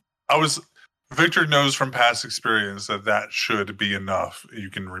 Victor knows from past experience that should be enough. You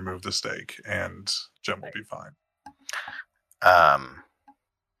can remove the stake, and Jem will be fine.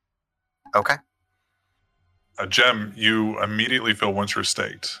 Okay. Jem, you immediately feel once you're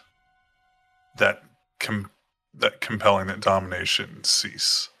staked that compelling, that domination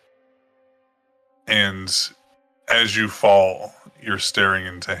cease. And as you fall, you're staring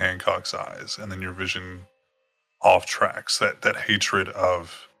into Hancock's eyes, and then your vision off tracks. That hatred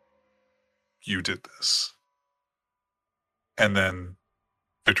of you did this. And then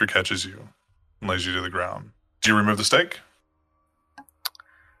Victor catches you and lays you to the ground. Do you remove the stake?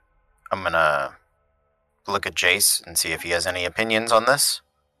 I'm gonna look at Jace and see if he has any opinions on this.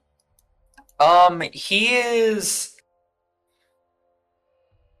 He is.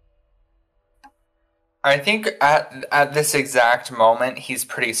 I think at this exact moment he's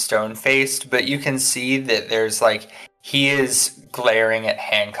pretty stone-faced, but you can see that there's he is glaring at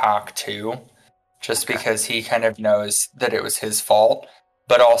Hancock too, just because he kind of knows that it was his fault,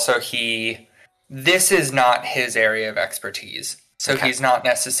 but also this is not his area of expertise. So he's not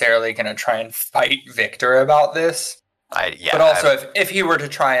necessarily going to try and fight Victor about this. But also if he were to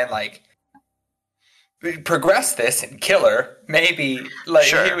try and progress this and kill her, maybe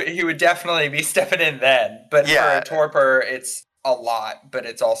he would definitely be stepping in then. But for a torpor, it's a lot. But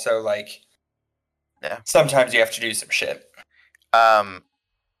it's also sometimes you have to do some shit.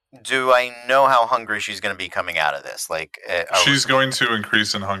 Do I know how hungry she's going to be coming out of this? She's going to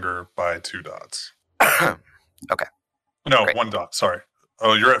increase in hunger by 2 dots. Okay. No, great. 1 dot. Sorry.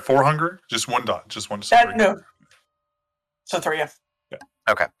 Oh, you're at 4 hunger? Just 1 dot. Just 1. No. So 3. Yeah.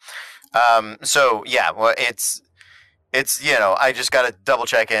 Okay. So yeah, well, it's I just got to double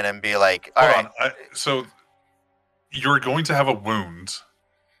check in and be like, all right. Hold on. So you're going to have a wound.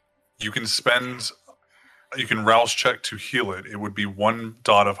 You can rouse check to heal it. It would be 1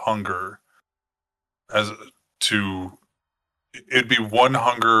 dot of hunger. It'd be 1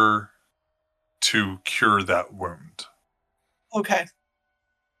 hunger to cure that wound. Okay.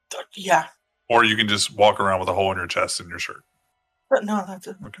 Yeah. Or you can just walk around with a hole in your chest in your shirt. But no, that's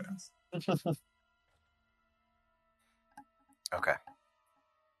it. Okay. Okay.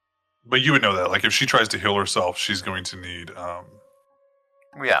 But you would know that, like, if she tries to heal herself, she's going to need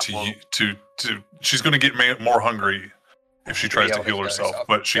she's going to get more hungry if she tries to heal herself.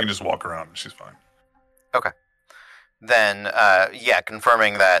 But she can just walk around and she's fine. Okay. Then,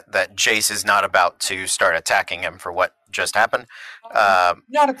 confirming that Jace is not about to start attacking him for what just happened.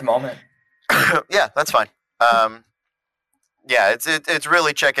 Not at the moment. Yeah, that's fine. It's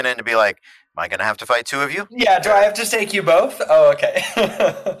really checking in to be like, am I going to have to fight 2 of you? Yeah, do I have to take you both? Oh, okay.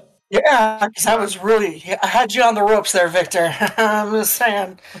 Yeah, because I had you on the ropes there, Victor. I'm just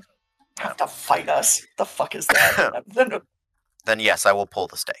saying. You have to fight us. The fuck is that? Then yes, I will pull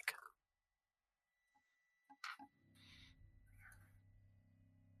the stake.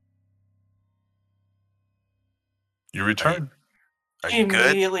 You return. Are you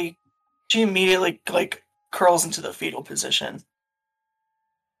good? She immediately curls into the fetal position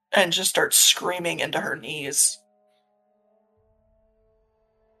and just starts screaming into her knees.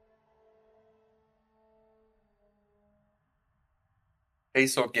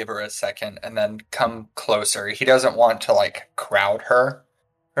 Jace will give her a second and then come closer. He doesn't want to crowd her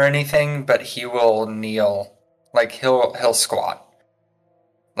or anything, but he will kneel. He'll squat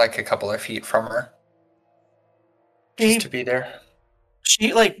a couple of feet from her. Just to be there.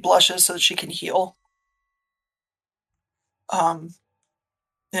 She blushes so that she can heal. And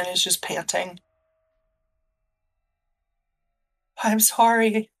is just panting. I'm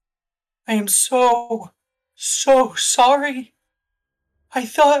sorry. I am so sorry. I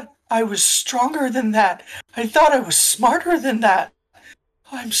thought I was stronger than that. I thought I was smarter than that.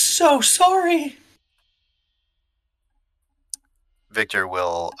 I'm so sorry. Victor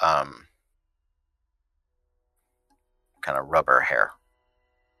will kind of rub her hair.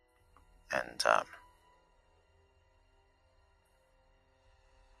 And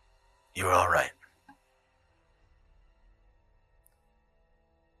you're all right.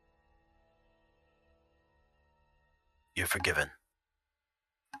 You're forgiven.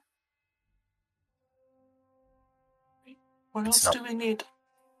 What else do we need?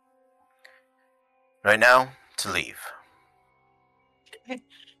 Right now, to leave.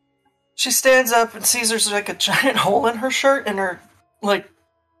 She stands up and sees there's a giant hole in her shirt and her right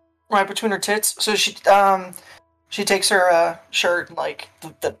between her tits. So she takes her shirt and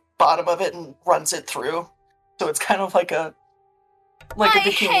the bottom of it and runs it through. So it's kind of like a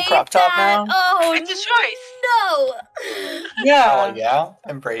bikini crop top now. Oh, it's a choice. No. Yeah. Oh yeah.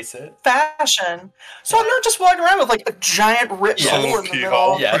 Embrace it. Fashion. So I'm not just walking around with a giant ripped hole in the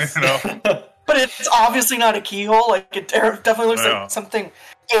middle. Yes. But it's obviously not a keyhole. It definitely looks like something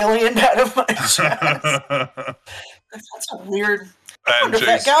alien out of my chest. That's a weird. I wonder if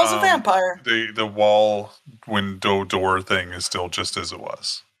that gal's a vampire. The wall window door thing is still just as it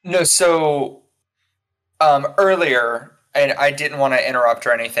was. No, so earlier, and I didn't want to interrupt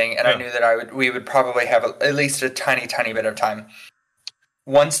or anything, and I knew that we would probably have at least a tiny bit of time.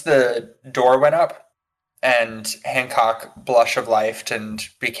 Once the door went up and Hancock blush of life and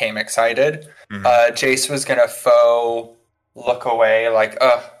became excited, Jace was going to faux look away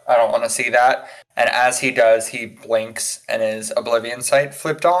I don't want to see that. And as he does, he blinks and his Oblivion sight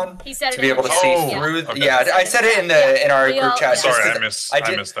flipped on to be able to see through. I said it in our group chat. Sorry, I missed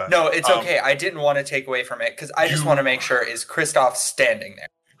that. No, it's okay. I didn't want to take away from it because I just want to make sure, is Kristoff standing there?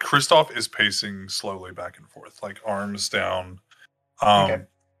 Kristoff is pacing slowly back and forth, arms down.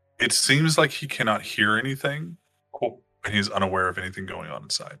 It seems like he cannot hear anything. Cool. And he's unaware of anything going on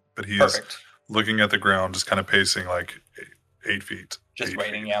inside. But he is looking at the ground, just kind of pacing 8 feet. Just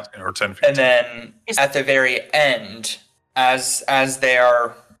waiting, or 10 feet. And then at the very end, as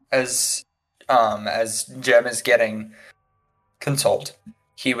Jem is getting consoled,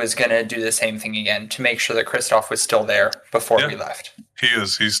 he was going to do the same thing again to make sure that Kristoff was still there before we left. He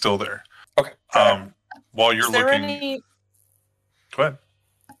is. He's still there. Okay. While you're looking... Go ahead.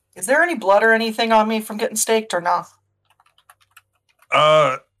 Is there any blood or anything on me from getting staked or not?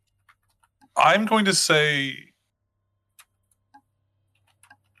 I'm going to say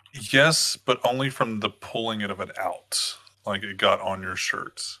yes, but only from the pulling of it out. Like it got on your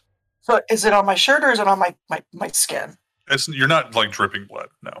shirt. So is it on my shirt or is it on my skin? You're not like dripping blood,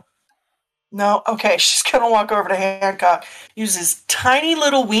 no. No? Okay, she's going to walk over to Hancock, use his tiny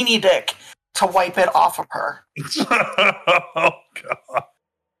little weenie dick to wipe it off of her. Oh, God.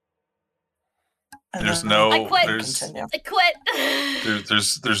 And There's then no... I quit. continue. I quit.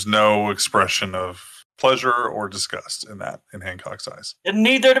 There's no expression of pleasure or disgust in Hancock's eyes. Didn't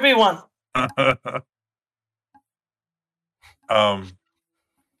need there to be one.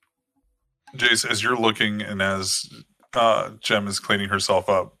 Jace, as you're looking and as Jem is cleaning herself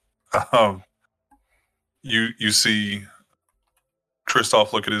up, you see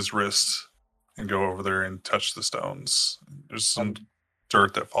Kristoff look at his wrist and go over there and touch the stones. There's some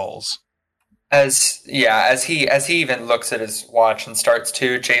dirt that falls. As he even looks at his watch and starts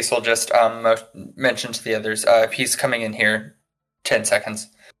to, Jace will just mention to the others, he's coming in here 10 seconds.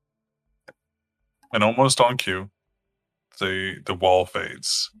 And almost on cue, the wall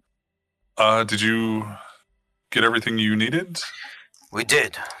fades. Did you get everything you needed? We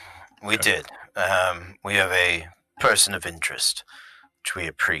did. We did. We have a person of interest, which we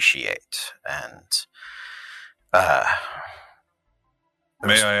appreciate. And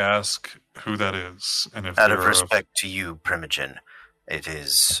may I ask who that is? And if out of respect to you, Primogen, it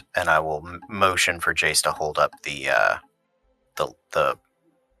is, and I will motion for Jace to hold up the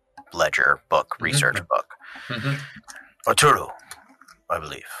ledger book, research book. Mm-hmm. Arturo, I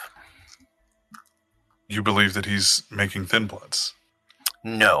believe. You believe that he's making Thin Bloods?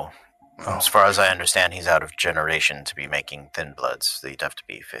 No. Oh. As far as I understand, he's out of generation to be making Thin Bloods. He'd have to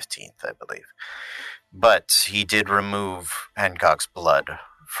be 15th, I believe. But he did remove Hancock's blood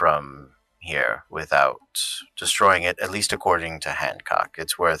from here without destroying it, at least according to Hancock.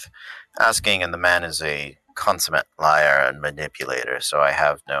 It's worth asking, and the man is a consummate liar and manipulator, so I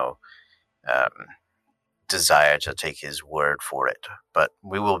have no desire to take his word for it. But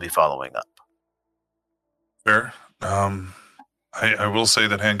we will be following up. Fair. I will say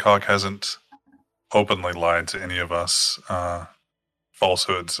that Hancock hasn't openly lied to any of us.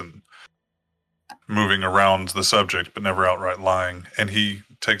 Falsehoods and moving around the subject, but never outright lying. And he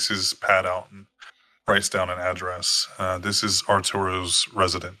takes his pad out and writes down an address. This is Arturo's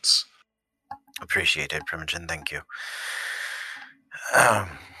residence. Appreciate it, Primogen. Thank you.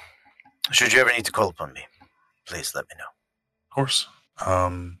 Should you ever need to call upon me, please let me know. Of course.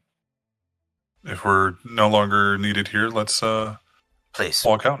 If we're no longer needed here, let's please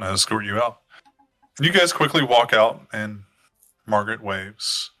walk out and escort you out. And you guys quickly walk out, and Margaret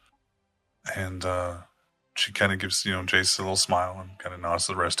waves, and she kind of gives Jace a little smile and kind of nods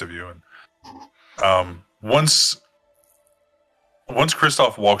to the rest of you. And once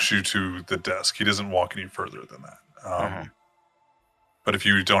Kristoff walks you to the desk, he doesn't walk any further than that. But if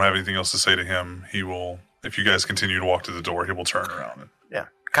you don't have anything else to say to him, he will. If you guys continue to walk to the door, he will turn around. Yeah.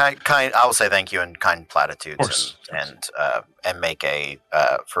 Kind. I'll say thank you in kind platitudes, and make a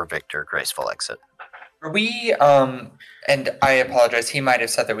for Victor graceful exit. Are we? And I apologize. He might have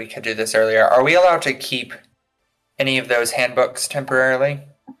said that we could do this earlier. Are we allowed to keep any of those handbooks temporarily?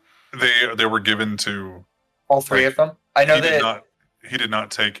 They were given to all three of them. I know that he did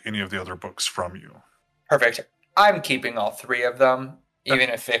not take any of the other books from you. Perfect. I'm keeping all three of them.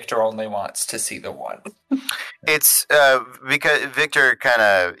 Even if Victor only wants to see the one. It's because Victor kind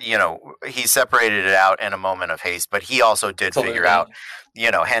of, he separated it out in a moment of haste, but he also did figure out,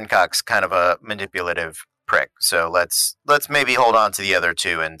 Hancock's kind of a manipulative prick. So let's maybe hold on to the other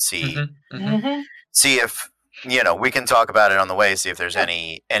two and see see if, we can talk about it on the way, see if there's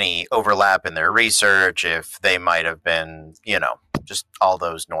any overlap in their research, if they might have been, just all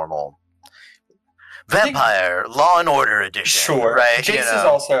those normal Vampire Law and Order edition. Sure. Right? Jace is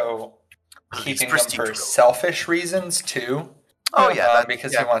also keeping them for selfish reasons too. Oh yeah,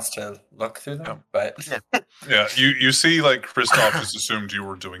 because he wants to look through them. But yeah, you see, like Kristoff just assumed you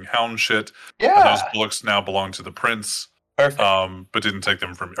were doing hound shit. Yeah, and those books now belong to the prince. Perfect. But didn't take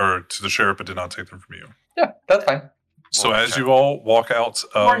them from, or to the sheriff, but did not take them from you. Yeah, that's fine. So as you all walk out,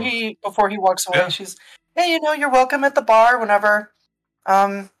 before he walks away, she's, hey, you're welcome at the bar whenever.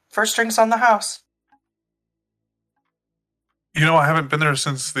 First drinks on the house. I haven't been there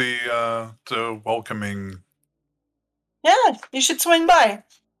since the welcoming. Yeah, you should swing by.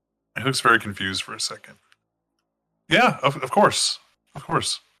 He looks very confused for a second. Yeah, of course. Of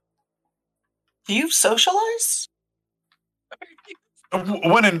course. Do you socialize?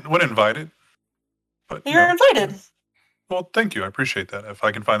 When invited. But You're invited. Well, thank you. I appreciate that. If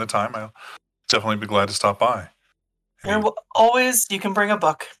I can find the time, I'll definitely be glad to stop by. You can bring a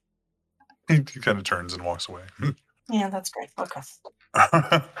book. He kind of turns and walks away. Yeah, that's great. Okay.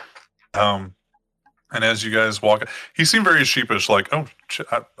 And as you guys walk, he seemed very sheepish, like, "Oh,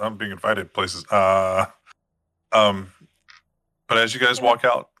 I'm being invited places." But as you guys walk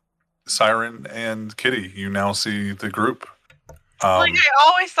out, Siren and Kitty, you now see the group. I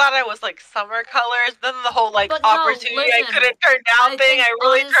always thought I was like summer colors. Then the whole opportunity I couldn't turn down thing, I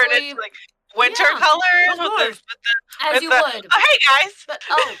really turned into like winter colors as you would. Oh, hey guys. But,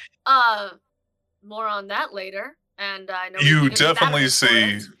 more on that later. And I know you definitely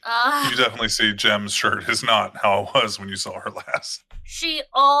see Gem's shirt is not how it was when you saw her last. She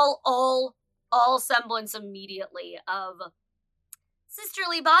all semblance immediately of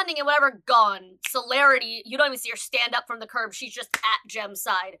sisterly bonding and whatever gone. Celerity, you don't even see her stand up from the curb. She's just at Gem's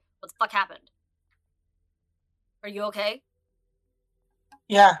side. What the fuck happened? Are you okay?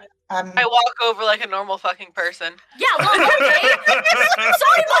 Yeah. I walk over like a normal fucking person. Yeah, well, okay.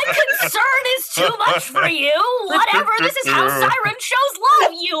 Sorry, my concern is too much for you. Whatever, this is how Siren shows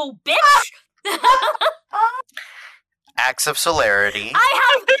love, you bitch. Acts of celerity.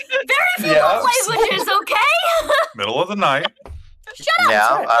 I have very few love languages, okay? Middle of the night. Shut up.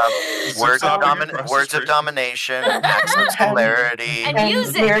 Yeah, words of domination, acts of celerity. And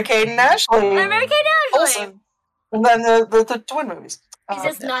music. Mary-Kate and Ashley. And Mary-Kate and Ashley. Awesome. And then the twin movies. Is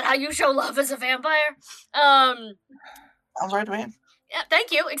this not how you show love as a vampire? Sounds right to me. Yeah,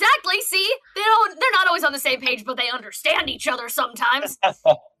 thank you. Exactly. See, they're not always on the same page, but they understand each other sometimes.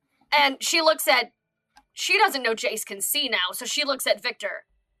 And she doesn't know Jace can see now, so she looks at Victor.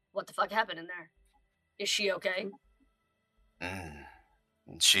 What the fuck happened in there? Is she okay?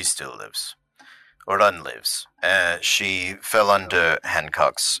 She still lives. Or unlives. She fell under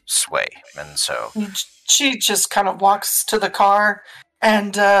Hancock's sway, and so... She just kind of walks to the car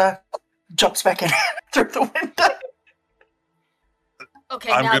and jumps back in through the window.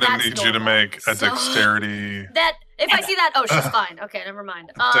 Okay, I'm going to need you to make a dexterity... If I see that... Oh, she's fine. Okay, never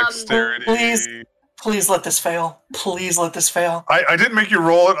mind. Dexterity... Please let this fail. Please let this fail. I didn't make you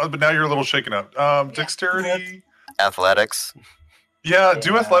roll it, but now you're a little shaken up. Dexterity... Athletics. Yeah,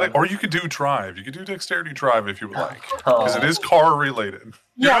 do athletic, or you could do drive. You could do dexterity drive if you would like, because it is car related.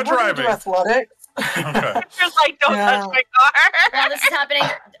 You're not driving. Do athletics. Okay. Just like, don't touch my car. Now this is happening,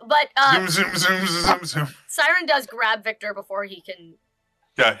 but zoom. Siren does grab Victor before he can.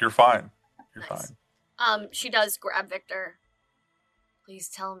 Yeah, you're fine. You're fine. She does grab Victor. Please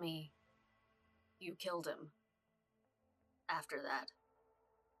tell me, you killed him. After that.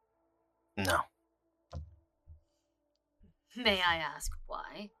 No. May I ask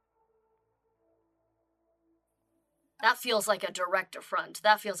why? That feels like a direct affront.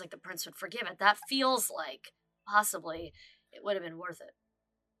 That feels like the prince would forgive it. That feels like, possibly, it would have been worth it.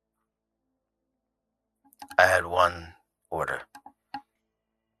 I had one order.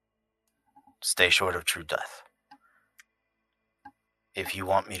 Stay short of true death. If you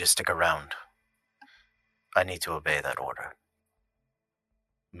want me to stick around, I need to obey that order.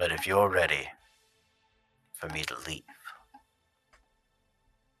 But if you're ready for me to leave...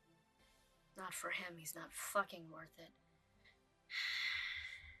 Not for him, he's not fucking worth it.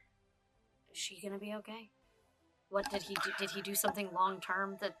 Is she gonna be okay? What did he do? Did he do something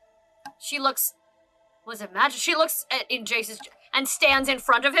long-term that... She looks... Was it magic? She looks in Jace's... and stands in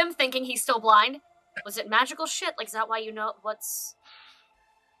front of him thinking he's still blind. Was it magical shit? Like, is that why you know what's...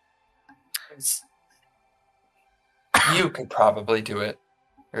 You could probably do it.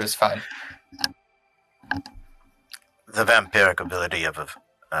 It was fine. The vampiric ability of a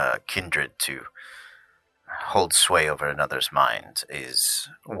kindred to hold sway over another's mind is,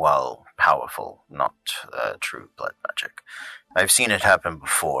 while powerful, not true blood magic. I've seen it happen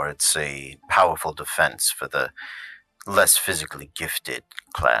before. It's a powerful defense for the less physically gifted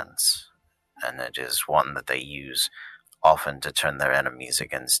clans, and it is one that they use often to turn their enemies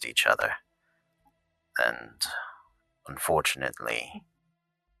against each other. And unfortunately,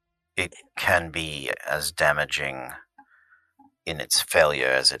 it can be as damaging in its failure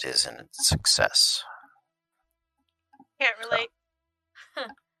as it is in its success. Can't relate.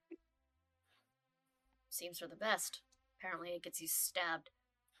 Seems for the best. Apparently it gets you stabbed.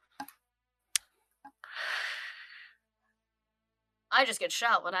 I just get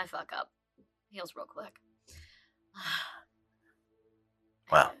shot when I fuck up. Heals real quick.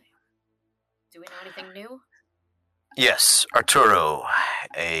 Well. Do we know anything new? Yes, Arturo,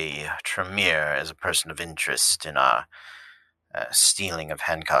 a Tremere, is a person of interest in our stealing of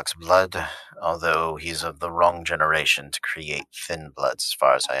Hancock's blood, although he's of the wrong generation to create thin bloods, as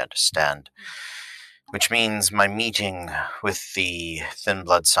far as I understand. Which means my meeting with the Thin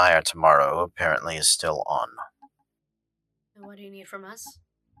Blood Sire tomorrow apparently is still on. And what do you need from us?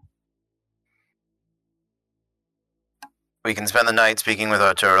 We can spend the night speaking with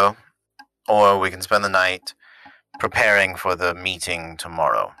Arturo, or we can spend the night preparing for the meeting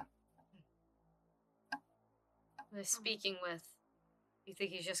tomorrow. Speaking with... You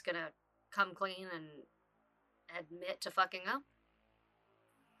think he's just gonna come clean and admit to fucking up?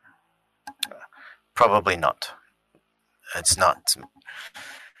 Probably not. That's not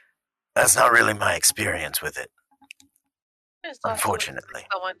really my experience with it. Unfortunately.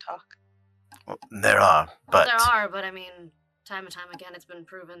 Someone talk. Well, there are, but I mean, time and time again it's been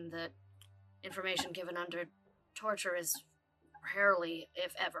proven that information given under torture is rarely,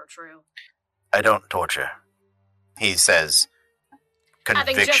 if ever, true. I don't torture. He says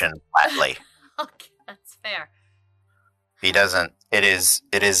conviction flatly. Okay, that's fair. He doesn't. It is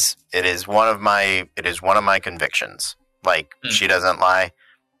one of my convictions. Like, she doesn't lie.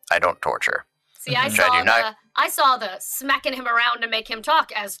 I don't torture. See, I saw the smacking him around to make him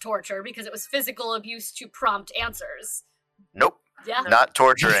talk as torture because it was physical abuse to prompt answers. Nope. Yeah. Not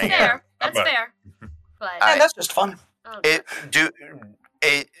torturing. That's fair. That's fair. But that's just fun.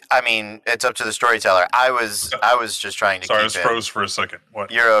 I mean, it's up to the storyteller. I was just trying to. Sorry, I was froze for a second.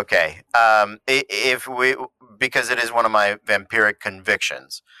 What? You're okay. Because it is one of my vampiric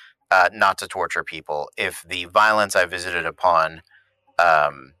convictions, not to torture people. If the violence I visited upon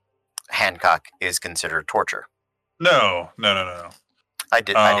Hancock is considered torture. No. I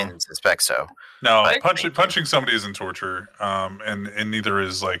didn't suspect so. No, punching somebody isn't torture, and neither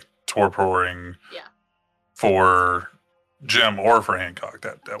is like torporing. Yeah. For Jim or for Hancock,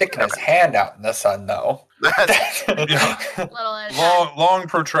 that sticking his hand out in the sun, though. Long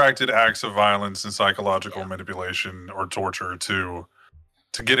protracted acts of violence and psychological manipulation or torture to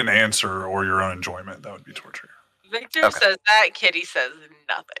get an answer or your own enjoyment. That would be torture. Victor says that. Kitty says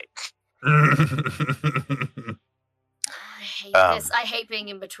nothing. I hate this. I hate being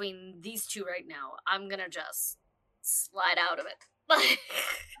in between these two right now. I'm gonna just slide out of it.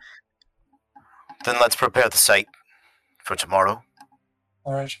 Then let's prepare the site for tomorrow.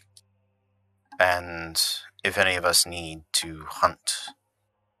 All right. And if any of us need to hunt,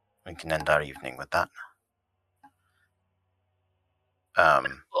 we can end our evening with that.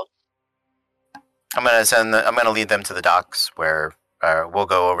 Cool. I'm gonna lead them to the docks where we'll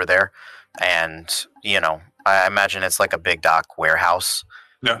go over there, and I imagine it's like a big dock warehouse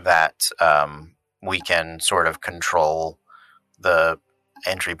that we can sort of control the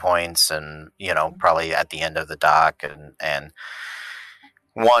entry points, and probably at the end of the dock, and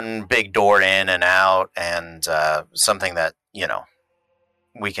one big door in and out, and something that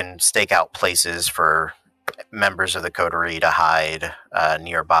we can stake out places for members of the coterie to hide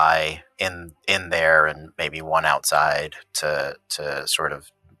nearby in there, and maybe one outside to sort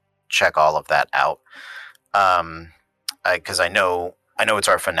of check all of that out. Because I know it's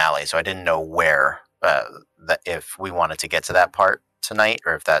our finale, so I didn't know where that if we wanted to get to that part tonight,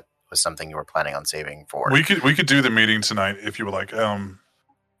 or if that was something you were planning on saving for. We could do the meeting tonight if you would like.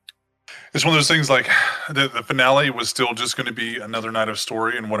 It's one of those things like the finale was still just going to be another night of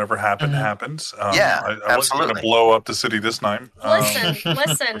story, and whatever happened happens. I wasn't going to blow up the city this time.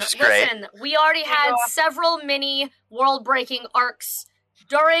 Listen. We already had several mini world-breaking arcs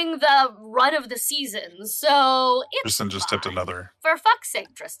during the run of the season, so Tristan just tipped another. For fuck's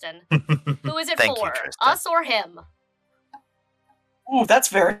sake, Tristan. Who is it Thank for? you, Tristan. Us or him? Ooh, that's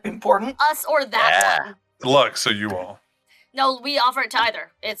very important. Us or that one? Luck, so you all. No, we offer it to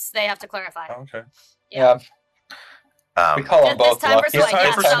either. They have to clarify. Oh, okay. Yeah. We call them both this time for lucky. Sway, This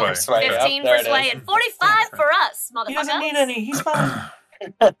time for so Sway. 15 Yep, for there it Sway is. and 45 for us, motherfuckers. He doesn't need any. He's fine.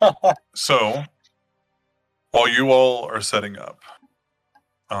 So, while you all are setting up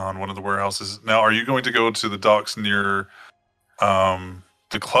on one of the warehouses, now are you going to go to the docks near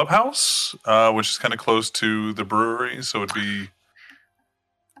the clubhouse, which is kind of close to the brewery? So it'd be.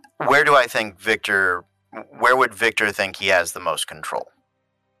 Where would Victor think he has the most control?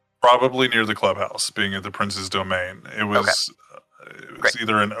 Probably near the clubhouse, being at the Prince's domain. It was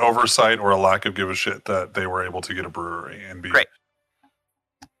either an oversight or a lack of give a shit that they were able to get a brewery and be. Great.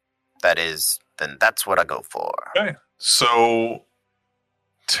 Then that's what I go for. Okay. So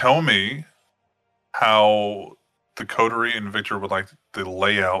tell me how the coterie and Victor would like the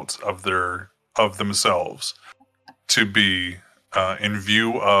layout of themselves to be in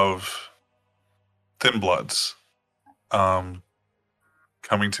view of Thin Bloods coming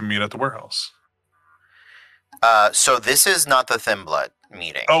to meet at the warehouse. So this is not the Thin Blood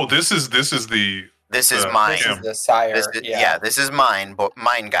meeting. Oh, this is This is mine. This is the sire. This is mine,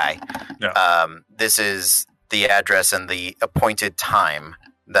 mine guy. Yeah. This is the address and the appointed time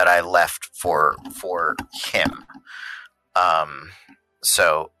that I left for him.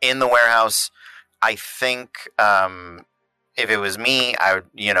 So in the warehouse, I think if it was me, I would,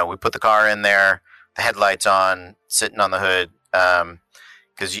 we put the car in there, the headlights on, sitting on the hood,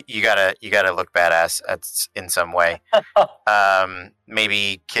 because you gotta look badass in some way.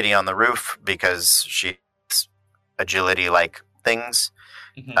 Maybe Kitty on the roof because she's agility like things.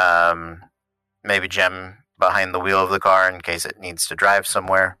 Mm-hmm. Maybe Jem behind the wheel of the car in case it needs to drive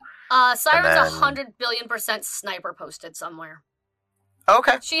somewhere. Siren's 100 billion% sniper posted somewhere.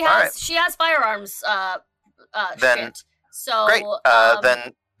 Okay. She has firearms. Then, shit. So great.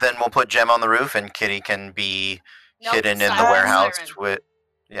 Then we'll put Jem on the roof, and Kitty can be hidden in the warehouse with.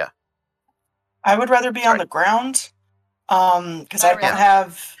 Yeah. I would rather be on the ground, because I don't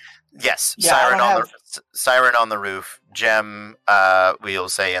have. Yes, Yeah, Siren on the roof. Jem, we'll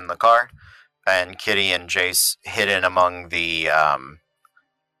say in the car, and Kitty and Jace hidden among the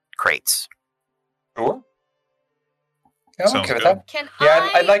crates. Sure. I'm Sounds okay with good.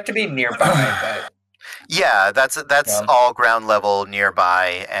 that. I'd like to be nearby, but Yeah, that's all ground level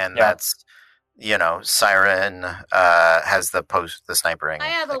nearby, and that's Siren has the snipering. I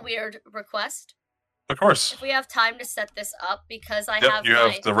have a thing. weird request. Of course. If we have time to set this up, because I Yep, have you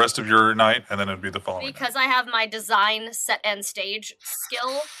have the rest of your night, and then it'd be the following. because I have my design, set, and stage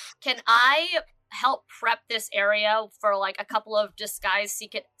skill. Can I help prep this area for like a couple of disguised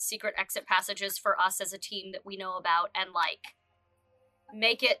secret exit passages for us as a team that we know about, and like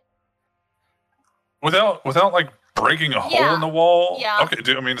make it Without like breaking a hole in the wall. Yeah. Okay.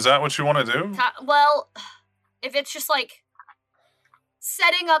 Is that what you want to do? well, if it's just like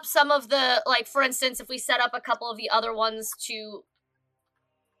setting up some of the, like, for instance, if we set up a couple of the other ones to,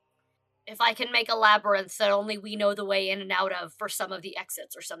 if I can make a labyrinth that only we know the way in and out of for some of the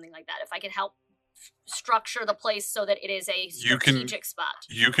exits or something like that, if I can help structure the place so that it is a strategic spot.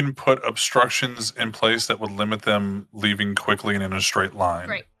 You can put obstructions in place that would limit them leaving quickly and in a straight line.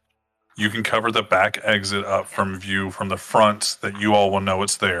 Great. You can cover the back exit up from view from the front that you all will know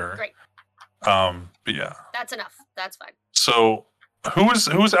it's there. Great. But yeah. That's enough. That's fine. So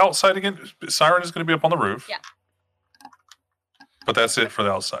who's outside again? Siren is going to be up on the roof. Yeah. But that's it for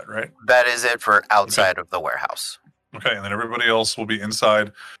the outside, right? That is it for outside of the warehouse. Okay, and then everybody else will be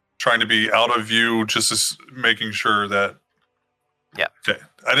inside, trying to be out of view, just as making sure that. Yeah. Okay,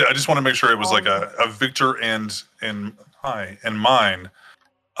 I just want to make sure it was like a Victor and mine,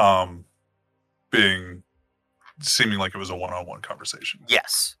 seeming like it was a one-on-one conversation.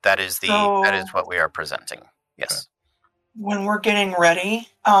 Yes, that is that is what we are presenting. Yes. Okay. When we're getting ready,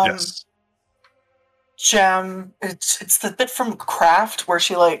 Yes. Jem, it's the bit from Craft where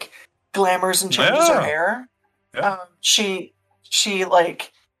she like glamours and changes her hair. Yeah. She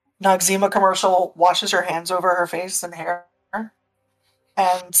like Noxzema commercial washes her hands over her face and hair,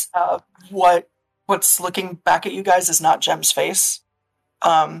 and what's looking back at you guys is not Jem's face.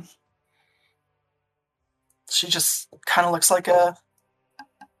 She just kind of looks like I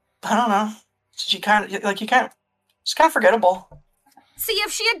don't know. She's kind of forgettable. See,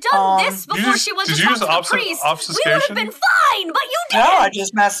 if she had done this before she went to talk to the priest, we would have been fine, but you didn't! No, I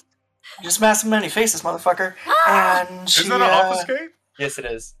just masked many faces, motherfucker. And she, Isn't that an obfuscate? yes, it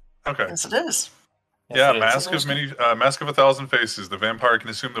is. Okay. Yes, it is. Yeah, Yes, it is. Mask of a Thousand Faces. The vampire can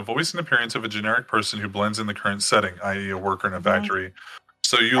assume the voice and appearance of a generic person who blends in the current setting, i.e. a worker in a factory.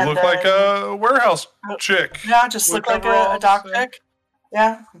 So you And look like a warehouse chick. Yeah, just look like a doc chick.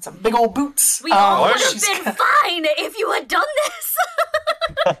 Yeah, and some big old boots. We all like would have it. been fine if you had done this!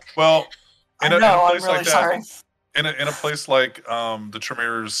 Well, in a I'm place really like that, sorry. in a place like the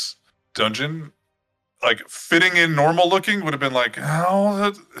Tremere's dungeon, like fitting in normal looking would have been like,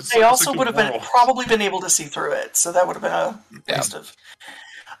 oh, They also would have probably been able to see through it, so that would have been a waste of.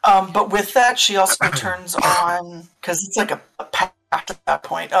 But with that, she also turns on, because it's like a pact at that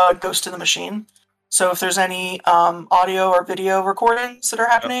point, Ghost in the Machine. So if there's any audio or video recordings that are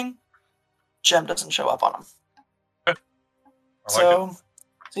happening, Jem doesn't show up on them. I like it. So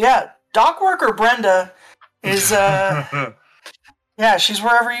yeah, dock worker Brenda is yeah, she's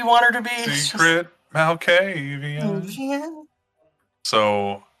wherever you want her to be. It's just- Secret Malkavian.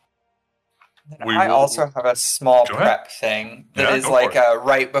 So I also have a small prep thing that is like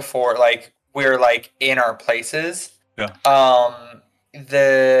right before, like we're like in our places. Yeah.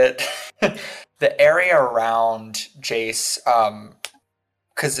 The area around Jace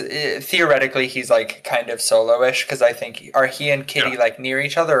because theoretically he's like kind of solo-ish. Because I think are he and Kitty like near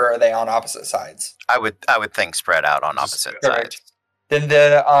each other, or are they on opposite sides? I would think spread out on opposite sides. Then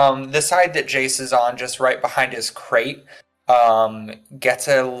the side that Jace is on, just right behind his crate, gets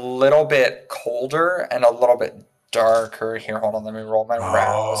a little bit colder and a little bit darker. Here, hold on, let me roll my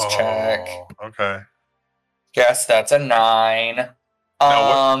rouse check. Okay. Yes, that's a 9.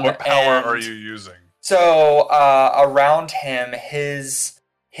 Now, what power are you using? So around him, his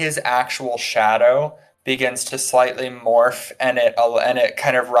actual shadow begins to slightly morph, and it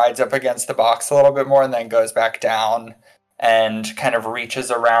kind of rides up against the box a little bit more, and then goes back down and kind of reaches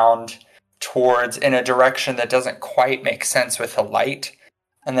around towards in a direction that doesn't quite make sense with the light.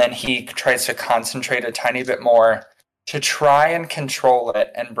 And then he tries to concentrate a tiny bit more to try and control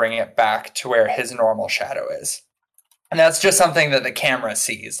it and bring it back to where his normal shadow is. And that's just something that the camera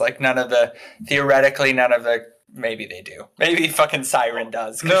sees. Like theoretically none of the, maybe they do. Maybe fucking Siren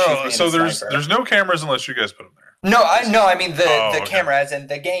does. No, so there's no cameras unless you guys put them there. No, I mean the camera as in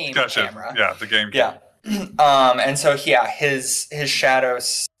the game camera. Yeah, the game camera. And so his shadow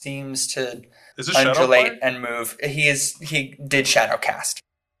seems to undulate and move. He did shadow cast.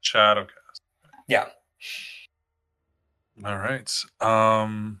 Shadow cast. Yeah. All right.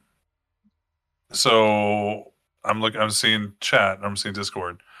 So I'm seeing chat. I'm seeing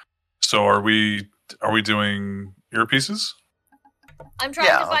Discord. So are we doing earpieces? I'm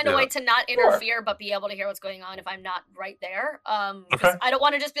trying to find a way to not interfere, but be able to hear what's going on if I'm not right there. Okay. I don't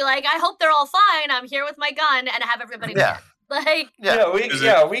want to just be like, I hope they're all fine. I'm here with my gun, and have everybody there. Like,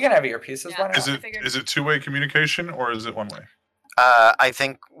 we can have earpieces. Why not? Is it two-way communication or is it one way? I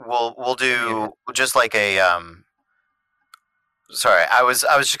think we'll do just like a Sorry, I was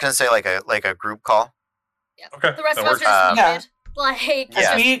just gonna say like a group call. Yeah. Okay. The rest of us are just muted. Like,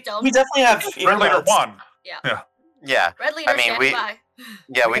 we definitely have Red Leader 1. Yeah. Red Leader, standing by.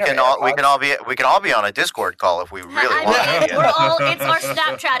 Yeah, we can all be on a Discord call if we really want to. We're all. It's our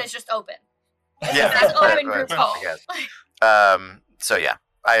Snapchat is just open. That's open group call. So yeah,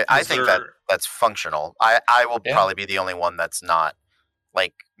 I think that's functional. I will probably be the only one that's not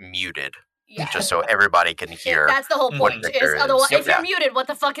like muted. Yeah. Just so everybody can hear. That's the whole point. Otherwise, if you're muted, what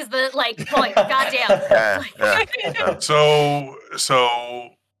the fuck is the point? Goddamn. So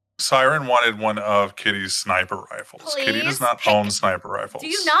Siren wanted one of Kitty's sniper rifles. Please? Kitty does not own sniper rifles. Do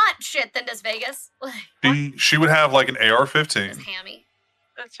you not? Shit, then does Vegas. She would have like an AR-15. It's hammy.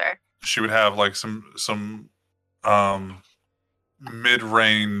 That's fair. She would have like some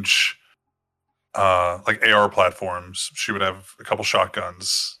mid-range like AR platforms. She would have a couple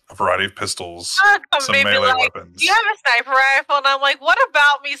shotguns, a variety of pistols, some melee weapons. You have a sniper rifle, and I'm like, what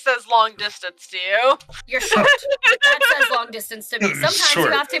about me says long distance to you? You're short. That says long distance to me. Sometimes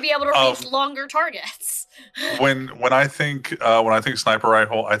you have to be able to reach longer targets. When I think sniper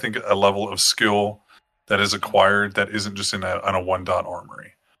rifle, I think a level of skill that is acquired that isn't just in a 1-dot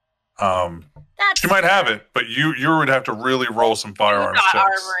armory. She might have it, but you would have to really roll some firearms checks.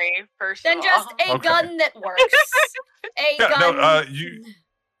 Armory, first then just a gun that works. gun.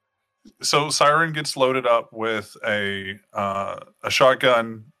 So Siren gets loaded up with a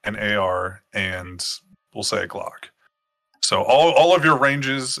shotgun, an AR, and we'll say a Glock. So all of your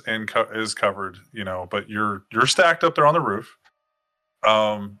ranges is covered, but you're stacked up there on the roof.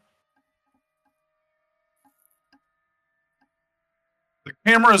 The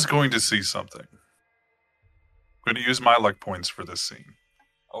camera is going to see something. I'm going to use my luck points for this scene.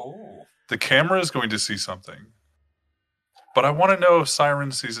 Oh. The camera is going to see something. But I want to know if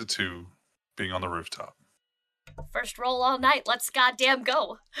Siren sees it too, being on the rooftop. First roll all night. Let's goddamn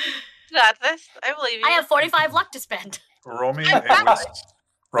go. Got this. I believe you. I have 45 luck to spend. Roll me a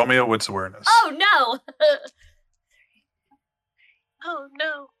wits awareness. Oh, no. Oh,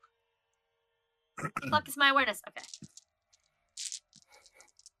 no. Fuck is my awareness? Okay.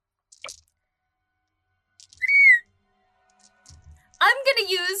 I'm gonna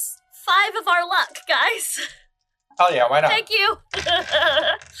use 5 of our luck, guys. Oh yeah, why not? Thank you.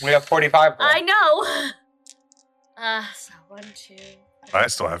 We have 45. I know. So 1, 2. I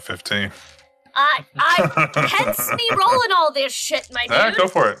still have 15. Hence me rolling all this shit, my dude. Yeah, go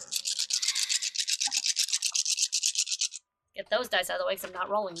for it. Get those dice out of the way because I'm not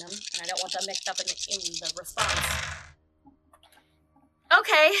rolling them, and I don't want them mixed up in the response.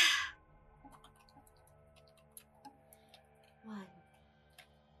 Okay. 1,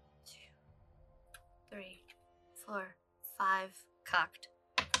 2, 3, 4, 5. Cocked.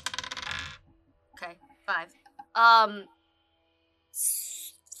 Okay, 5. 5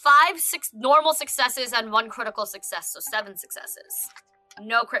 normal successes and 1 critical success, so 7 successes.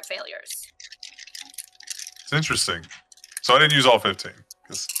 No crit failures. It's interesting. So I didn't use all 15.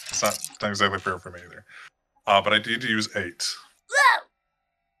 It's not exactly fair for me either. But I need to use 8.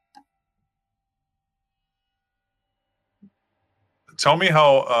 Tell me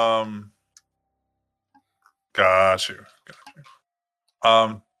how. Got you.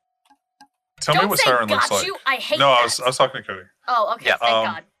 Tell me what Siren looks like. I hate no, that. I was talking to Cody. Oh, okay. Yeah. Thank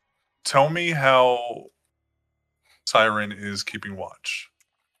God. Tell me how Siren is keeping watch.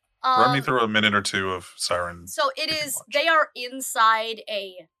 Run me through a minute or two of Siren. So it is. Watch. They are inside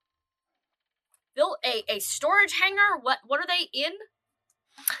a storage hangar. What are they in?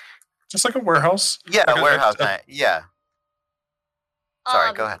 Just like a warehouse. Yeah, like a warehouse. Yeah.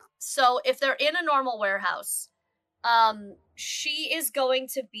 Sorry, go ahead. So if they're in a normal warehouse, she is going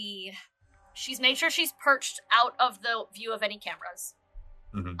to be. She's made sure she's perched out of the view of any cameras.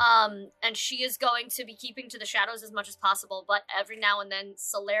 Mm-hmm. And she is going to be keeping to the shadows as much as possible, but every now and then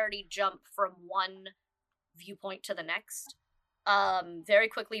celerity jump from one viewpoint to the next. Very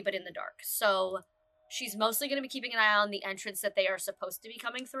quickly, but in the dark. So she's mostly going to be keeping an eye on the entrance that they are supposed to be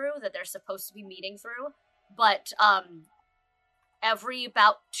coming through, that they're supposed to be meeting through. But, every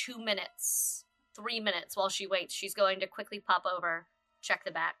about 2 minutes, 3 minutes while she waits, she's going to quickly pop over, check the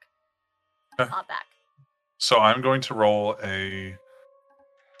back, pop back. So I'm going to roll a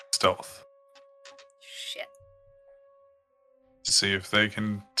stealth. Shit. To see if they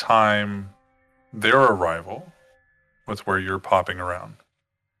can time their arrival with where you're popping around.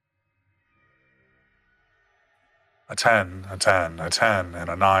 A 10, a 10, a 10, and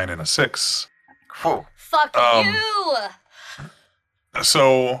a 9, and a 6. Whew. Fuck you!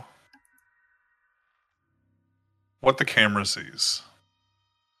 So, what the camera sees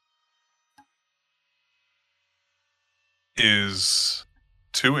is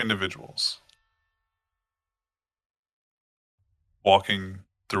 2 individuals walking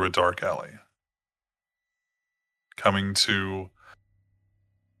through a dark alley, coming to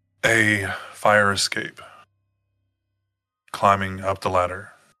a fire escape, climbing up the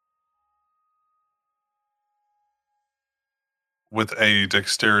ladder with a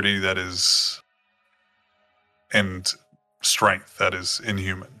dexterity that is and strength that is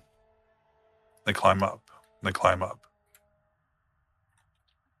inhuman. They climb up, they climb up.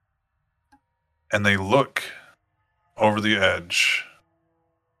 And they look over the edge,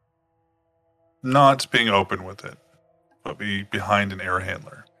 not being open with it, but be behind an air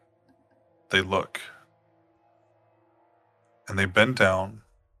handler. They look. And they bend down,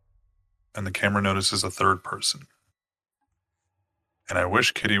 and the camera notices a third person. And I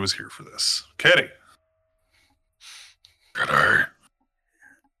wish Kitty was here for this. Kitty! Kitty!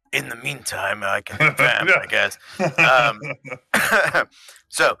 In the meantime, I can vamp, I guess.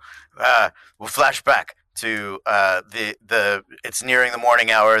 So, we'll flash back to the it's nearing the morning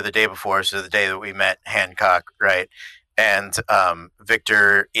hour the day before, so the day that we met Hancock, right? And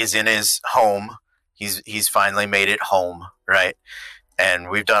Victor is in his home. He's finally made it home, right? And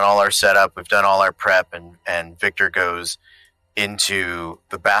we've done all our setup, we've done all our prep, and Victor goes into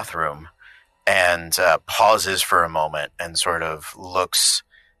the bathroom and pauses for a moment and sort of looks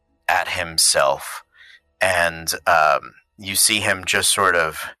at himself, and you see him just sort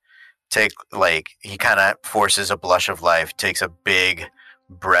of take, like, he kind of forces a blush of life, takes a big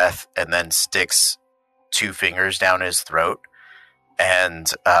breath, and then sticks 2 fingers down his throat,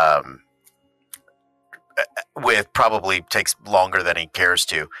 and with probably takes longer than he cares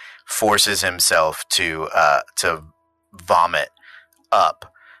to, forces himself to vomit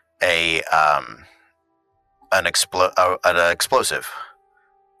up an explosive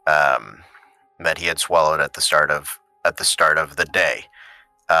that he had swallowed at the start of the day.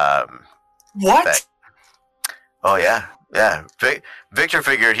 What? Oh yeah. Victor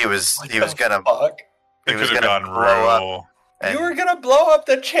figured he was gonna blow up. You were gonna blow up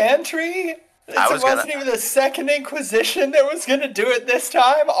the chantry? It wasn't even the Second Inquisition that was gonna do it this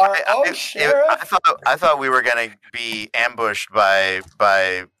time. Our own sheriff. I thought we were gonna be ambushed by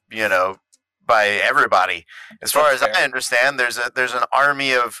everybody. As far as I understand, there's an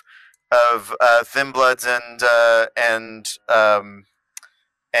army of Thin Bloods and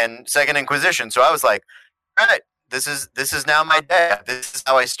Second Inquisition. So I was like, all right, this is now my day. This is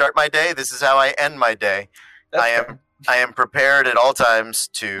how I start my day. This is how I end my day. I am prepared at all times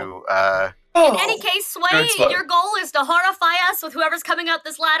to. In any case, Sway, your goal is to horrify us with whoever's coming up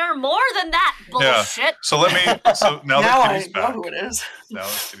this ladder. More than that bullshit. Yeah. So now that Kitty's back. Know who it is. Now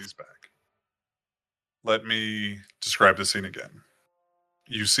that Kitty's back, let me describe the scene again.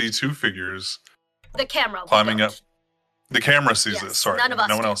 You see 2 figures. The camera climbing up. The camera sees this. Sorry, none of us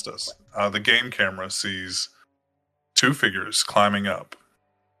no one else does. The game camera sees 2 figures climbing up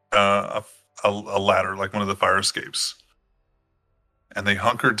a ladder, like one of the fire escapes. and they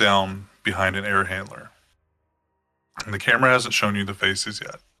hunker down behind an air handler. And the camera hasn't shown you the faces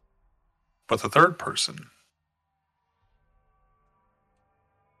yet. But the third person,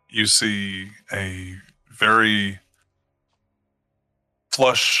 you see a very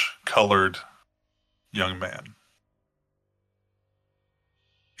flush-colored young man.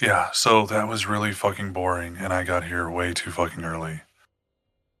 Yeah, so that was really fucking boring, and I got here way too fucking early.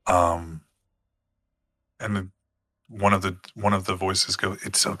 And then one of the voices go,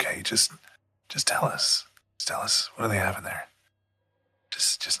 "It's okay, just tell us. Just tell us. What do they have in there?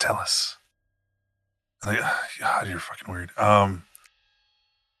 Just tell us." And God, you're fucking weird.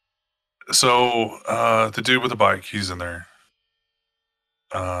 So the dude with the bike, he's in there.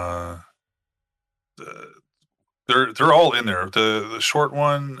 They're all in there. The short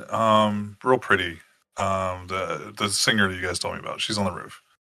one, real pretty. The singer that you guys told me about, she's on the roof.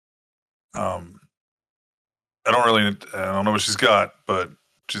 I don't know what she's got, but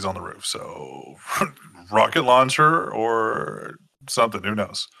she's on the roof. So rocket launcher or something, who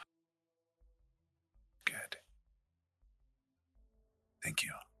knows? Good. Thank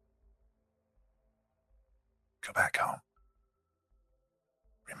you. Go back home.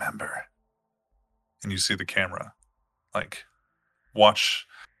 Remember. And you see the camera, like, watch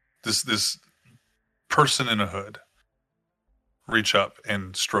this person in a hood reach up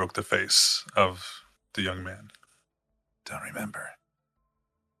and stroke the face of the young man. Don't remember.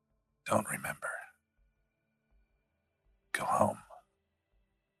 Don't remember. Go home.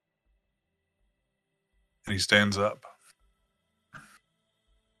 And he stands up.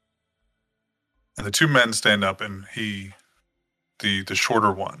 And the two men stand up, and the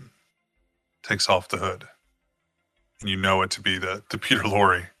shorter one, takes off the hood. And you know it to be the Peter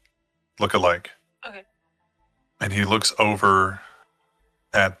Lorre look-alike. Okay. And he looks over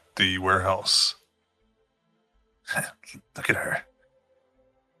at the warehouse. Look at her.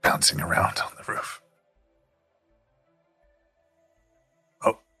 Bouncing around on the roof.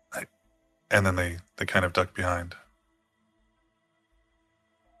 Oh. And then they kind of duck behind.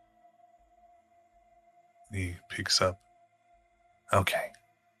 He peeks up. Okay.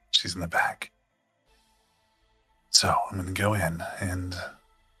 She's in the back. So I'm going to go in and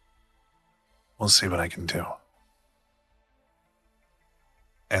we'll see what I can do.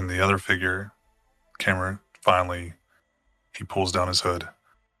 And the other figure, Cameron, finally, he pulls down his hood.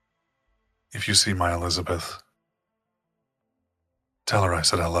 If you see my Elizabeth, tell her I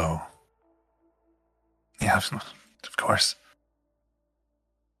said hello. Yeah, of course.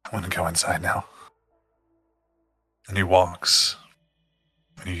 I'm going to go inside now. And he walks.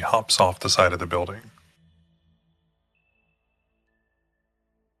 And he hops off the side of the building.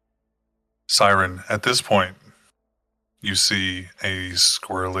 Siren, at this point, you see a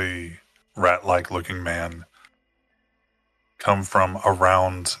squirrely, rat-like looking man come from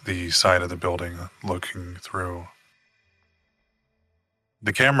around the side of the building, looking through.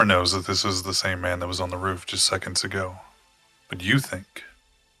 The camera knows that this is the same man that was on the roof just seconds ago. But you think,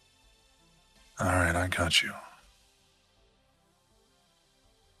 all right, I got you.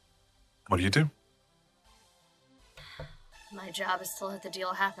 What do you do? My job is to let the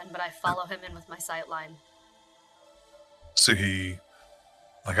deal happen, but I follow him in with my sightline. So he,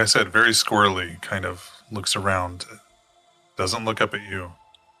 like I said, very squirrely, kind of looks around, doesn't look up at you,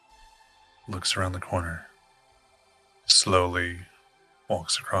 looks around the corner, slowly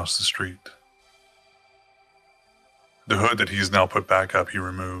walks across the street. The hood that he's now put back up, he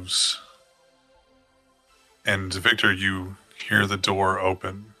removes. And Victor, you hear the door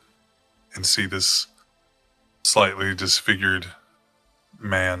open and see this slightly disfigured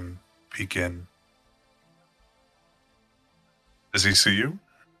man peek in. Does he see you?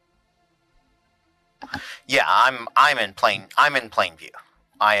 Yeah, I'm in plain view.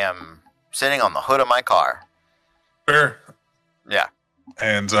 I am sitting on the hood of my car. Fair. Yeah.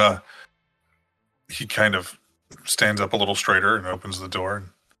 And he kind of stands up a little straighter and opens the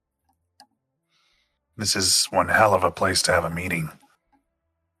door. This is one hell of a place to have a meeting.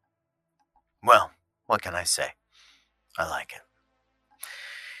 Well, what can I say? I like it.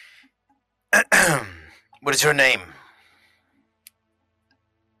 What is your name?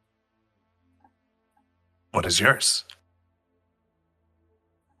 What is yours?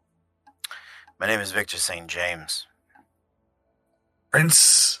 My name is Victor St. James.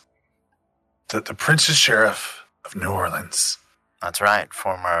 Prince. The Prince's Sheriff of New Orleans. That's right,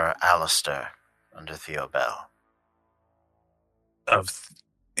 former Alistair under Theo Bell.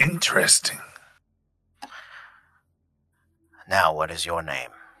 Interesting. Now, what is your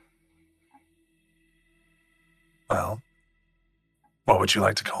name? Well, what would you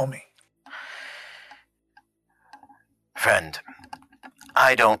like to call me? Friend,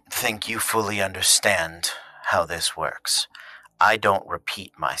 I don't think you fully understand how this works. I don't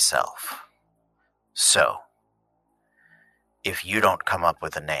repeat myself. So, if you don't come up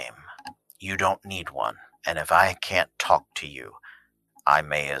with a name, you don't need one. And if I can't talk to you, I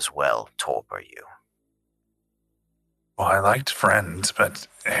may as well torpor you. Well, I liked friend, but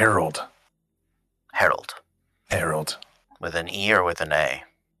Harold. Harold. Harold. With an E or with an A?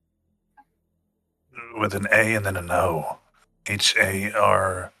 With an A and then an O.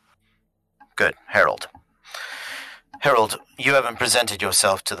 H-A-R. Good. Harold. Harold, you haven't presented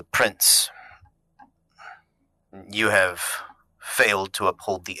yourself to the prince. You have failed to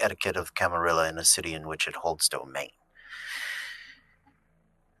uphold the etiquette of Camarilla in a city in which it holds domain.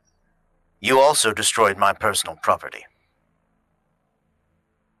 You also destroyed my personal property.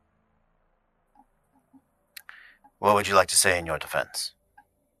 What would you like to say in your defense?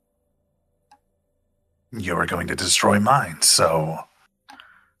 You were going to destroy mine, so...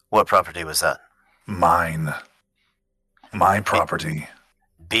 What property was that? Mine. My property.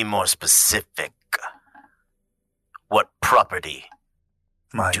 Be more specific. What property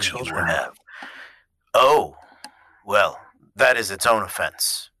My do children. you have? Oh, well, that is its own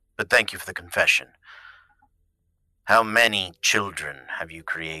offense. But thank you for the confession. How many children have you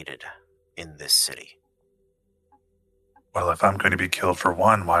created in this city? Well, if I'm going to be killed for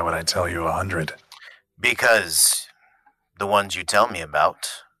one, why would I tell you 100? Because the ones you tell me about,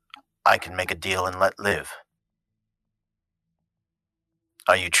 I can make a deal and let live.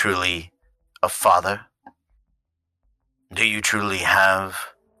 Are you truly a father? Do you truly have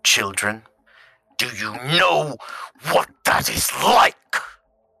children? Do you know what that is like?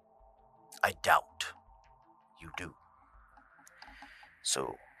 I doubt you do.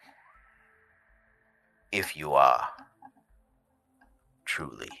 So, if you are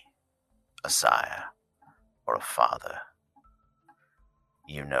truly a sire or a father,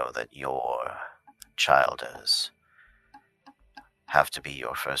 you know that your childers have to be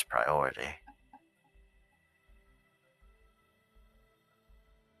your first priority.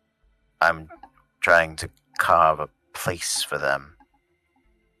 I'm trying to carve a place for them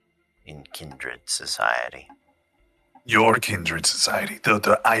in kindred society. Your kindred society,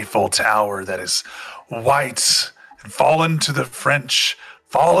 the Eiffel Tower that is white and fallen to the French,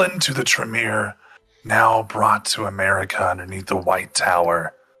 fallen to the Tremere, now brought to America underneath the White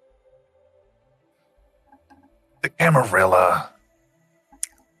Tower. The Camarilla.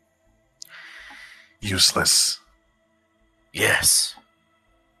 Useless. Yes,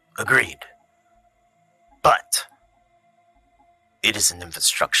 agreed. But it is an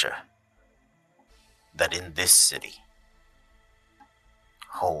infrastructure that in this city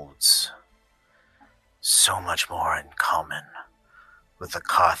holds so much more in common with the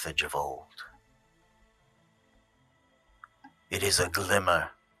Carthage of old. It is a glimmer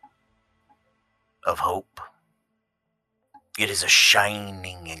of hope. It is a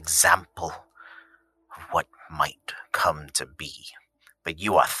shining example of what might come to be. But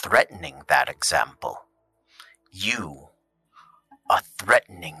you are threatening that example. You are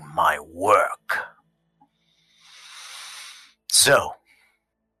threatening my work. So,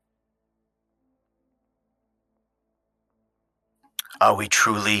 are we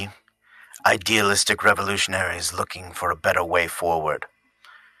truly idealistic revolutionaries looking for a better way forward?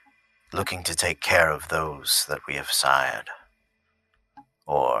 Looking to take care of those that we have sired?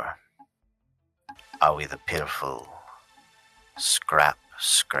 Or are we the pitiful,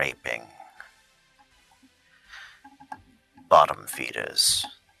 scraping bottom feeders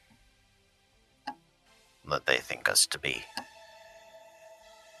that they think us to be?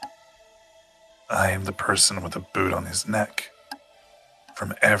 I am the person with a boot on his neck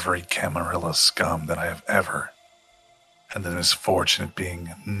from every Camarilla scum that I have ever had the misfortune of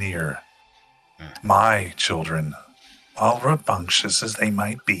being near. My children, all rambunctious as they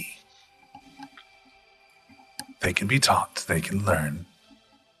might be, they can be taught, they can learn.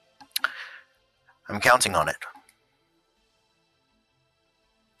 I'm counting on it.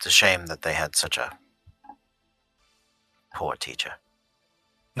 It's a shame that they had such a poor teacher.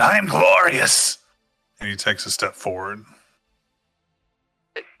 I'm glorious! And he takes a step forward.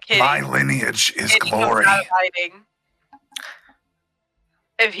 Kitty, My lineage is Kitty comes glory. out of hiding.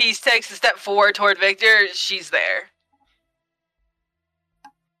 If he takes a step forward toward Victor, she's there.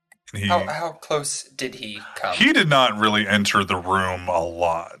 And How close did he come? he did not really enter the room a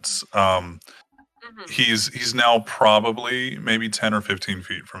lot. He's now probably maybe 10 or 15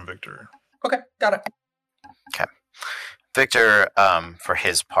 feet from Victor. Okay, got it. Okay. Victor, for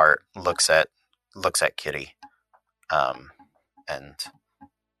his part, looks at Kitty, and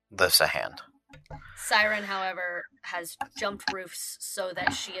lifts a hand. Siren, however, has jumped roofs so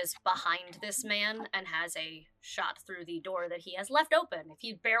that she is behind this man and has a shot through the door that he has left open. If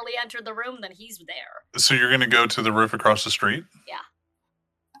he barely entered the room, then he's there. So you're going to go to the roof across the street? Yeah.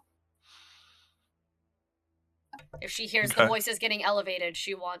 If she hears the voices getting elevated,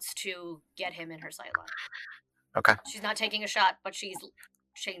 she wants to get him in her sight line. Okay. She's not taking a shot, but she's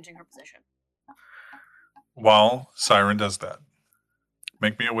changing her position. While Siren does that,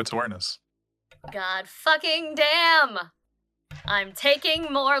 make me a wits awareness. God fucking damn! I'm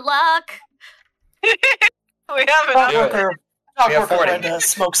taking more luck. We have it. Dog Worker Brenda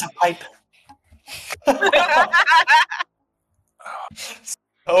smokes a pipe.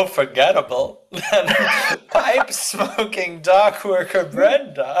 So forgettable. Pipe smoking dock worker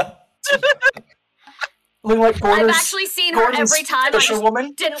Brenda. Looking like Gordon's, I've actually seen her Gordon's every time. I just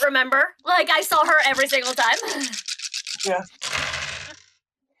woman. didn't remember. Like, I saw her every single time. Yeah.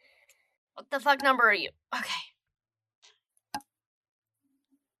 What the fuck number are you? Okay.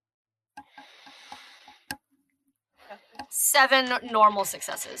 Seven normal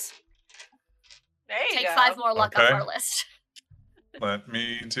successes. There you Take go. 5 more luck Okay. off our list. Let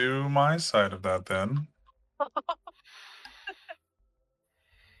me do my side of that then.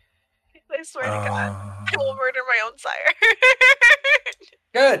 I swear to God, I will murder my own sire.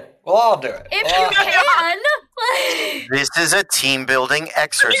 Good. We'll all do it. If We'll you all do it. can! This is a team building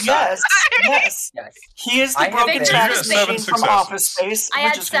exercise. Yes, yes. Yes. He is the I have broken been- tax You got 7 machine from successes. Office Space. I We're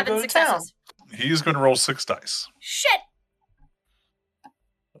had just gonna 7 go to town. successes. He's going to roll 6 dice. Shit!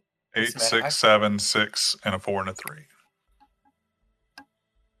 8, Listen, man, 6, 7, 6, and a 4 and a 3.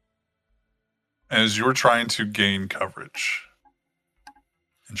 As you're trying to gain coverage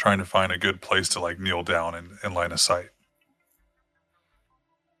and trying to find a good place to like kneel down in line of sight,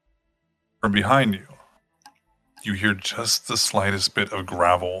 from behind you, you hear just the slightest bit of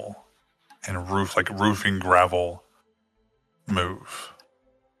gravel and roofing gravel move.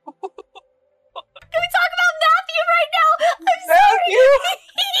 Can we talk about Matthew right now? I'm sorry!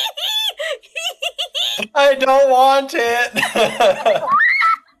 I don't want it.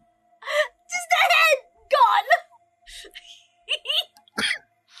 Just the head gone!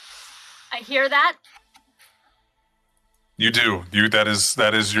 I hear that. You do.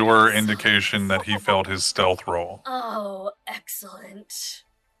 That is your indication that he failed his stealth roll. Oh, excellent.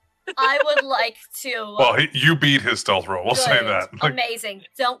 I would like to... Well, you beat his stealth roll. We'll say Good. that. Amazing.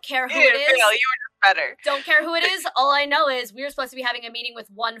 Don't care who You it didn't is. fail, you were just better. Don't care who it is. All I know is we're supposed to be having a meeting with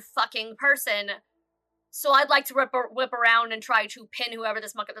one fucking person. So I'd like to whip around and try to pin whoever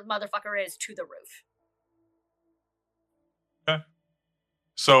this motherfucker is to the roof. Okay.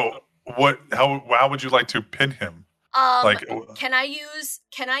 So, how would you like to pin him? Can I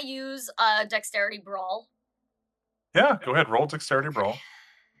use a dexterity brawl? Yeah, go ahead. Roll dexterity brawl.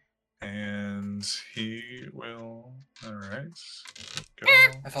 And he will. All right. Go.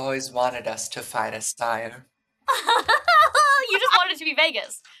 I've always wanted us to fight a sire. You just wanted it to be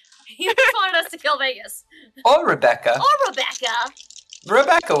Vegas. You just wanted us to kill Vegas. Or Rebecca. Or Rebecca.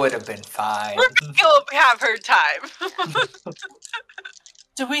 Rebecca would have been fine. You'll have her time.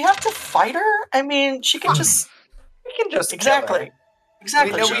 Do we have to fight her? I mean, she can just... We can just Exactly. kill her.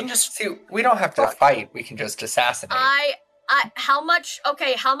 Exactly. We can just we don't have to fight. We can just assassinate. How much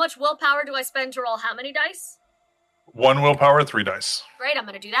willpower do I spend to roll how many dice? 1 willpower, 3 dice. Great, I'm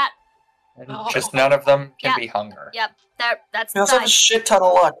gonna do that. And just none of them can Yeah. be hunger. Yep, that's We also have a fine. shit ton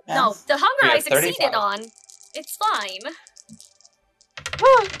of luck, man. No, the hunger We I have succeeded 35. on. It's fine.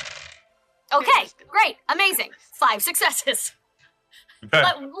 Okay, great, amazing. 5 successes. Okay.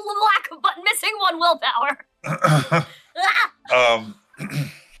 But missing 1 willpower. Ah,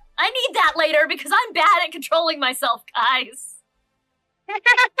 I need that later because I'm bad at controlling myself, guys.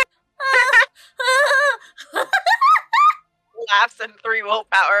 Laughs and 3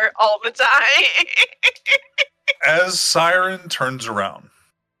 willpower all the time. As Siren turns around,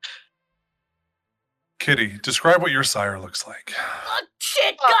 Kitty, describe what your sire looks like.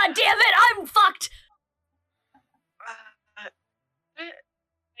 Shit, god damn it, I'm fucked.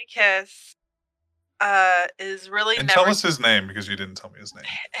 I guess is really And never. tell us his name because you didn't tell me his name.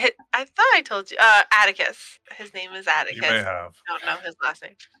 I thought I told you. Atticus. His name is Atticus. You may have. I don't know his last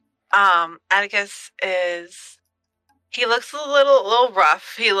name. Atticus is. He looks a little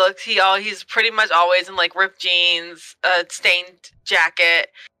rough. He's pretty much always in like ripped jeans, a stained jacket.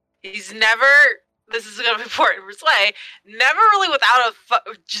 He's never. This is going to be important for Slay. Never really without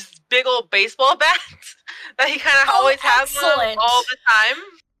a just big old baseball bat that he kind of always has on excellent. all the time.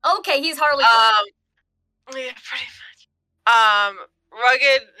 Okay, he's Harley Quinn. Yeah, pretty much.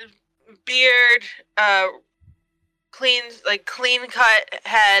 Rugged beard, clean cut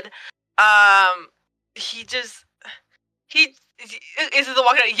head. is the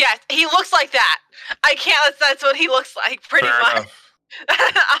walking. Yes, he looks like that. I can't. That's what he looks like, pretty Fair much.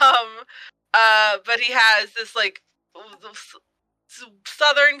 enough. But he has this like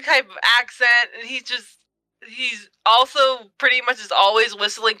southern type of accent, and he's also pretty much is always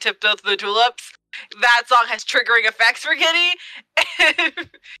whistling "Tiptoe Through the Tulips." That song has triggering effects for Kitty.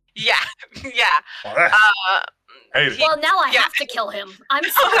 yeah. Well, now I have to kill him. I'm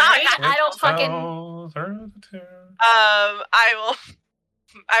sorry. I don't fucking.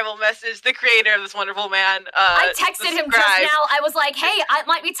 I will message the creator of this wonderful man. I texted him just now. I was like, "Hey, it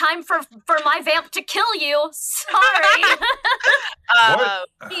might be time for my vamp to kill you." Sorry.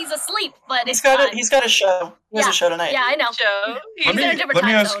 He's asleep, but he's got a show. He has a show tonight. Yeah, I know. Let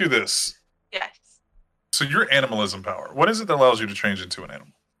me ask you this. Yes. So your animalism power, what is it that allows you to change into an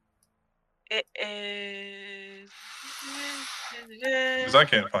animal? It is. Because I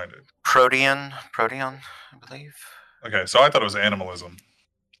can't find it. Protean, I believe. Okay, so I thought it was animalism.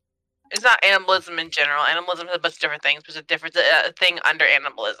 It's not animalism in general. Animalism is a bunch of different things. There's a different thing under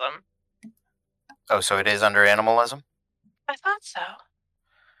animalism. Oh, so it is under animalism? I thought so.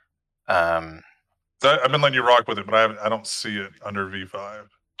 I've been letting you rock with it, but I don't see it under V5.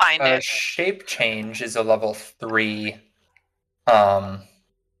 Find it. Shape change is a level 3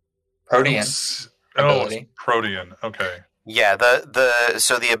 Protean ability. Protean. Okay. Yeah,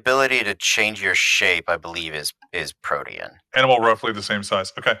 so the ability to change your shape, I believe, is Protean. Animal roughly the same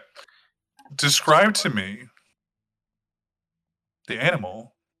size. Okay. Describe to me the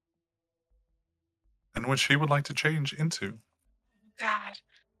animal in which he would like to change into. God.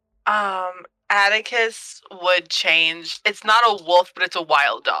 Atticus would change. It's not a wolf, but it's a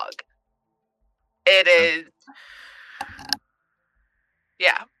wild dog. It is.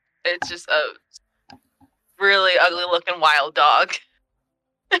 Yeah. It's just a really ugly looking wild dog.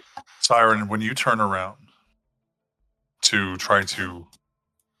 Siren, when you turn around to try to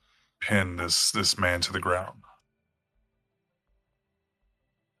pin this man to the ground,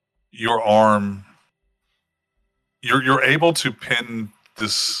 your arm, you're able to pin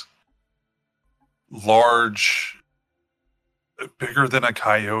this large, bigger than a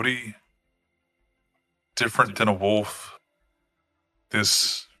coyote, different than a wolf,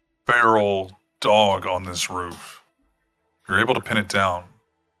 this feral dog on this roof. You're able to pin it down,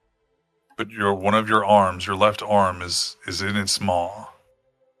 but one of your arms, your left arm, is in its maw,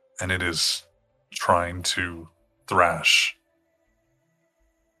 and it is trying to thrash.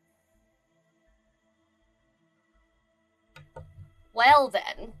 Well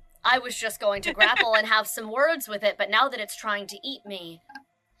then, I was just going to grapple and have some words with it, but now that it's trying to eat me,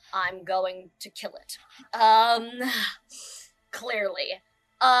 I'm going to kill it. Clearly.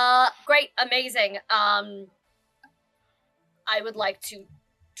 Great, amazing. I would like to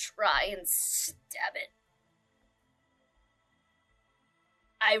try and stab it.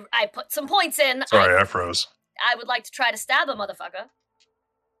 I put some points in. Sorry, I froze. I would like to try to stab a motherfucker.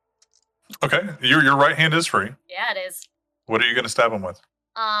 Okay, your right hand is free. Yeah, it is. What are you going to stab him with?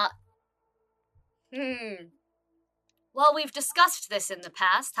 Well, we've discussed this in the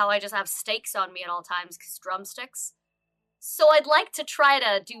past, how I just have stakes on me at all times because drumsticks. So I'd like to try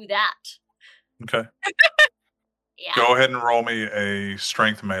to do that. Okay. Yeah. Go ahead and roll me a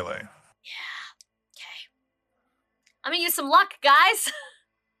strength melee. Yeah. Okay. I'm gonna use some luck, guys.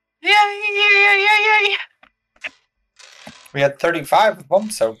 Yeah. We had 35 of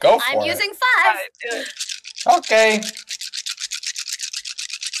them, so go for it. I'm using 5. Okay.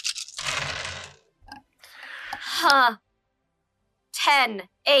 Huh. 10,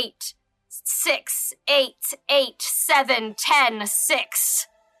 8, 6, 8, 8, 7, 10, 6.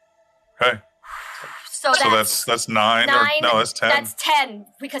 Okay. So that's 9. No, that's 10. That's 10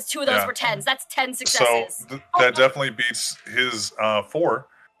 because 2 of those were 10s. That's 10 successes. So that definitely beats his 4.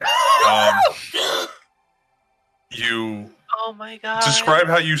 You. Oh my god. Describe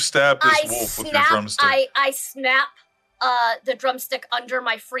how you stab this wolf with your drumstick. I snap the drumstick under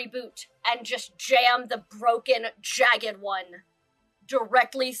my free boot and just jam the broken, jagged one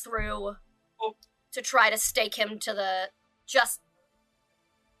directly through to try to stake him to the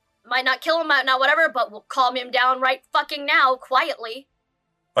might not kill him, might not whatever, but we'll calm him down right fucking now, quietly.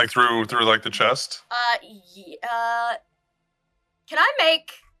 Like through like the chest? Can I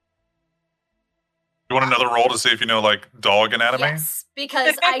make... You want another roll to see if you know, like, dog anatomy? Yes,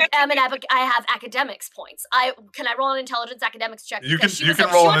 because I have academics points. Can I roll an intelligence academics check? You can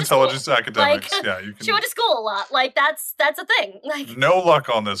roll an intelligence academics. Yeah, you can. She went to school a lot. Like that's a thing. Like no luck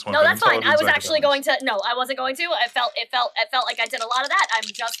on this one. No, that's fine. I was actually going to. No, I wasn't going to. It felt like I did a lot of that. I'm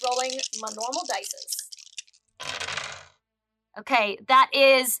just rolling my normal dices. Okay, that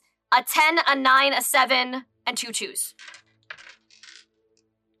is a 10, a 9, a 7, and 2 2s.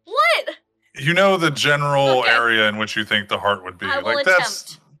 What? You know the general area in which you think the heart would be. I will like attempt.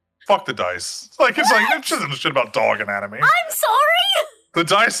 that's fuck the dice. It's like it isn't shit about dog anatomy. I'm sorry. The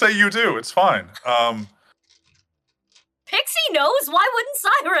dice say you do. It's fine. Pixie knows. Why wouldn't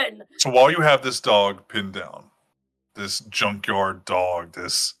Siren? So while you have this dog pinned down, this junkyard dog,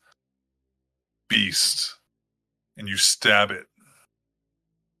 this beast, and you stab it,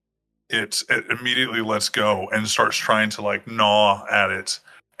 it immediately lets go and starts trying to like gnaw at it,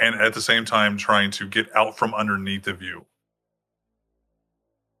 and at the same time trying to get out from underneath of you.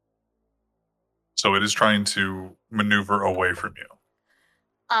 So it is trying to maneuver away from you.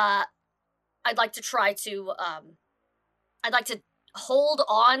 I'd like to try to, I'd like to hold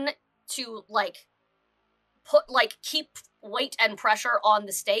on to, like, keep weight and pressure on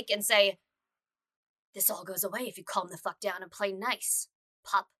the stake and say, this all goes away if you calm the fuck down and play nice,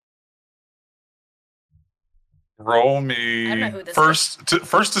 pup. Roll I don't know me who this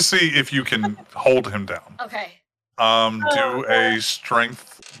first to see if you can hold him down. Okay. Do a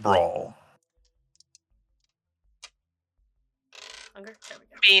strength brawl. Hunger? There we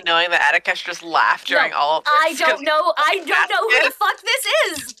go. Me knowing that Atticus just laughed during all of this. I don't know who the fuck this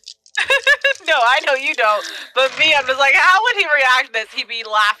is! No, I know you don't. But me, I'm just like, how would he react to this? He'd be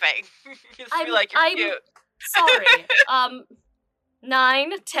laughing. He'd just be like, you're cute. Sorry.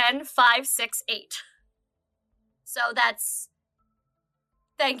 9, 10, 5, 6, 8. So that's...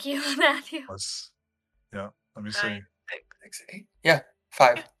 Thank you, Matthew. Let me see. 9, 6, 8. Yeah,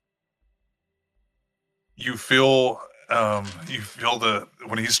 5. You feel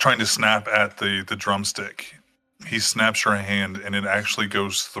when he's trying to snap at the drumstick, he snaps your hand and it actually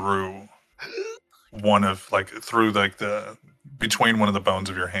goes through between one of the bones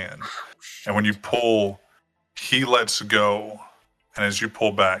of your hand. And when you pull, he lets go, and as you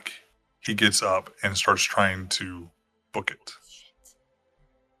pull back, he gets up and starts trying to book it.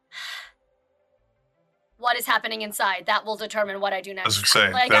 What is happening inside? That will determine what I do next. As I say,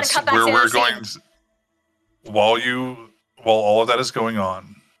 I gotta that's cut back where to we're the going. scene. While all of that is going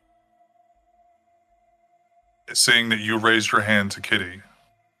on, seeing that you raised your hand to Kitty,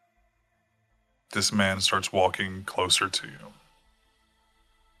 this man starts walking closer to you.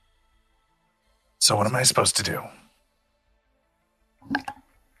 So what am I supposed to do?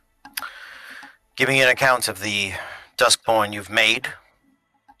 Giving an account of the Duskborn you've made,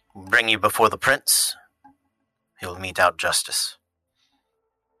 bring you before the prince. He'll mete out justice.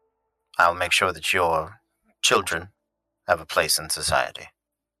 I'll make sure that your children have a place in society.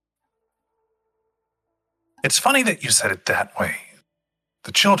 It's funny that you said it that way.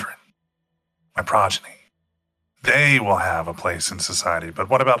 The children, my progeny, they will have a place in society, but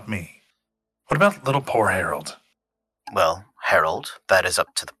what about me? What about little poor Harold? Well, Harold, that is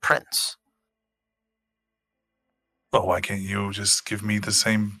up to the prince. Well, why can't you just give me the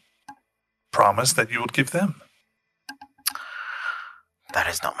same promise that you would give them? That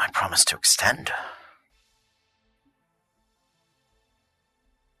is not my promise to extend.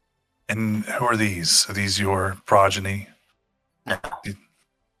 And who are these? Are these your progeny? No.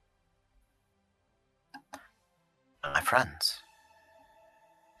 My friends.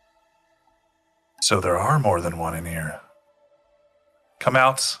 So there are more than one in here. Come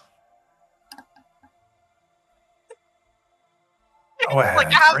out. Go ahead,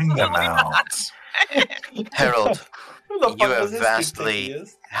 Like, bring them absolutely out. Harold, Who the you fuck have does this think vastly... he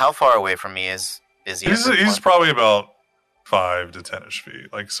is? How far away from me is he? He's probably about 5 to 10-ish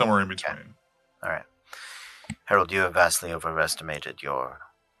feet, like somewhere in between. All right. Harold, you have vastly overestimated your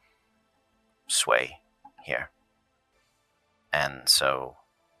sway here. And so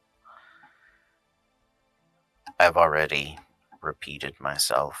I've already repeated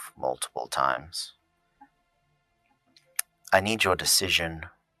myself multiple times. I need your decision,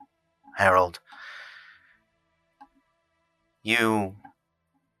 Harold. You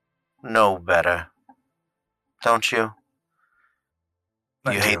know better, don't you?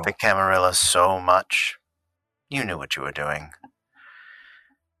 I You do. hate the Camarilla so much. You knew what you were doing.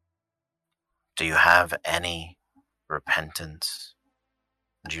 Do you have any repentance?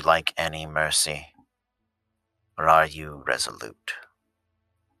 Would you like any mercy? Or are you resolute?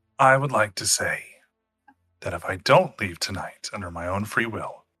 I would like to say that if I don't leave tonight under my own free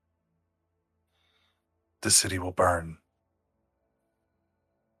will, the city will burn.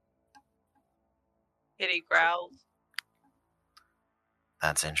 Kitty growls.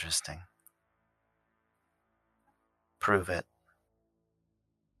 That's interesting. Prove it.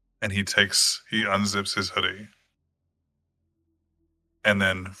 And he unzips his hoodie. And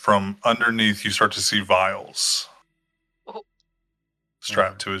then from underneath, you start to see vials. Oh.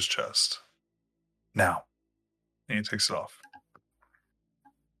 strapped to his chest. Now, and he takes it off.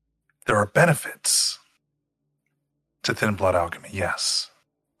 There are benefits to thin blood alchemy, yes.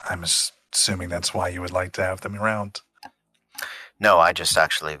 I'm assuming that's why you would like to have them around. No, I just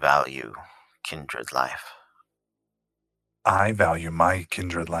actually value kindred life. I value my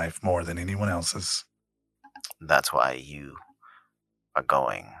kindred life more than anyone else's. That's why you are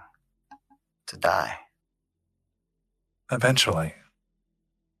going to die. Eventually.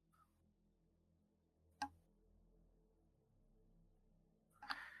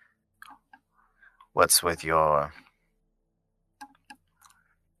 What's with your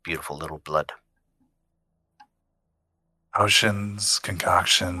beautiful little blood? Potions,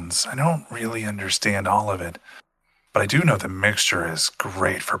 concoctions. I don't really understand all of it, but I do know the mixture is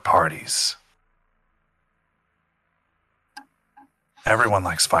great for parties. Everyone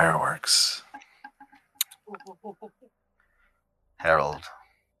likes fireworks. Harold.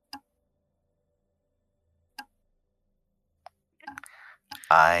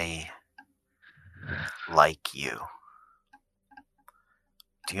 I like you.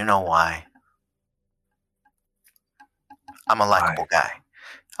 Do you know why? I'm a likable guy.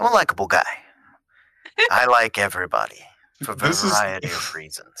 I'm a likable guy. I like everybody for a variety of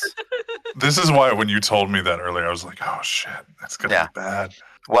reasons. This is why when you told me that earlier, I was like, "Oh shit, that's gonna be bad."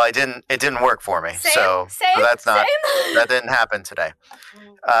 Well, it didn't work for me. So that didn't happen today.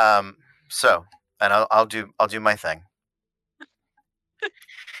 So, and I'll do my thing.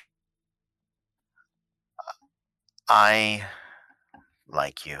 I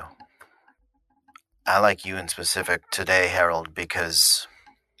like you. I like you in specific today, Harold, because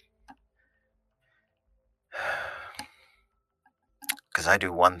I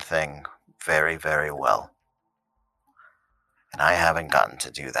do one thing very, very well. And I haven't gotten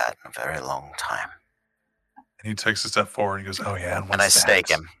to do that in a very long time. And he takes a step forward and he goes, "Oh yeah," and I stake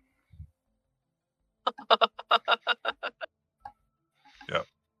him. Yep.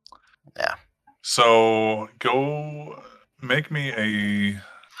 Yeah. So go make me a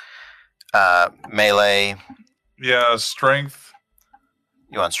melee. Yeah, strength.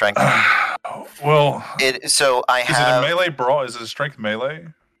 You want strength? Well, so I have. Is it a melee brawl? Is it a strength melee?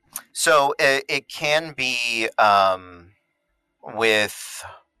 So it can be with,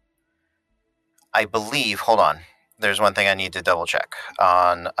 I believe. Hold on. There's one thing I need to double check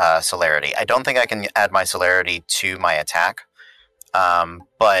on celerity. I don't think I can add my celerity to my attack,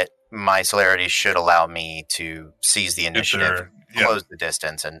 but my celerity should allow me to seize the initiative, close the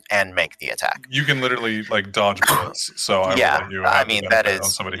distance, and make the attack. You can literally like dodge bullets. So I will let you. I mean that is on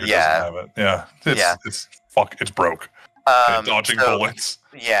somebody who doesn't have it. Yeah, it's broke. Dodging bullets.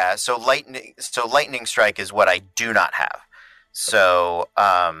 Yeah, so lightning strike is what I do not have. So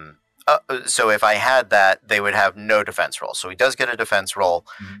so if I had that, they would have no defense roll. So he does get a defense roll.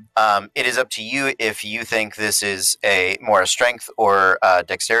 Mm-hmm. It is up to you if you think this is a strength or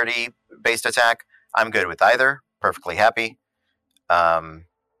dexterity based attack. I'm good with either. Perfectly happy. Well,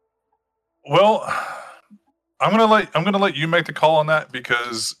 I'm gonna let you make the call on that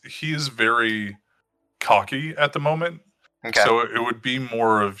because he is very cocky at the moment. Okay. So it would be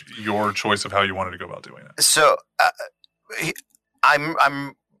more of your choice of how you wanted to go about doing it. So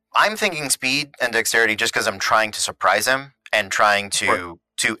I'm thinking speed and dexterity just because I'm trying to surprise him and trying to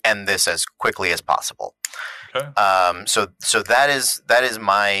end this as quickly as possible. Okay. So that is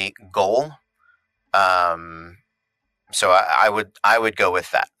my goal. So I would go with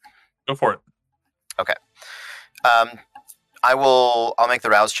that. Go for it. Okay. I'll make the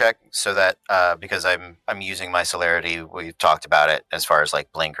rouse check so that because I'm using my celerity, we've talked about it as far as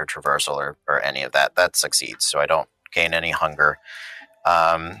like blink or traversal or any of that succeeds, so I don't gain any hunger.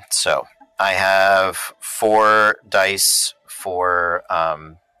 So I have 4 dice for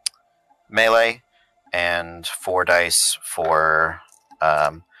melee and 4 dice for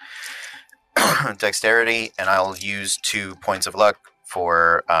dexterity, and I'll use 2 points of luck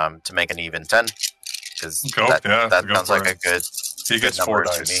for to make an even 10. Because that sounds like a good. He gets 4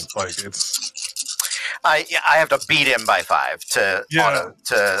 dice. Like it's. I have to beat him by 5 to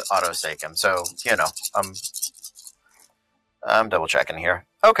auto stake him. So I'm double checking here.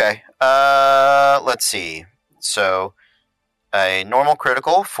 Okay. Let's see. So a normal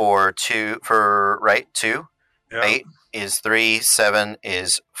critical for 2. Yeah. 8 is 3. 7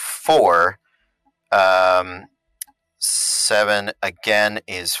 is 4. 7 again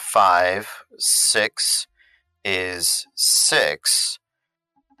is 5. 6 is 6.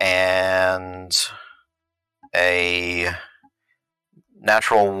 And a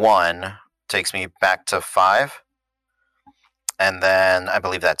natural 1 takes me back to 5. And then I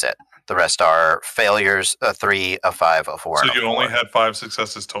believe that's it. The rest are failures, a 3, a 5, a 4, So and a you 4. only had 5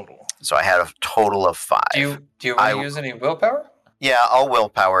 successes total. So I had a total of 5. Do you want to use any willpower? Yeah, I'll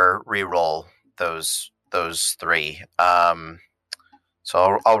willpower re-roll those 3.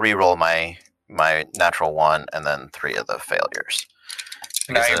 So I'll re-roll my natural 1 and then 3 of the failures.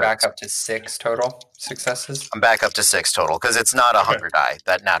 Now you're back up to 6 total successes. I'm back up to 6 total because it's not a hunger die,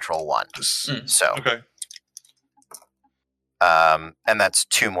 that natural 1. So Okay. and that's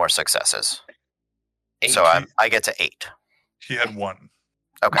 2 more successes. 8. So I get to 8. He had 1.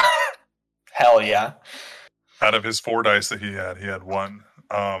 Okay. Hell yeah. Out of his 4 dice that he had 1.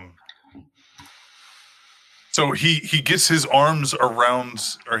 So he gets his arms around,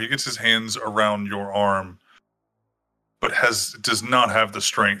 or he gets his hands around your arm, but does not have the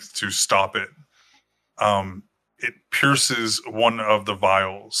strength to stop it. It pierces one of the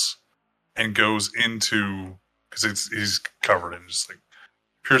vials and goes into, because he's covered in just like,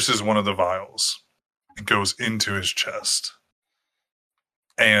 pierces one of the vials and goes into his chest.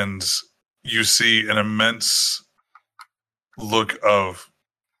 And you see an immense look of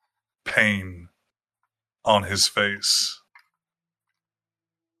pain on his face.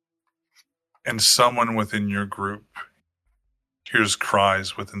 And someone within your group hears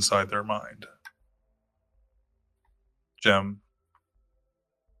cries within inside their mind. Jem.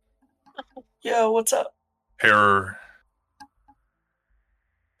 Yeah, what's up? Terror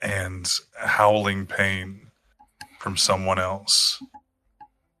and howling pain from someone else.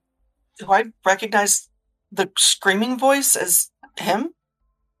 Do I recognize the screaming voice as him?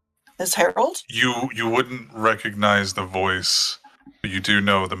 As Harold? You wouldn't recognize the voice, but you do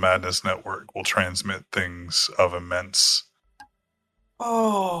know the Madness Network will transmit things of immense.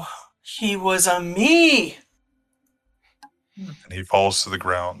 Oh, he was a me. And he falls to the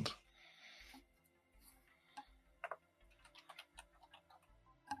ground.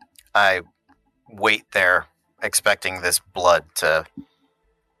 I wait there, expecting this blood to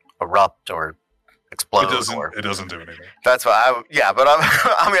erupt or explode. It doesn't do anything. That's why but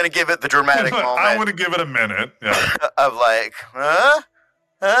I'm going to give it the dramatic moment. I want to give it a minute. Yeah. Of like,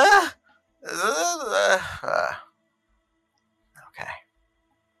 okay.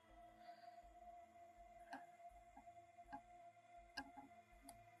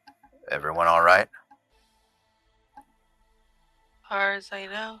 Everyone all right? As far as I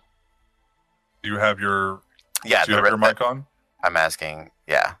know. Do you have your Yeah, do you have your mic on? I'm asking,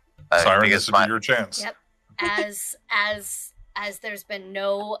 yeah. Siren, this would be your chance. Yep. As there's been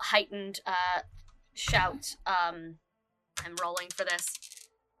no heightened shout, I'm rolling for this.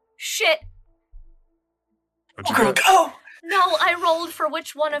 Shit! What'd you get? Go! No, I rolled for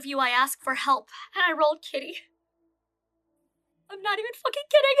which one of you I asked for help, and I rolled Kitty. I'm not even fucking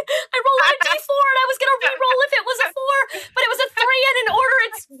kidding. I rolled a d4 and I was gonna re-roll if it was a 4, but it was a 3, and in order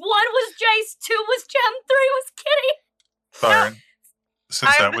it's 1 was Jace, 2 was Jem, 3 was Kitty. Siren,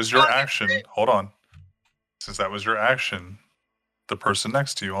 since I'm that was your the action, hold on. Since that was your action, the person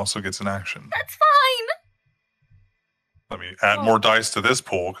next to you also gets an action. That's fine. Let me add more dice to this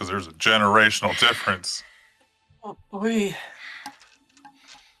pool because there's a generational difference. Oh, boy.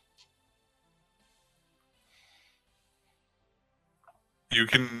 You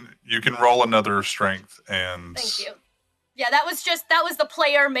can roll another strength and Thank you. Yeah, that was the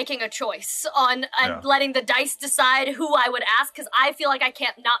player making a choice on letting the dice decide who I would ask, because I feel like I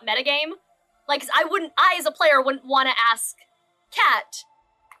can't not metagame. Like, I as a player wouldn't want to ask Cat.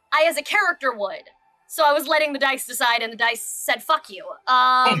 I as a character would. So I was letting the dice decide, and the dice said, fuck you.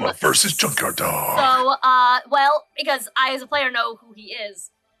 Uma versus Junkyard Dog. So, well, because I as a player know who he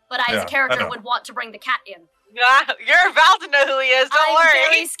is, but I as a character know. would want to bring the cat in. You're about to know who he is. Don't worry.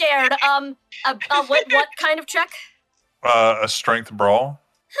 I'm very scared. What kind of check? A strength brawl.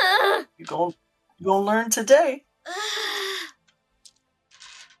 You gonna learn today.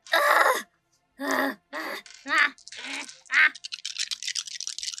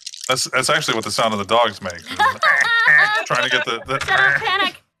 That's actually what the sound of the dogs make. Trying to get the Don't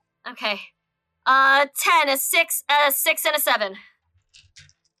panic. Okay. 10, a 6, a 6, and a 7.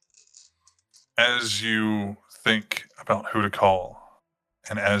 As you think about who to call,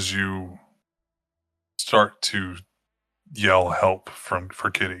 and as you start to yell help for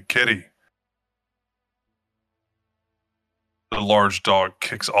Kitty. Kitty. The large dog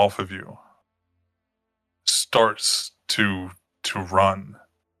kicks off of you. Starts to run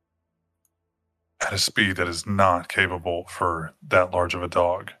at a speed that is not capable for that large of a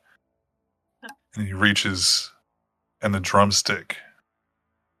dog. And he reaches, and the drumstick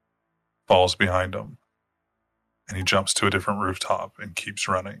falls behind him. And he jumps to a different rooftop and keeps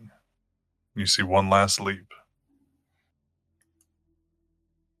running. You see one last leap.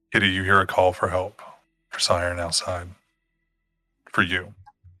 Kitty, you hear a call for help for Siren outside. For you.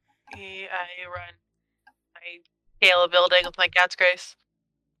 I run. I scale a building with my cat's grace.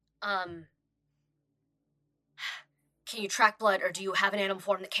 Can you track blood, or do you have an animal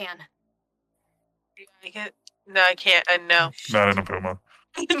form that can? No, I can't. No. Not in a puma.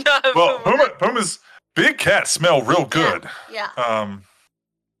 Not a puma. Puma's big cats smell real good. Yeah. I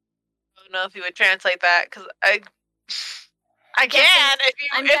don't know if you would translate that, because I can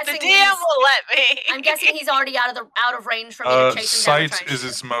if the DM will let me. I'm guessing he's already out of range for me to chase him down. Sight is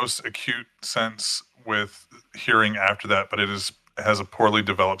its most acute sense, with hearing after that, but it has a poorly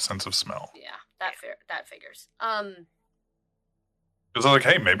developed sense of smell. Yeah, that figures. Because I was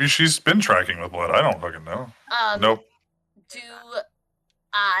like, hey, maybe she's been tracking with blood. I don't fucking know. Nope.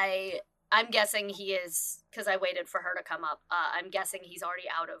 I'm guessing he is, because I waited for her to come up. I'm guessing he's already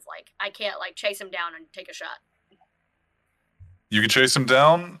out of, I can't, chase him down and take a shot. You could chase him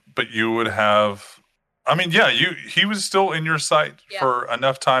down, but you would have... I mean, yeah, he was still in your sight for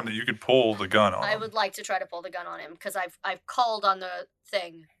enough time that you could pull the gun on him. I would like to try to pull the gun on him, because I've called on the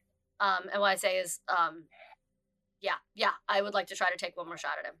thing. And what I say is, I would like to try to take one more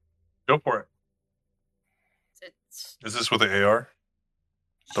shot at him. Go for it. Is this with the AR?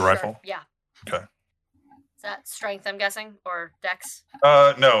 The rifle? Yeah. Okay. Is that strength, I'm guessing, or dex?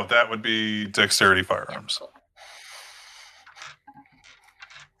 No, that would be dexterity firearms. Yeah, cool.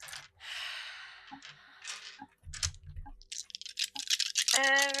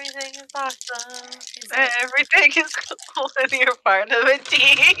 Everything is awesome. Everything is cool when you're part of a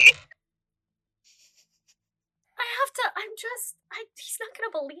team. He's not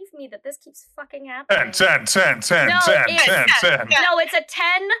gonna believe me that this keeps fucking happening. 10. No, it's a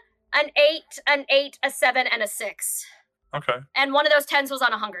 10, an 8, a 7, and a 6. Okay. And one of those 10s was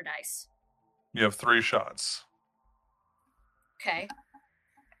on a hunger dice. You have 3 shots. Okay.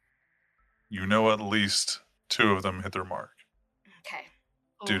 You know at least 2 of them hit their mark. Okay.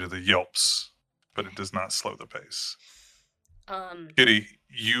 Due to the yelps, but it does not slow the pace. Kitty,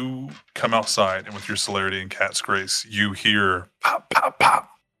 you come outside, and with your celerity and cat's grace, you hear pop, pop, pop,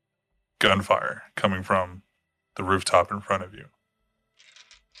 gunfire coming from the rooftop in front of you.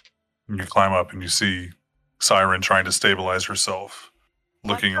 And you climb up, and you see Siren trying to stabilize herself,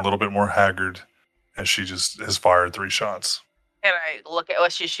 looking a little bit more haggard as she just has fired 3 shots. Can I look at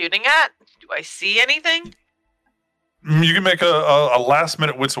what she's shooting at? Do I see anything? You can make a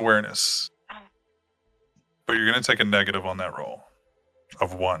last-minute wits awareness. But you're going to take a negative on that roll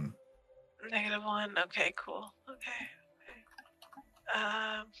of 1. -1. Okay, cool. Okay.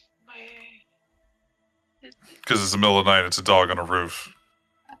 Because it's the middle of the night. It's a dog on a roof.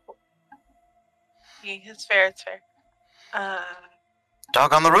 It's fair. It's fair.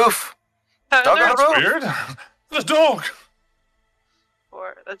 Dog on the roof. Dog on the roof. Weird. The dog.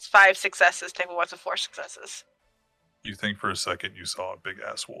 4. That's 5 successes. Take 1 to 4 successes. You think for a second you saw a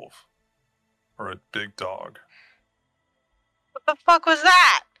big-ass wolf. Or a big dog. What the fuck was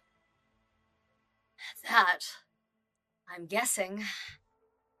that? That, I'm guessing,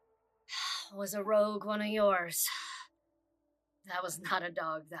 was a rogue one of yours. That was not a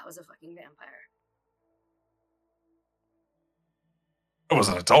dog. That was a fucking vampire. That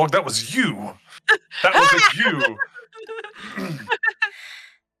wasn't a dog. That was you. That was you.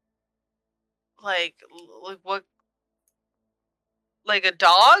 Like what? Like a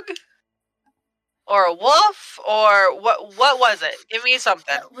dog? Or a wolf? Or what was it? Give me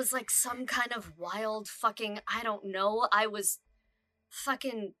something. It was like some kind of wild fucking, I don't know. I was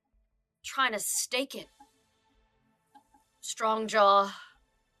fucking trying to stake it. Strong jaw.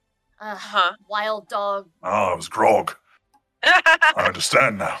 Wild dog. Oh, it was Grog. I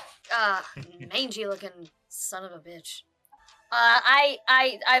understand now. Mangy looking son of a bitch.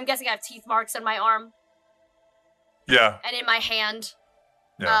 I'm guessing I have teeth marks on my arm. Yeah. And in my hand.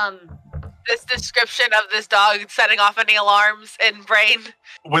 Yeah. This description of this dog setting off any alarms in brain.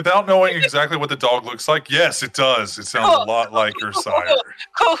 Without knowing exactly what the dog looks like, yes, it does. It sounds a lot like your sire.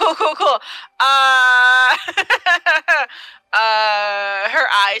 Cool. Her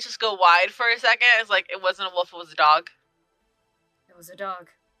eyes just go wide for a second. It's like it wasn't a wolf, it was a dog. It was a dog.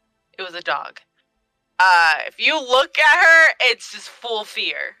 It was a dog. If you look at her, it's just full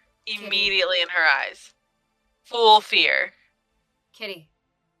fear. Immediately in her eyes. Full fear. Kitty.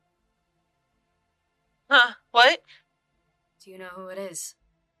 Huh? What? Do you know who it is?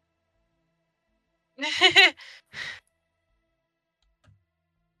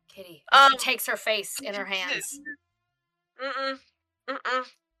 Kitty. She takes her face in her hands.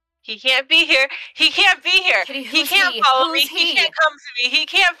 He can't be here. He can't be here. Kitty, he can't follow me. He can't come to me. He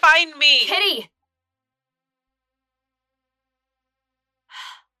can't find me. Kitty!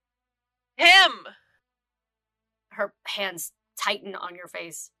 him. Her hands tighten on your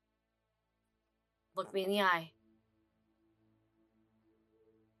face. Look me in the eye.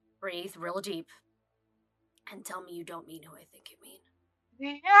 Breathe real deep. And tell me you don't mean who I think you mean.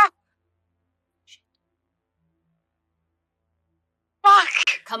 Yeah. Fuck.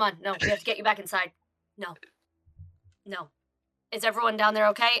 Come on, no, we have to get you back inside. No. Is everyone down there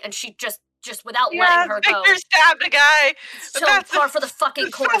okay? And she just without letting her go. Victor stabbed a guy. So par for the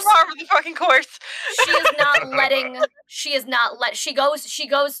fucking course. So par for the fucking course. She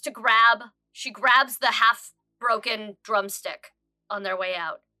goes to grab. She grabs the half broken drumstick on their way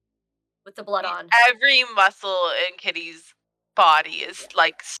out with the blood on. Every muscle in Kitty's body is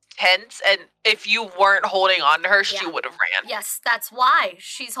like tense, and if you weren't holding on to her, she would have ran. Yes, that's why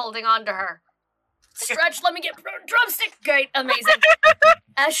she's holding on to her. Stretch, let me get drumstick. Great, amazing.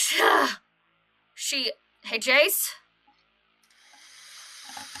 Hey, Jace?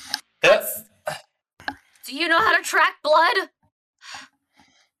 Yep. Do you know how to track blood?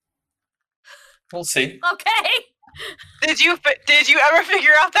 We'll see. Okay. Did you ever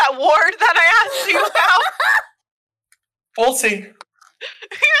figure out that ward that I asked you about? We'll see.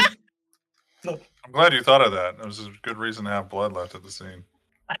 I'm glad you thought of that. It was a good reason to have blood left at the scene.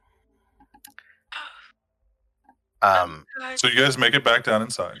 So you guys make it back down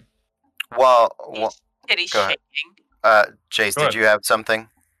inside. Well, Kitty's go ahead. shaking. Jace, did you have something?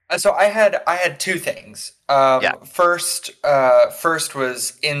 So I had two things. First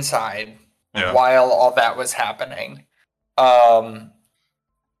was inside while all that was happening. Once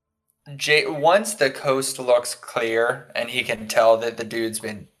the coast looks clear and he can tell that the dude's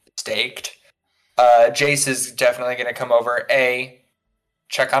been staked, Jace is definitely going to come over.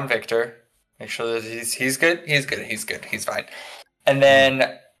 Check on Victor, make sure that he's good. He's fine, and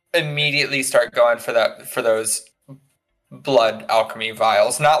then immediately start going for those blood alchemy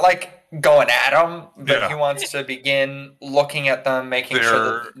vials. Not like going at them, but he wants to begin looking at them, making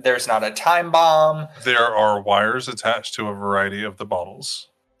sure that there's not a time bomb. There are wires attached to a variety of the bottles.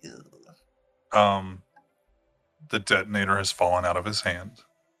 The detonator has fallen out of his hand.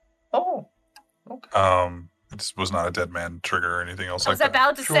 Oh, okay. It was not a dead man trigger or anything else like that. I was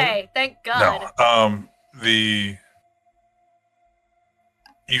about to say, thank God. No.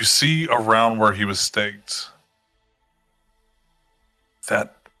 You see around where he was staked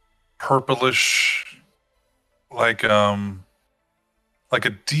that purplish, like a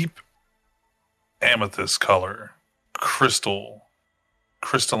deep amethyst color, crystalline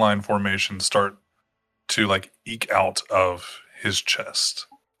formation start to like eke out of his chest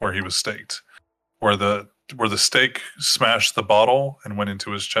where he was staked, where the stake smashed the bottle and went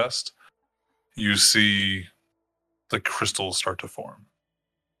into his chest. You see the crystals start to form,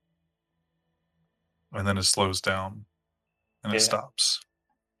 and then it slows down and it stops.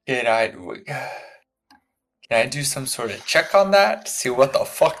 Can I do some sort of check on that to see what the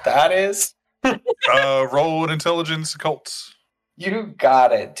fuck that is? Roll an intelligence occult. You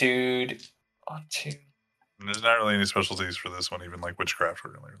got it, dude. On two. There's not really any specialties for this one, even like witchcraft,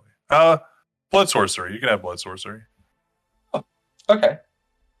 really. Blood sorcery. You can have blood sorcery. Oh, okay.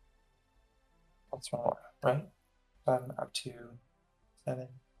 That's one more, right? Up to 7,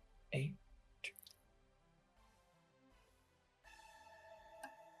 8.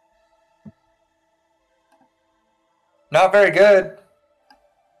 Not very good.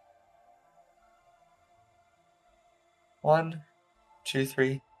 1, 2,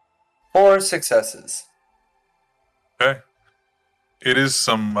 3, 4 successes. Okay. It is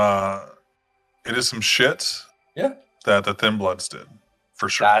some shit. Yeah. That the Thin Bloods did, for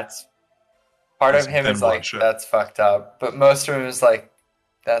sure. That's part of him is like, that's fucked up. But most of him is like,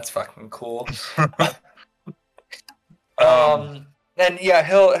 that's fucking cool. And yeah,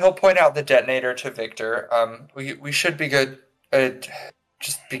 he'll point out the detonator to Victor. We should be good.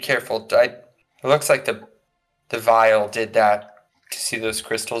 Just be careful. It looks like the vial did that. To see those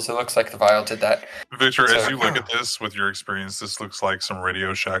crystals, it looks like the vial did that. Victor, as you look at this with your experience, this looks like some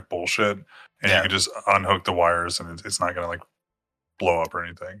Radio Shack bullshit, and you can just unhook the wires, and it's not gonna like blow up or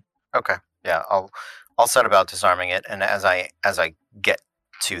anything. Okay, yeah, I'll set about disarming it, and as I get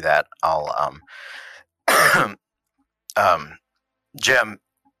to that, I'll Jem,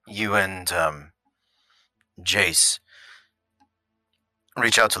 you and Jace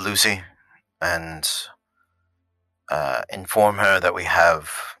reach out to Lucy and inform her that we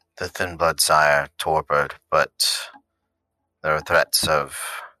have the Thin Blood Sire torpid, but there are threats of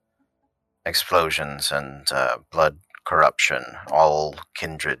explosions and blood corruption. All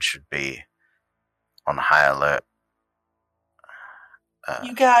kindred should be on high alert.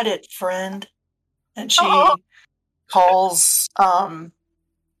 You got it, friend. And she calls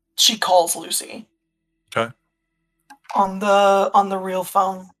she calls Lucy. Okay. On the real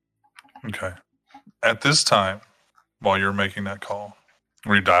phone. Okay. At this time, while you're making that call,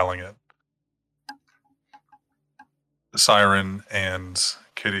 redialing it, Siren and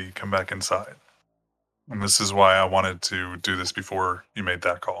Kitty come back inside. And this is why I wanted to do this before you made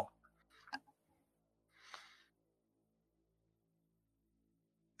that call.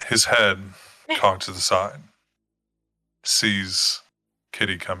 His head cocked to the side, sees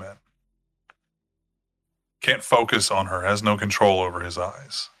Kitty come in. Can't focus on her, has no control over his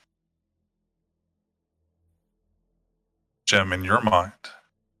eyes. Jem, in your mind,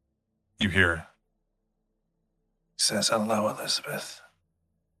 you hear, says hello, Elizabeth.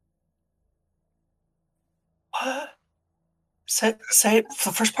 What? Say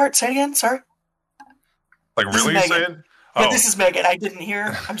the first part. Say it again. Sorry. Like, This is really? Megan. Say it? Yeah, Oh. this is Megan. I didn't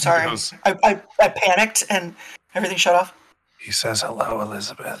hear. I'm sorry. It was- I panicked and everything shut off. He says hello,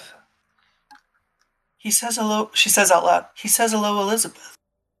 Elizabeth. He says hello. She says out loud. He says hello, Elizabeth.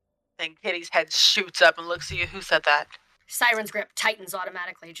 And Kitty's head shoots up and looks at you. Who said that? Siren's grip tightens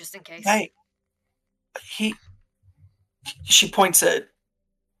automatically, just in case. Hey. She points at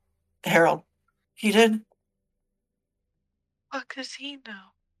Harold. He did? What does he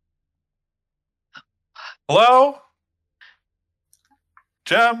know? Hello?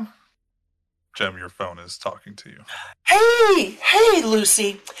 Jem? Jem, your phone is talking to you. Hey,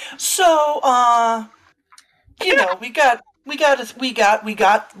 Lucy. So, you know,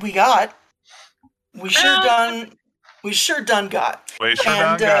 we sure done got. We sure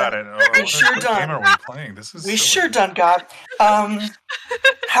And, done got it. Oh, we sure what done. game are we playing? This is We silly. sure done got.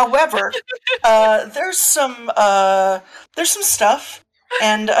 However, there's some stuff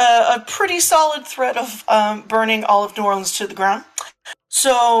and a pretty solid threat of burning all of New Orleans to the ground.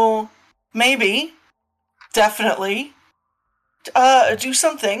 So maybe, definitely, do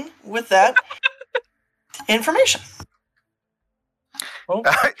something with that information. Oh,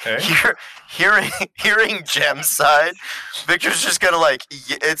 okay. Hearing Jem's side, Victor's just gonna like.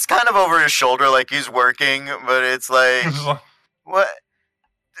 It's kind of over his shoulder, like he's working, but it's like, what?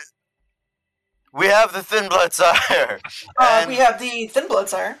 We have the thin blood sire. We have the thin blood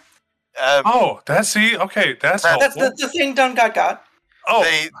sire. Oh, that's okay. That's That's helpful. the thing done got. Oh,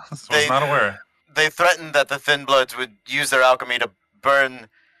 They- I was not aware. They threatened that the thin bloods would use their alchemy to burn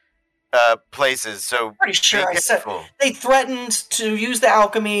places. So Pretty sure be I said careful. they threatened to use the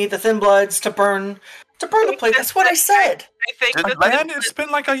alchemy, the thin bloods, to burn the place. That's what I said. I think Did- that Man, it's been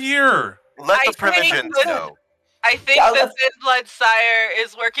like a year. Let I the think provisions that- know. I think Yeah, the let's- Thin Blood Sire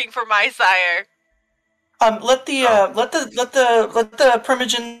is working for my sire. Let the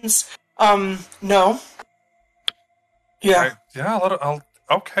primogens know. Yeah. Okay. Yeah,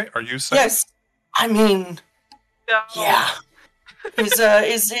 okay. Are you saying? Yes. I mean, No. yeah. Is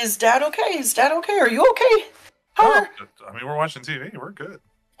Dad okay? Is Dad okay? Are you okay? Oh, I mean, we're watching TV. We're good.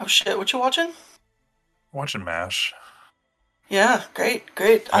 Oh shit! What you watching? Watching MASH. Yeah, great.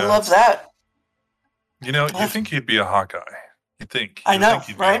 I Yeah. love that. You know, you think he'd be a Hawkeye. You think. I You know, think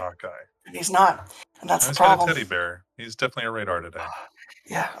he'd right? be a Hawkeye. And he's not, and that's the He's got a problem. teddy bear. He's definitely a radar today.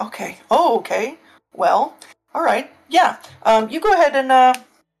 Yeah. Okay. Oh, okay. Well, all right. Yeah. You go ahead and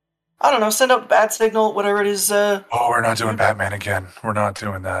I don't know, send out bat signal, whatever it is. Oh, we're not doing Batman again. We're not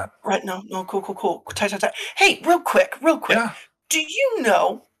doing that. Right. No. Cool. Tight. Hey, real quick. Yeah. Do you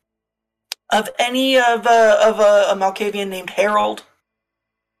know of any of a Malkavian named Harold?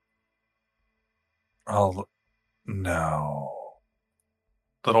 Oh, no.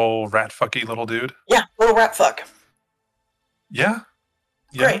 Little rat fucky little dude? Yeah, little rat fuck. Yeah.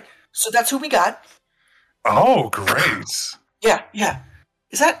 Great. So that's who we got. Oh, great. Yeah.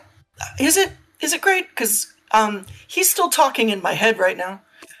 Is it great? Because he's still talking in my head right now,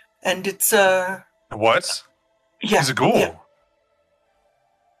 and it's What? yeah. He's a ghoul. Yeah.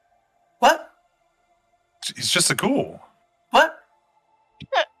 What? He's just a ghoul. What?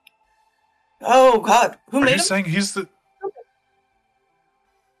 Oh God, who Are made you him? saying he's the...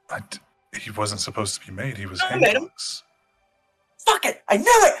 He wasn't supposed to be made. He was Who made him? handless. Fuck it! I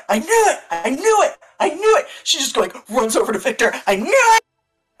knew it! She just runs over to Victor. I knew it!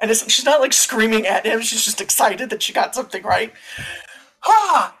 And she's not screaming at him. She's just excited that she got something right.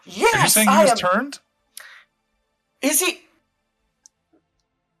 Ah, yes! Are you saying he was turned? Is he?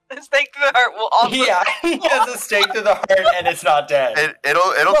 The stake to the heart will also. Yeah, he has a stake to the heart and it's not dead. It'll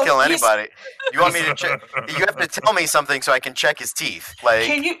Well, kill he's- anybody. You want me to check? You have to tell me something so I can check his teeth. Like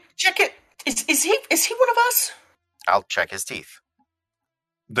Can you check it? Is he one of us? I'll check his teeth.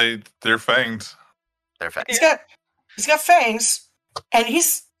 They're fanged. They're fast. He's got fangs, and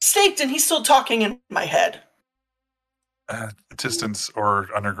he's staked, and he's still talking in my head. Distance or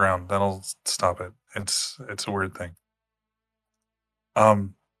underground. That'll stop it. It's a weird thing.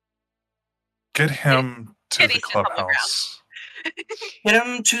 Get him to the clubhouse. Get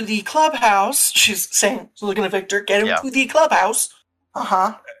him to the clubhouse. She's saying, looking at Victor, get him to the clubhouse.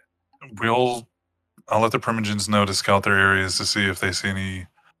 Uh-huh. I'll let the Primogens know to scout their areas to see if they see any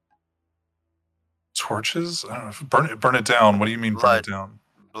torches. I don't know. Burn it down. What do you mean burn it down?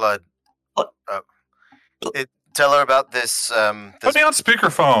 Blood. Tell her about this. Put me on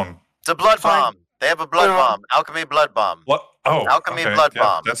speakerphone. It's a blood bomb. They have a blood bomb. Alchemy blood bomb. What? Oh, alchemy blood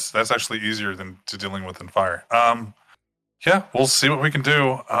bomb. That's actually easier than dealing with in fire. Yeah, we'll see what we can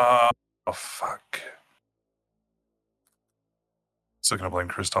do. Oh fuck. Still gonna blame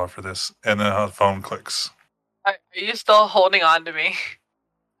Kristoff for this, and then the phone clicks. Are you still holding on to me?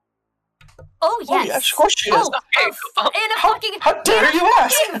 Oh yes, of course she is. In a fucking how dare you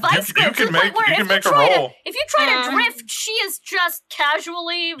ask? You can make a roll. If you try to drift, she is just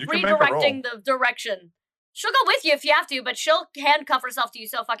casually redirecting the direction. She'll go with you if you have to, but she'll handcuff herself to you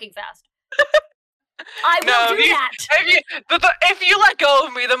so fucking fast. I will do that. If you let go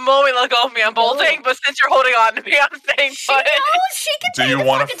of me, the moment you let go of me, I'm bolting. But since you're holding on to me, I'm staying put. She can. Do you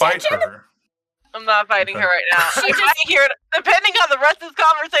want to fight her? I'm not fighting her right now. She just here, depending on the rest of this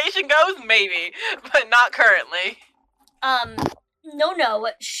conversation goes, maybe, but not currently. No.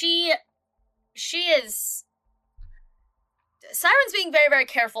 She is. Siren's being very, very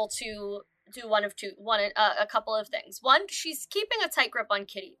careful to do a couple of things. One, she's keeping a tight grip on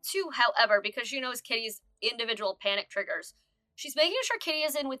Kitty. Two, however, because she knows Kitty's individual panic triggers, she's making sure Kitty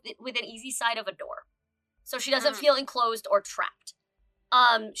is in within easy sight of a door, so she doesn't feel enclosed or trapped.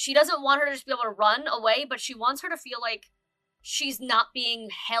 She doesn't want her to just be able to run away, but she wants her to feel like she's not being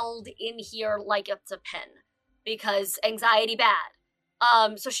held in here like it's a pen, because anxiety bad.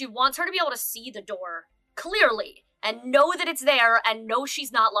 So she wants her to be able to see the door clearly and know that it's there and know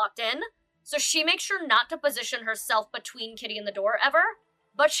she's not locked in. So she makes sure not to position herself between Kitty and the door ever,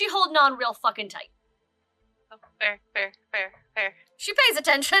 but she holding on real fucking tight. Oh, fair. She pays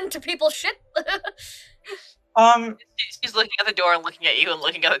attention to people's shit. She's looking at the door and looking at you and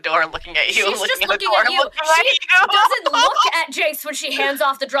looking at the door and looking at you and looking at the door and looking at you. She doesn't look at Jace when she hands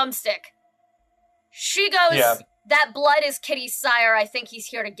off the drumstick. She goes, that blood is Kitty's sire. I think he's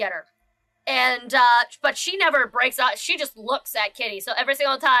here to get her. And, but she never breaks out. She just looks at Kitty. So every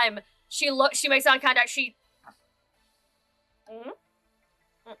single time she makes eye contact,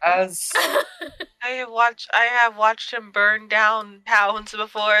 As I have watched him burn down towns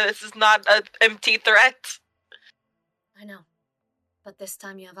before. This is not an empty threat. I know. But this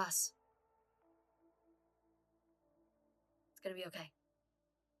time you have us. It's gonna be okay.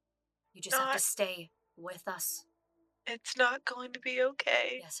 You just have to stay with us. It's not going to be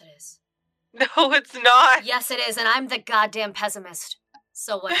okay. Yes, it is. No, it's not. Yes, it is, and I'm the goddamn pessimist.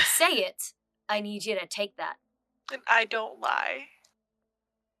 So when I say it, I need you to take that. And I don't lie.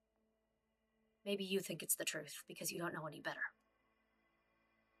 Maybe you think it's the truth because you don't know any better.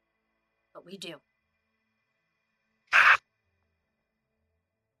 But we do.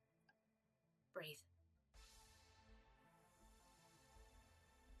 Breathe.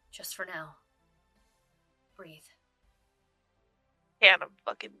 Just for now. Breathe. And I'm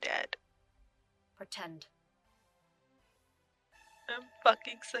fucking dead. Pretend. I'm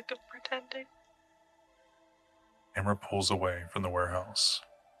fucking sick of pretending. Amber pulls away from the warehouse.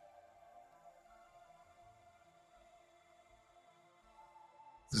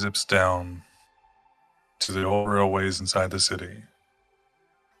 Zips down to the old railways inside the city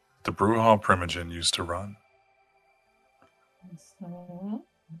the Brujah Primogen used to run.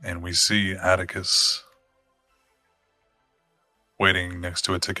 And we see Atticus waiting next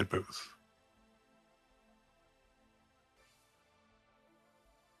to a ticket booth.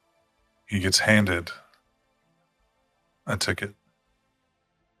 He gets handed a ticket.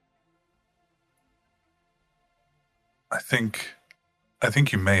 I think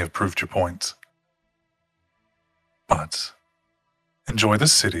you may have proved your point. But enjoy the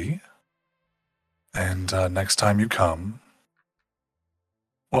city, and next time you come,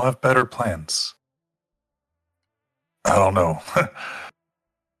 we'll have better plans. I don't know. I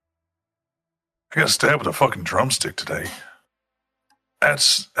got stabbed with a fucking drumstick today. That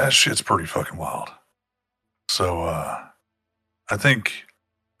shit's pretty fucking wild. So, I think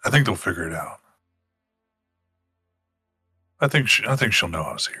they'll figure it out. I think she'll know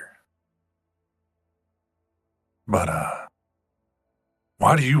I was here. But,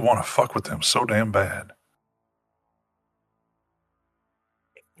 why do you want to fuck with them so damn bad?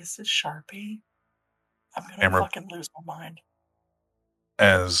 This is Sharpie. I'm gonna fucking lose my mind.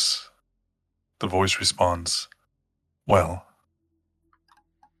 As the voice responds, Well,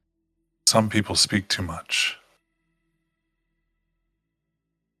 some people speak too much.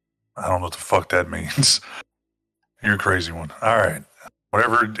 I don't know what the fuck that means. You're a crazy one. All right.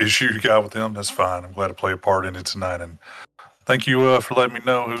 Whatever issue you got with them, that's fine. I'm glad to play a part in it tonight. And thank you for letting me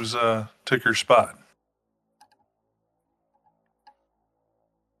know who's took your spot.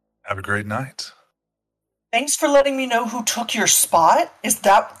 Have a great night. Thanks for letting me know who took your spot. Is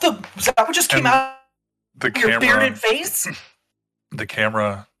that what just came out of your bearded face? The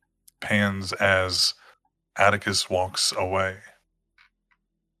camera pans as Atticus walks away.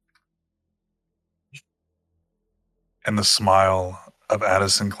 And the smile of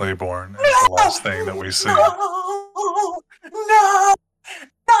Addison Claiborne is the last thing that we see.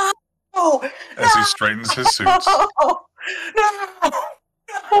 No! As he straightens his suits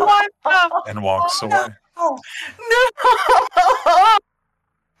and walks away.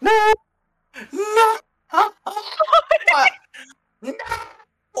 No!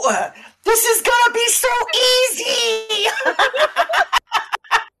 This is gonna be so easy!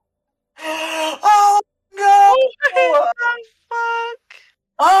 Oh no! What the fuck?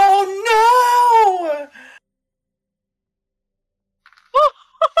 Oh no!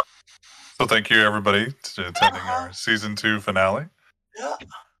 So thank you, everybody, for attending our Season 2 finale.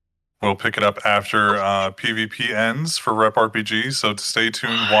 We'll pick it up after PvP ends for Rep RPG, so stay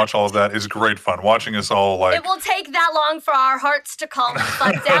tuned, watch all of that. It's great fun. Watching us all, It will take that long for our hearts to calm the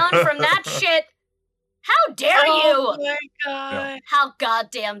fuck down from that shit. How dare you? Oh my god. Yeah. How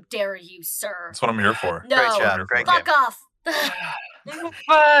goddamn dare you, sir? That's what I'm here for. No. Great job. Great Fuck game. off.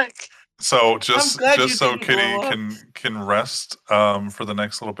 Fuck. So I'm just glad you so didn't Kitty blow up. can rest for the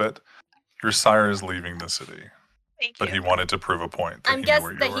next little bit, your sire is leaving the city. Thank But you. he wanted to prove a point. That I'm he knew guessing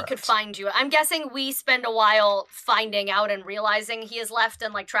where you that were he could at. find you. I'm guessing we spend a while finding out and realizing he has left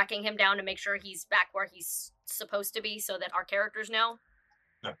and like tracking him down to make sure he's back where he's supposed to be so that our characters know.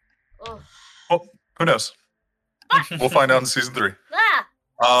 Yeah. Ugh. Well, who knows? We'll find out in Season 3.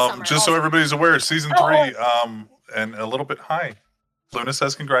 Summer, Just so all- everybody's aware, Season 3, and a little bit high. Luna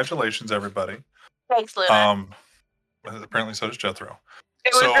says congratulations, everybody. Thanks, Luna. Apparently so does Jethro.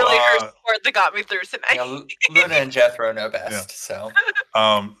 it was so, really her support that got me through tonight. Yeah, Luna and Jethro know best. Yeah. So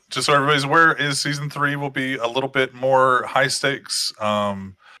Just so everybody's aware, is Season 3 will be a little bit more high stakes.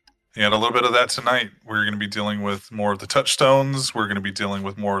 You had a little bit of that tonight. We're going to be dealing with more of the touchstones. We're going to be dealing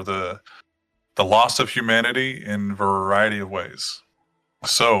with more of the loss of humanity in a variety of ways.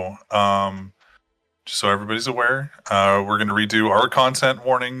 So, just so everybody's aware, we're going to redo our content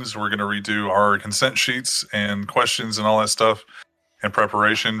warnings. We're going to redo our consent sheets and questions and all that stuff in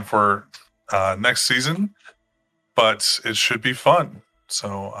preparation for next season. But it should be fun.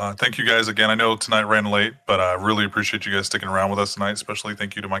 So thank you guys again. I know tonight ran late, but I really appreciate you guys sticking around with us tonight. Especially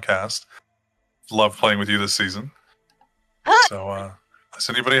thank you to my cast. Love playing with you this season. So unless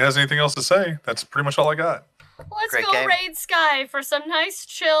anybody has anything else to say, that's pretty much all I got. Let's Great go game. raid Sky for some nice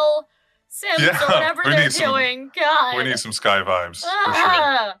chill Sims Yeah, or whatever we they're need some- doing. God. We need some Sky vibes. For sure.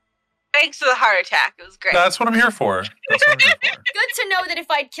 Ah. Thanks for the heart attack. It was great. That's what I'm here for. That's what I'm here for. Good to know that if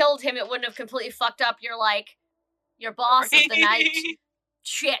I'd killed him, it wouldn't have completely fucked up your boss of the night.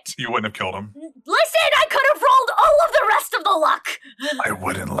 Shit. You wouldn't have killed him. Listen, I could have rolled all of the rest of the luck. I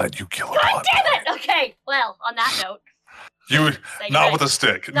wouldn't let you kill a God blood damn boy. it. Okay, well, on that note, You would say not goodnight. with a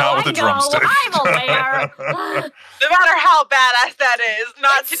stick, No, not with I a drumstick. know, I'm aware. No matter how badass that is,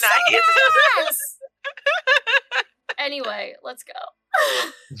 not It's tonight. So badass. Anyway, let's go.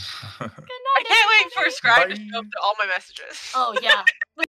 Good night. I can't wait for everybody. Scribe to Bye. show up to all my messages. Oh, yeah.